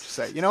 Just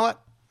say, you know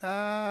what?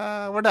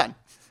 We're done.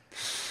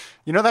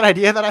 You know that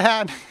idea that I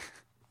had?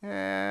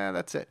 Yeah,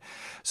 that's it.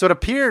 So it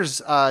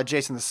appears,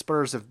 Jason, the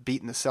Spurs have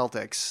beaten the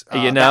Celtics.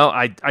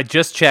 I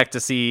just checked to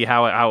see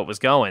how it was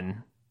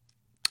going.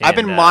 I've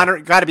been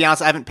monitoring. Got to be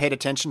honest, I haven't paid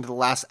attention to the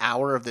last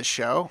hour of this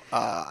show.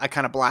 I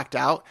kind of blacked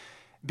out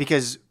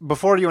because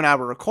before you and I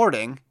were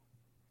recording,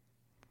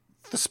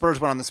 the Spurs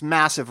went on this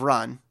massive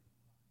run.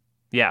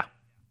 Yeah.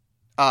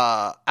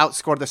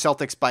 Outscored the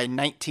Celtics by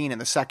 19 in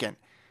the second.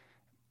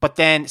 But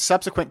then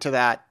subsequent to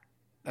that,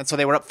 and so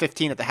they were up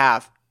 15 at the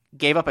half,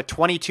 gave up a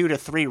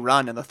 22-3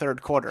 run in the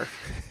third quarter.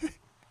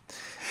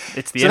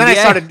 It's the so NBA. Then I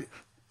started.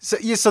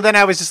 So then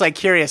I was just like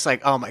curious,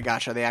 like, oh my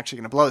gosh, are they actually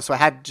going to blow this? So I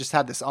had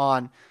this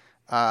on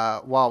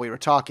while we were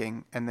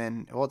talking, and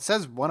then it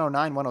says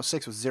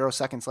 109-106 with 0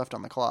 seconds left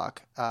on the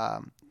clock.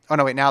 Oh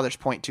no, wait, now there's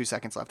 0.2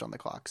 seconds left on the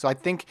clock. So I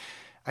think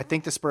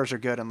the Spurs are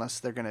good unless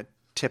they're going to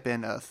tip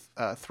in a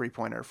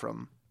 3-pointer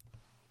from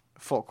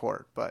full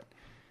court. But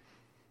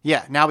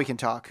yeah, now we can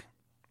talk.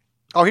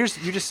 Oh, you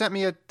just sent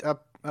me a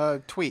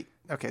tweet.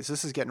 Okay, so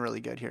this is getting really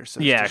good here.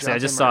 So yeah, actually, I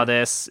just saw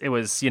this. It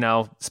was,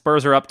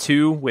 Spurs are up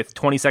 2 with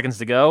 20 seconds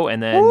to go,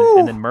 and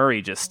then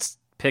Murray just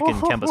picking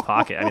Kemba's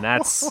pocket. I mean,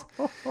 that's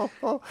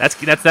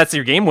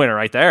your game winner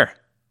right there.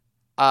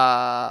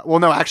 Well,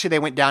 no, actually, they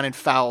went down and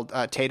fouled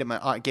Tatum,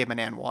 gave him an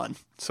and one.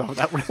 So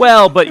that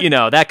well, but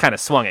that kind of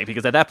swung it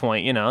because at that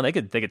point, they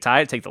could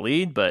tie it, take the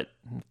lead, but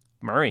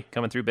Murray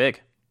coming through big.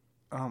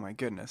 Oh my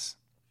goodness,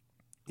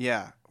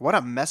 yeah, what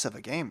a mess of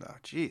a game though.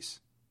 Jeez,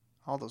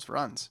 all those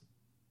runs.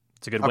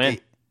 It's a good win.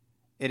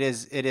 It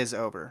is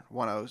over.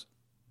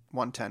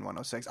 110,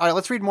 106. All right,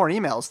 let's read more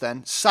emails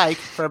then. Psych,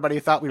 for everybody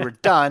who thought we were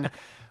done.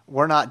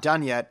 We're not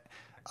done yet.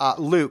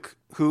 Luke,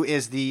 who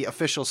is the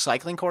official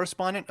cycling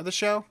correspondent of the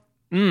show.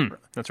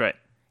 That's right.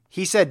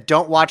 He said,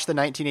 don't watch the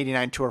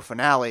 1989 tour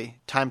finale.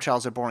 Time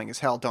trials are boring as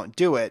hell. Don't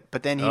do it.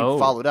 But then he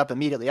followed up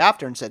immediately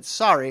after and said,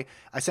 sorry,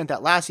 I sent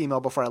that last email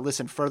before I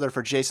listened further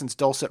for Jason's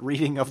dulcet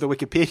reading of the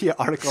Wikipedia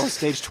article of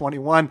Stage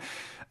 21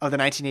 of the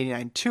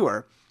 1989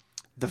 tour.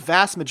 The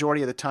vast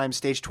majority of the time,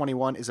 Stage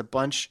 21 is a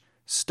bunch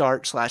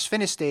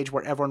start/finish stage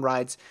where everyone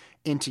rides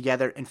in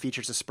together and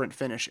features a sprint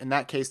finish. In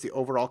that case, the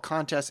overall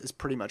contest is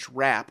pretty much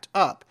wrapped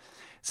up,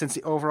 since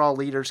the overall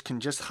leaders can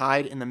just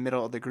hide in the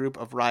middle of the group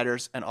of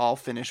riders and all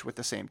finish with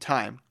the same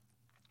time.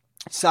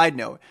 Side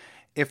note,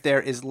 if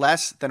there is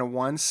less than a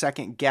 1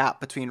 second gap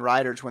between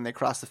riders when they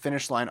cross the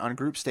finish line on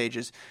group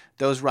stages,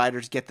 those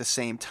riders get the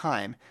same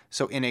time.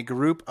 So in a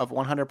group of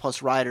 100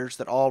 plus riders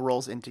that all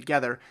rolls in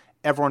together,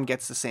 everyone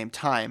gets the same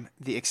time.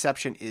 The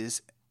exception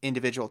is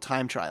individual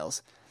time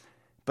trials.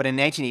 But in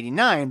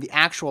 1989, the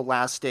actual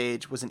last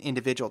stage was an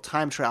individual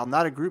time trial,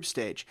 not a group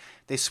stage.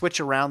 They switch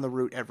around the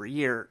route every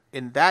year.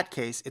 In that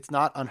case, it's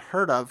not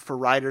unheard of for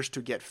riders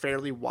to get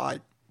fairly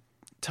wide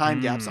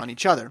time gaps on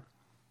each other.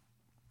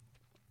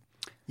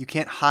 You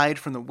can't hide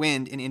from the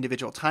wind in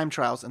individual time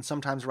trials, and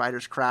sometimes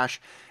riders crash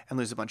and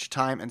lose a bunch of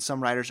time, and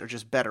some riders are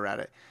just better at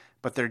it.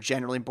 But they're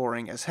generally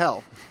boring as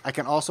hell. I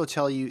can also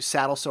tell you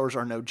saddle sores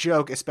are no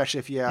joke, especially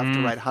if you have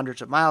to ride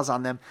hundreds of miles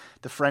on them.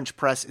 The French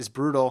press is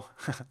brutal.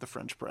 The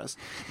French press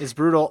is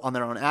brutal on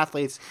their own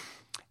athletes.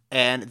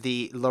 And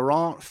the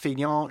Laurent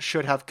Fignon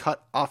should have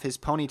cut off his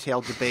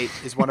ponytail debate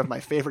is one of my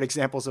favorite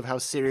examples of how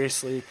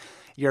seriously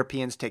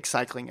Europeans take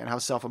cycling and how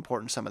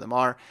self-important some of them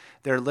are.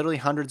 There are literally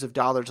hundreds of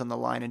dollars on the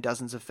line and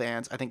dozens of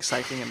fans. I think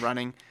cycling and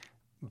running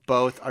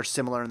both are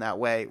similar in that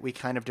way. We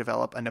kind of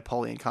develop a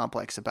Napoleon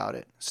complex about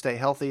it. Stay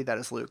healthy. That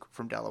is Luke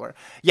from Delaware.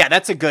 Yeah,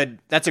 that's a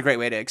great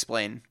way to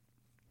explain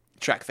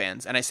track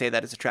fans. And I say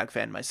that as a track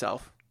fan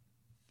myself.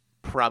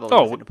 Probably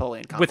with a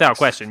Napoleon complex. Without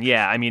question.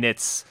 Yeah. I mean,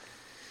 it's,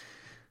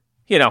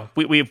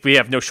 we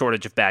have no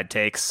shortage of bad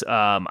takes.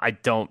 I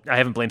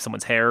haven't blamed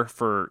someone's hair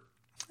for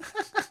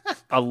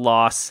a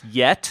loss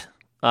yet.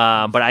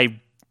 But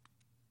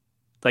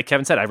like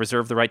Kevin said, I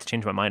reserve the right to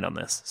change my mind on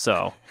this.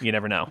 So you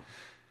never know.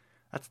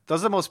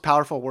 Those are the most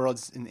powerful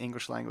words in the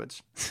English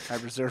language. I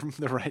reserve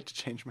the right to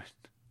change my...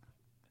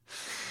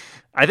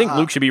 I think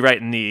Luke should be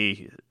writing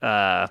the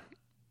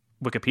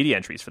Wikipedia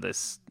entries for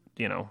this,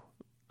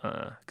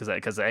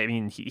 because I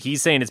mean,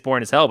 he's saying it's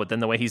boring as hell, but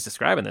then the way he's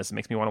describing this, it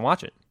makes me want to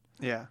watch it.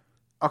 Yeah.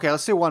 Okay,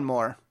 let's do one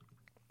more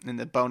in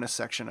the bonus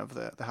section of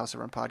the House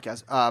of Run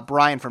podcast.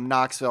 Brian from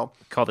Knoxville.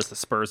 Call this the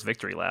Spurs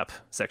victory lap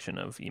section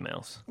of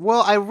emails.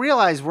 Well, I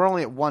realize we're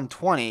only at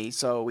 120,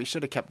 so we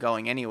should have kept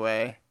going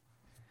anyway.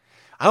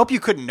 I hope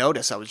you couldn't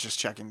notice I was just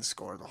checking the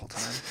score the whole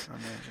time.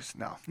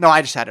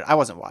 I just had it. I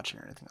wasn't watching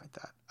or anything like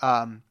that.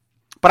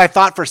 But I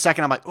thought for a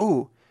second, I'm like,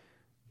 ooh,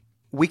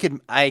 we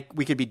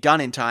could be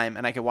done in time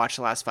and I could watch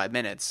the last 5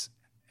 minutes.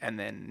 And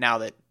then now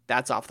that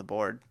that's off the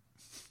board,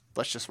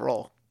 let's just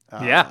roll.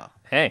 Yeah.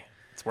 Hey,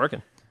 it's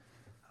working.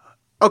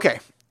 Okay.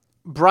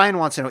 Brian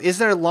wants to know, is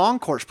there a long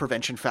course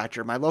prevention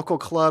factor? My local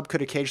club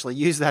could occasionally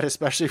use that,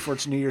 especially for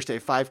its New Year's Day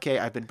 5K.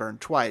 I've been burned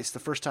twice. The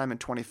first time in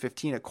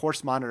 2015, a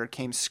course monitor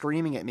came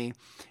screaming at me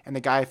and the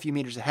guy a few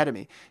meters ahead of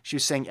me. She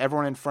was saying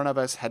everyone in front of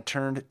us had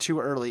turned too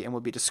early and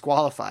would be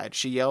disqualified.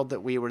 She yelled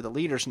that we were the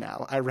leaders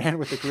now. I ran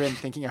with a grin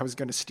thinking I was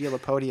going to steal a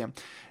podium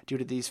due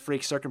to these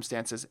freak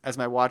circumstances. As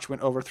my watch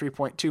went over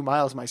 3.2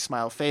 miles, my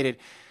smile faded.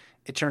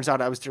 It turns out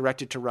I was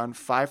directed to run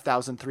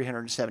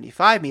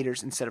 5,375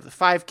 meters instead of the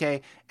 5K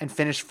and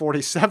finished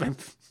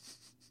 47th.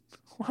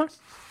 What?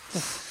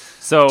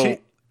 So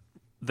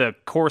the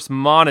course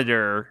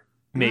monitor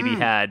maybe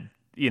had,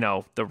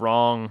 the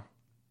wrong,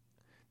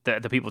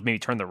 the people maybe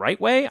turned the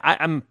right way.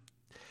 I'm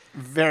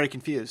very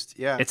confused.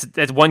 Yeah.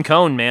 It's one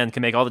cone, man,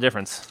 can make all the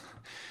difference.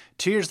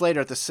 2 years later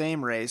at the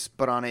same race,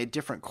 but on a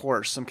different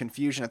course, some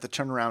confusion at the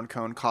turnaround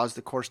cone caused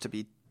the course to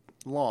be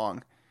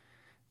long.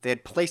 They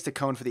had placed a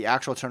cone for the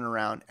actual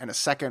turnaround and a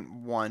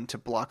second one to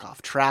block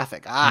off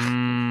traffic.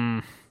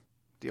 The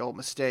old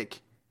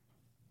mistake.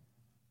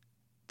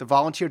 The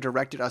volunteer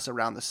directed us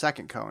around the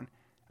second cone.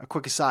 A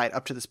quick aside,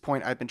 up to this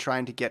point, I've been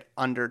trying to get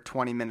under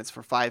 20 minutes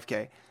for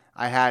 5K.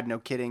 I had, no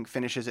kidding,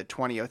 finishes at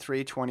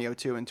 20:03,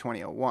 20:02, and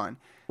 20:01.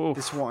 Oof.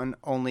 This one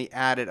only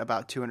added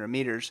about 200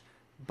 meters,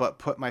 but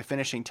put my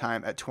finishing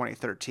time at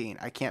 20:13.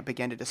 I can't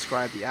begin to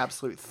describe the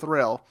absolute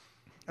thrill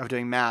of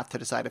doing math to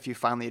decide if you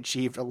finally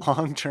achieved a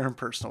long-term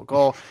personal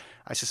goal.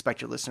 I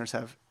suspect your listeners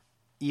have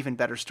even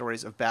better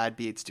stories of bad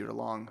beats due to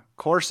long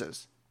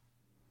courses.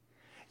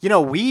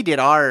 We did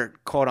our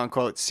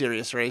quote-unquote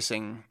serious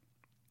racing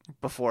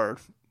before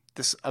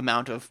this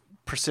amount of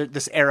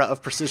this era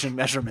of precision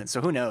measurement. So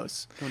who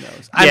knows?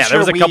 There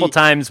was a couple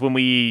times when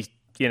we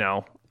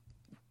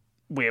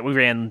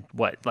ran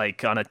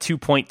on a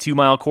 2.2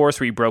 mile course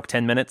where you broke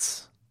 10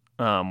 minutes,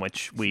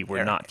 which we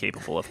were not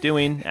capable of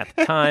doing at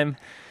the time.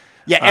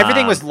 Yeah,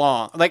 everything was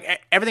long.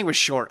 Everything was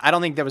short. I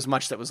don't think there was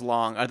much that was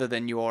long other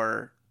than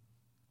what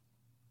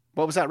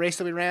was that race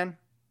that we ran?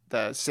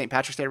 The St.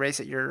 Patrick's Day race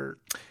at your...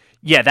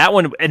 Yeah, that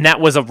one, and that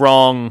was a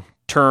wrong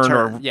turn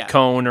or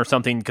cone or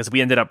something because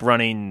we ended up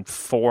running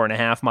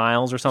 4.5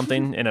 miles or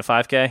something in a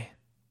 5K.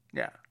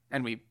 Yeah,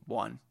 and we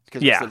won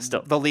because it was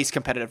the least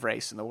competitive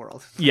race in the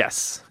world.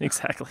 Yes,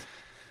 exactly.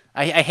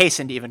 I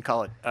hasten to even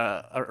call it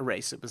a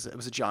race. It was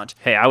a jaunt.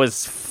 Hey, I was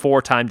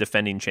 4-time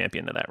defending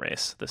champion of that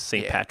race, the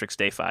St. Patrick's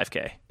Day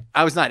 5K.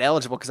 I was not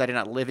eligible because I did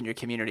not live in your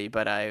community,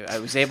 but I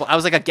was able. I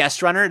was like a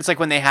guest runner. It's like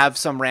when they have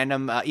some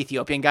random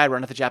Ethiopian guy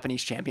run at the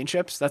Japanese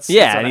championships. That's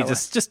and he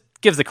just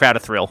gives the crowd a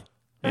thrill,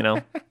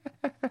 I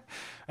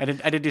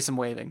did do some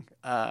waving.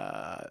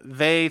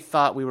 They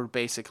thought we were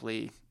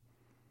basically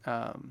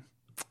like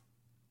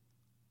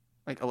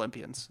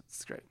Olympians.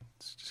 It's great.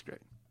 It's just great.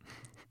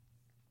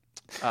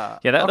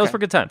 Those were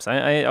good times.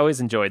 I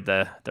always enjoyed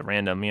the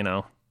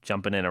random,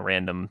 jumping in a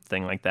random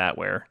thing like that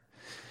where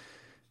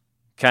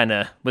kind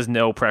of was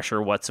no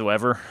pressure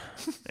whatsoever.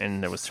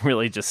 And there was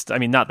really just,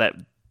 not that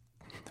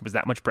there was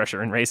that much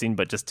pressure in racing,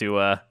 but just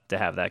to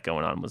have that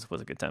going on was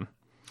a good time.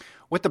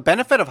 With the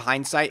benefit of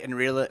hindsight and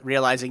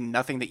realizing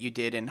nothing that you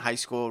did in high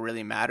school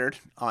really mattered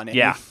on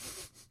any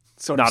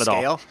sort of scale,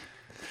 at all.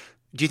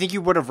 Do you think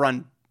you would have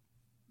run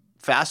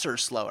faster or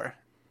slower?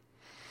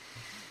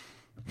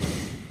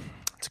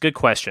 It's a good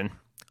question.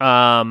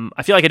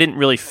 I feel like I didn't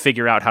really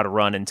figure out how to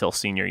run until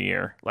senior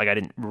year. Like I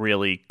didn't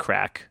really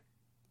crack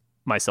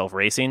myself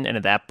racing, and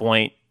at that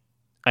point,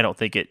 I don't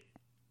think it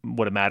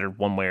would have mattered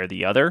one way or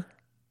the other.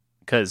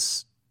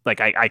 Because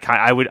I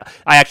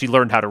actually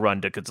learned how to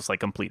run to just like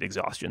complete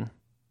exhaustion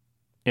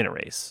in a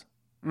race,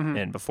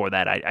 and before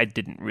that, I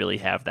didn't really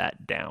have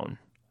that down.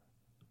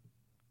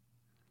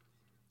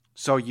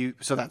 So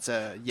that's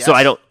a yes. So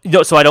I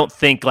don't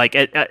think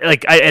at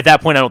that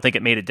point I don't think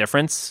it made a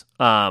difference.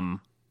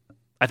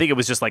 I think it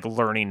was just like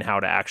learning how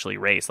to actually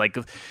race.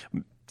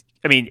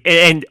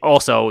 And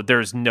also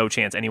there's no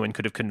chance anyone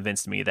could have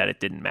convinced me that it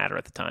didn't matter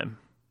at the time.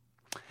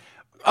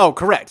 Oh,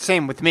 correct.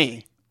 Same with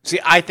me. See,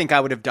 I think I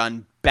would have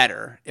done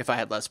better if I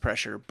had less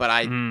pressure,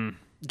 but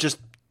just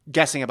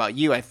guessing about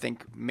you, I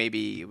think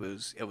maybe it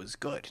was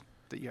good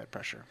that you had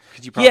pressure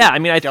because you probably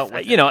dealt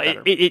with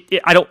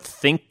it. I don't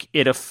think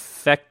it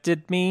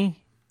affected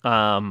me.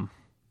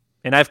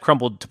 And I've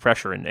crumbled to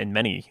pressure in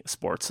many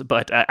sports,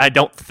 but I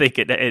don't think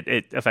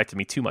it affected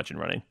me too much in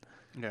running.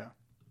 Yeah.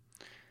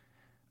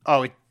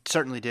 Oh, it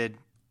certainly did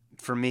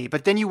for me.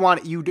 But then you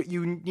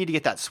need to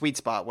get that sweet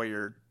spot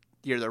where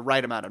you're the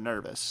right amount of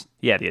nervous.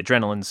 Yeah, the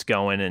adrenaline's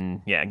going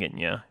and getting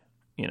you,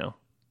 in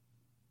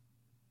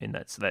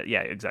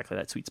exactly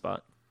that sweet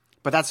spot.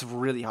 But that's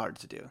really hard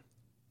to do.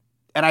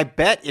 And I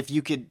bet if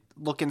you could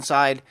look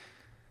inside,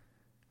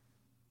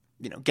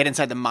 get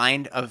inside the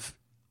mind of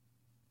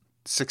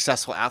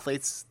successful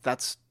athletes,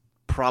 that's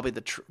probably the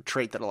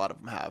trait that a lot of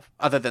them have,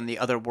 other than the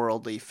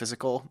otherworldly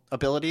physical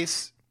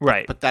abilities.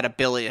 Right. But that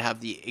ability to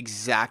have the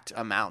exact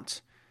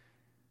amount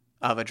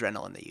of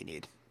adrenaline that you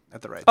need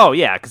at the right time. Oh,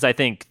 yeah, because I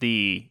think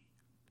the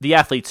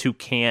athletes who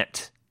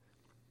can't,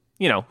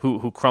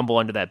 who crumble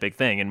under that big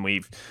thing, and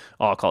we've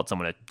all called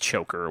someone a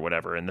choker or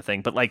whatever in the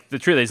thing. But like the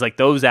truth is, like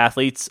those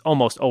athletes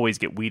almost always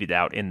get weeded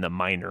out in the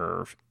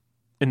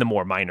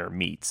more minor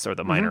meets or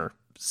the minor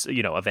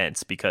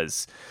events,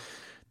 because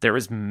there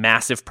is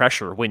massive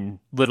pressure when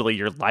literally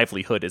your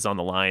livelihood is on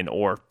the line,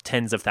 or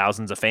tens of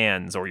thousands of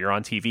fans, or you're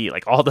on TV,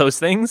 like all those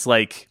things.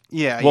 Like,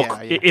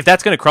 if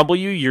that's going to crumble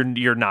you,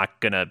 you're not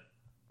going to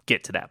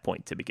get to that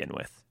point to begin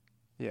with.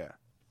 Yeah.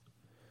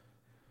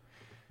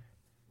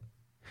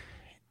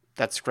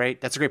 That's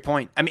great. That's a great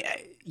point. I mean,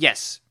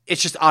 yes,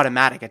 it's just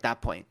automatic at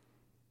that point.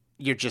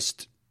 You're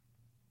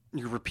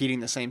repeating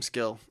the same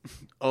skill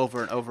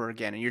over and over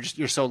again, and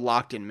you're so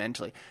locked in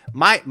mentally.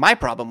 My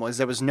problem was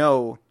there was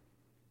no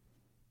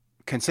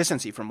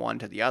consistency from one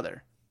to the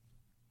other.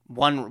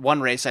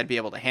 One race I'd be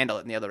able to handle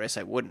it, and the other race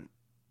I wouldn't,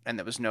 and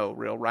there was no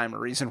real rhyme or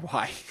reason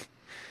why.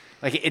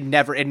 Like it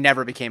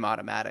never became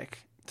automatic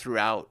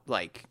throughout,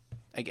 like,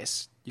 I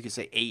guess you could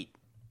say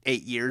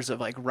eight years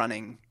of like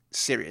running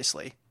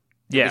seriously.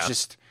 Yeah.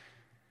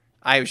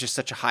 I was just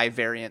such a high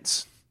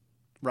variance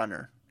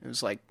runner. It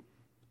was like,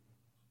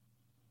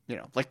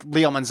 like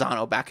Leo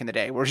Manzano back in the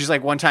day, where it's just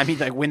like one time he'd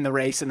like win the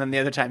race, and then the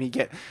other time he'd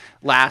get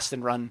last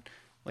and run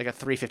like a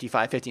 3:55,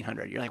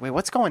 1500. You're like, wait,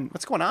 what's going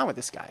on with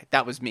this guy?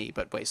 That was me,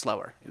 but way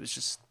slower. It was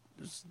just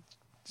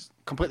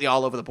completely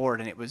all over the board,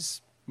 and it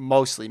was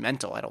mostly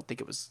mental. I don't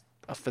think it was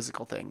a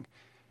physical thing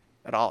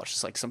at all. It's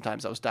just like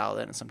sometimes I was dialed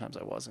in and sometimes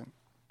I wasn't.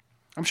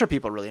 I'm sure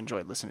people really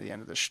enjoyed listening to the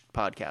end of this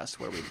podcast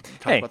where we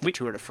talk about the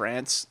Tour de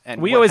France.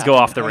 And we always go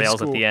off the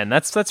rails at the end.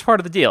 That's part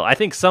of the deal. I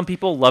think some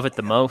people love it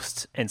the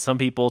most, and some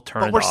people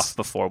turn it off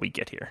before we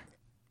get here.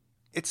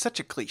 It's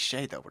such a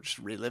cliche, though. We're just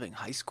reliving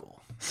high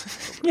school.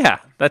 Yeah,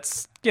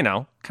 that's, kind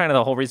of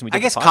the whole reason we did I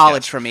guess the podcast.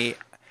 College for me,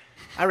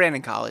 I ran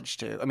in college,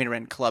 too. I mean, I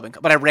ran club,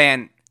 but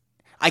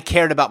I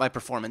cared about my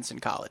performance in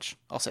college.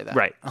 I'll say that.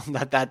 Right.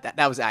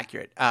 That was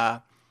accurate.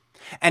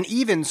 And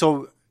even,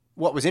 so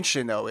what was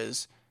interesting, though,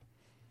 is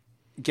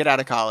get out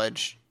of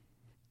college,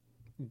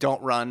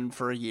 don't run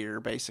for a year,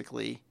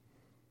 basically,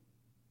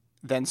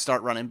 then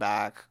start running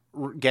back,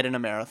 get in a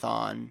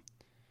marathon,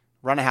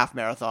 run a half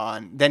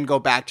marathon, then go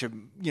back to,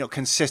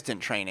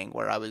 consistent training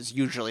where I was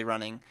usually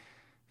running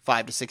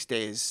 5 to 6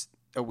 days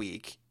a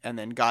week, and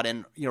then got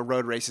in,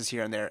 road races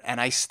here and there.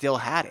 And I still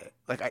had it.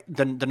 Like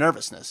the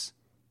nervousness,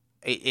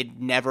 it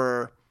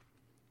never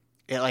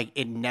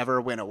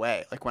went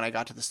away. Like when I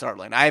got to the start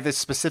line, I have a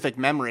specific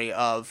memory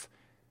of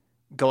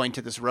going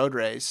to this road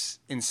race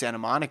in Santa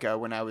Monica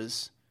when I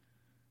was,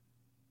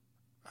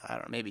 I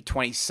don't know, maybe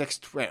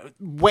 26,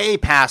 way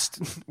past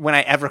when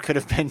I ever could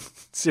have been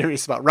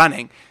serious about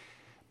running.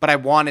 But I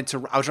was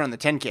running the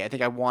 10K. I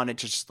think I wanted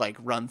to just like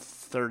run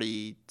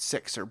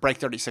 36 or break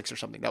 36 or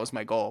something. That was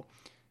my goal.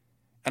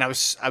 And I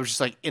was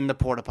just like in the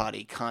porta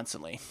potty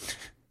constantly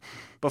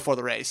before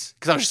the race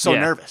because I was just so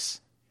nervous.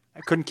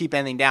 I couldn't keep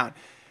anything down.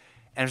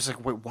 And I was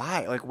like, wait,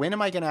 why? Like, when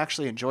am I going to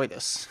actually enjoy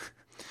this?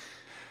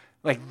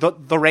 Like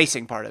the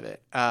racing part of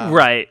it.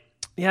 Right.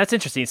 Yeah, that's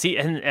interesting. See,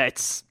 and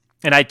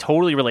I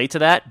totally relate to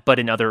that, but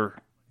in other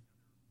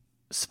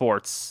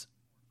sports,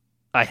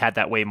 I had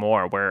that way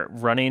more, where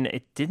running,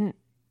 it didn't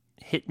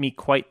hit me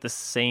quite the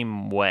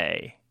same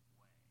way.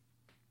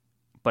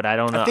 But I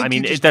don't know. I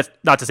mean, that's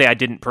not to say I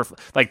didn't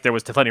like there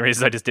was plenty of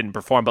races I just didn't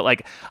perform, but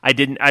like I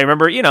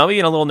remember, being a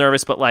little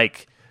nervous, but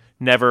like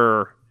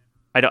never,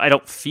 I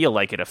don't feel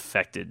like it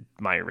affected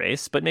my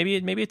race, but maybe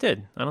it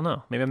did. I don't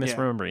know. Maybe I'm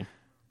misremembering.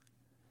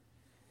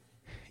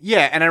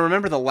 Yeah, and I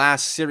remember the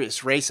last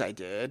serious race I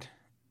did,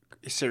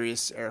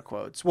 serious air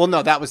quotes. Well,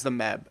 no, that was the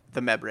MEB. The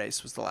MEB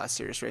race was the last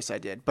serious race I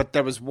did. But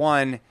there was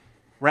one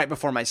right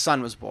before my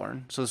son was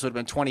born, so this would have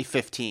been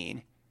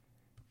 2015,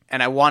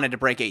 and I wanted to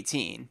break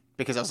 18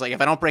 because I was like,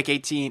 if I don't break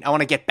 18, I want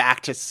to get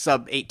back to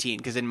sub 18,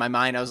 because in my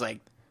mind I was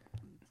like,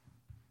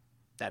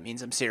 that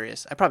means I'm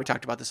serious. I probably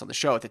talked about this on the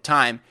show at the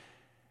time,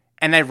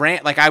 and I ran,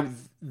 like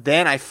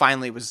I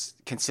finally was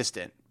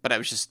consistent, but I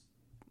was just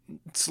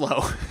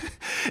slow.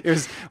 It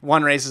was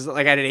one race,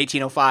 like I did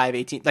 18:05,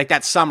 18, like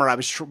that summer I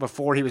was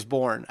before he was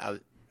born.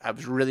 I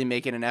was really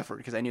making an effort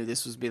because I knew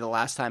this would be the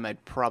last time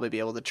I'd probably be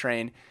able to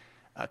train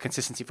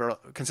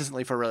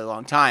consistently for a really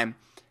long time.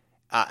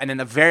 And then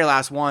the very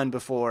last one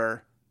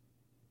before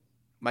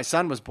my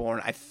son was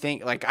born, I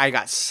think like I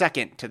got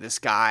second to this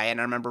guy, and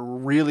I remember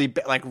really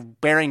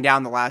bearing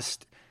down the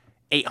last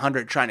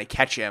 800 trying to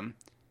catch him,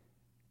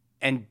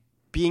 and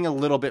being a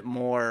little bit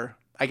more,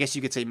 I guess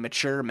you could say,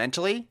 mature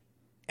mentally.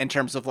 In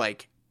terms of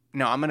like,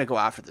 no, I'm going to go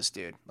after this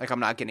dude. Like,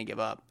 I'm not going to give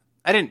up.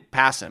 I didn't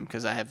pass him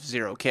because I have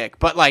zero kick,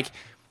 but like,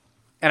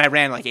 and I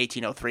ran like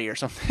 18:03 or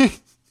something.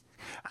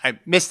 I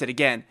missed it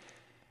again.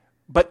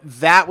 But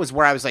that was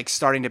where I was like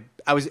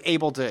I was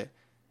able to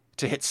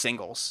hit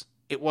singles.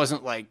 It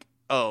wasn't like,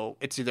 oh,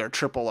 it's either a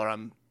triple or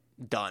I'm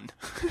done.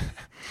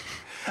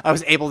 I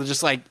was able to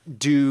just like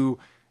do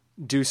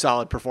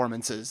solid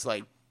performances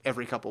like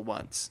every couple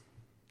months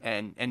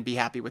and be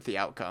happy with the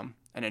outcome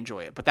and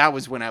enjoy it. But that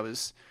was when I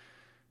was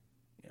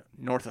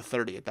north of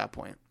 30 at that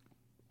point.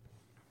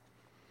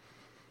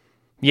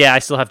 Yeah, I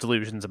still have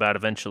delusions about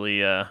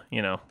eventually,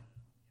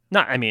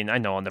 Not, I mean, I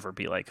know I'll never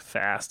be like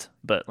fast,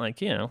 but like,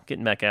 you know,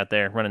 getting back out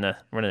there, running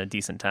a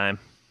decent time.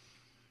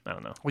 I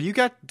don't know. Well, you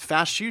got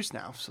fast shoes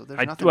now, so there's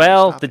nothing.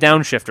 Well, the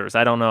downshifters,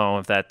 I don't know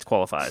if that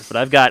qualifies, but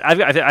I've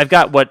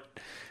got what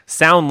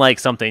sound like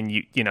something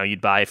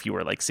you'd buy if you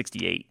were like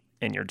 68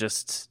 and you're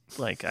just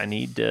like, I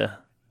need to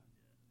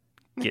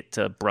get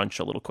to brunch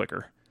a little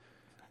quicker.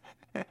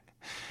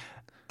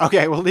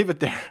 Okay, we'll leave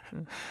it there.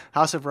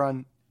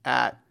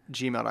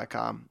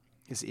 houseofrun@gmail.com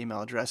is the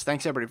email address.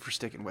 Thanks everybody for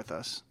sticking with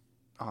us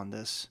on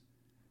this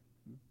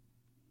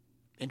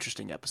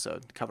interesting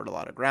episode. Covered a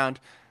lot of ground.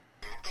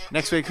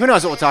 Next week, who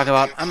knows what we'll talk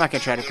about? I'm not going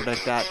to try to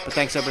predict that, but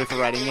thanks everybody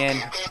for writing in.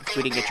 If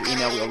we didn't get your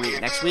email, we'll read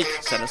it next week.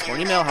 Send us more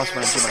email,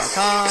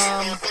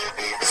 houseofrun@gmail.com.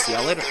 See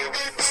y'all later.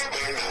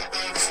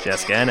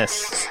 Jessica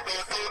Ennis,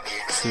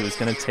 who is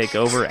going to take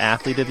over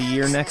Athlete of the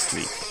Year next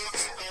week.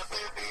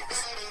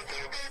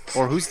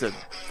 Or who's the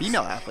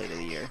female athlete of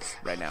the year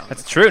right now?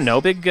 That's true.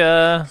 No big,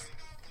 no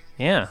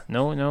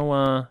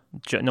one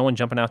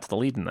jumping out to the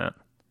lead in that.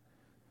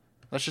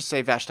 Let's just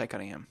say Vashti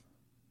Cunningham.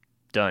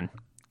 Done.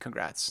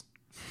 Congrats.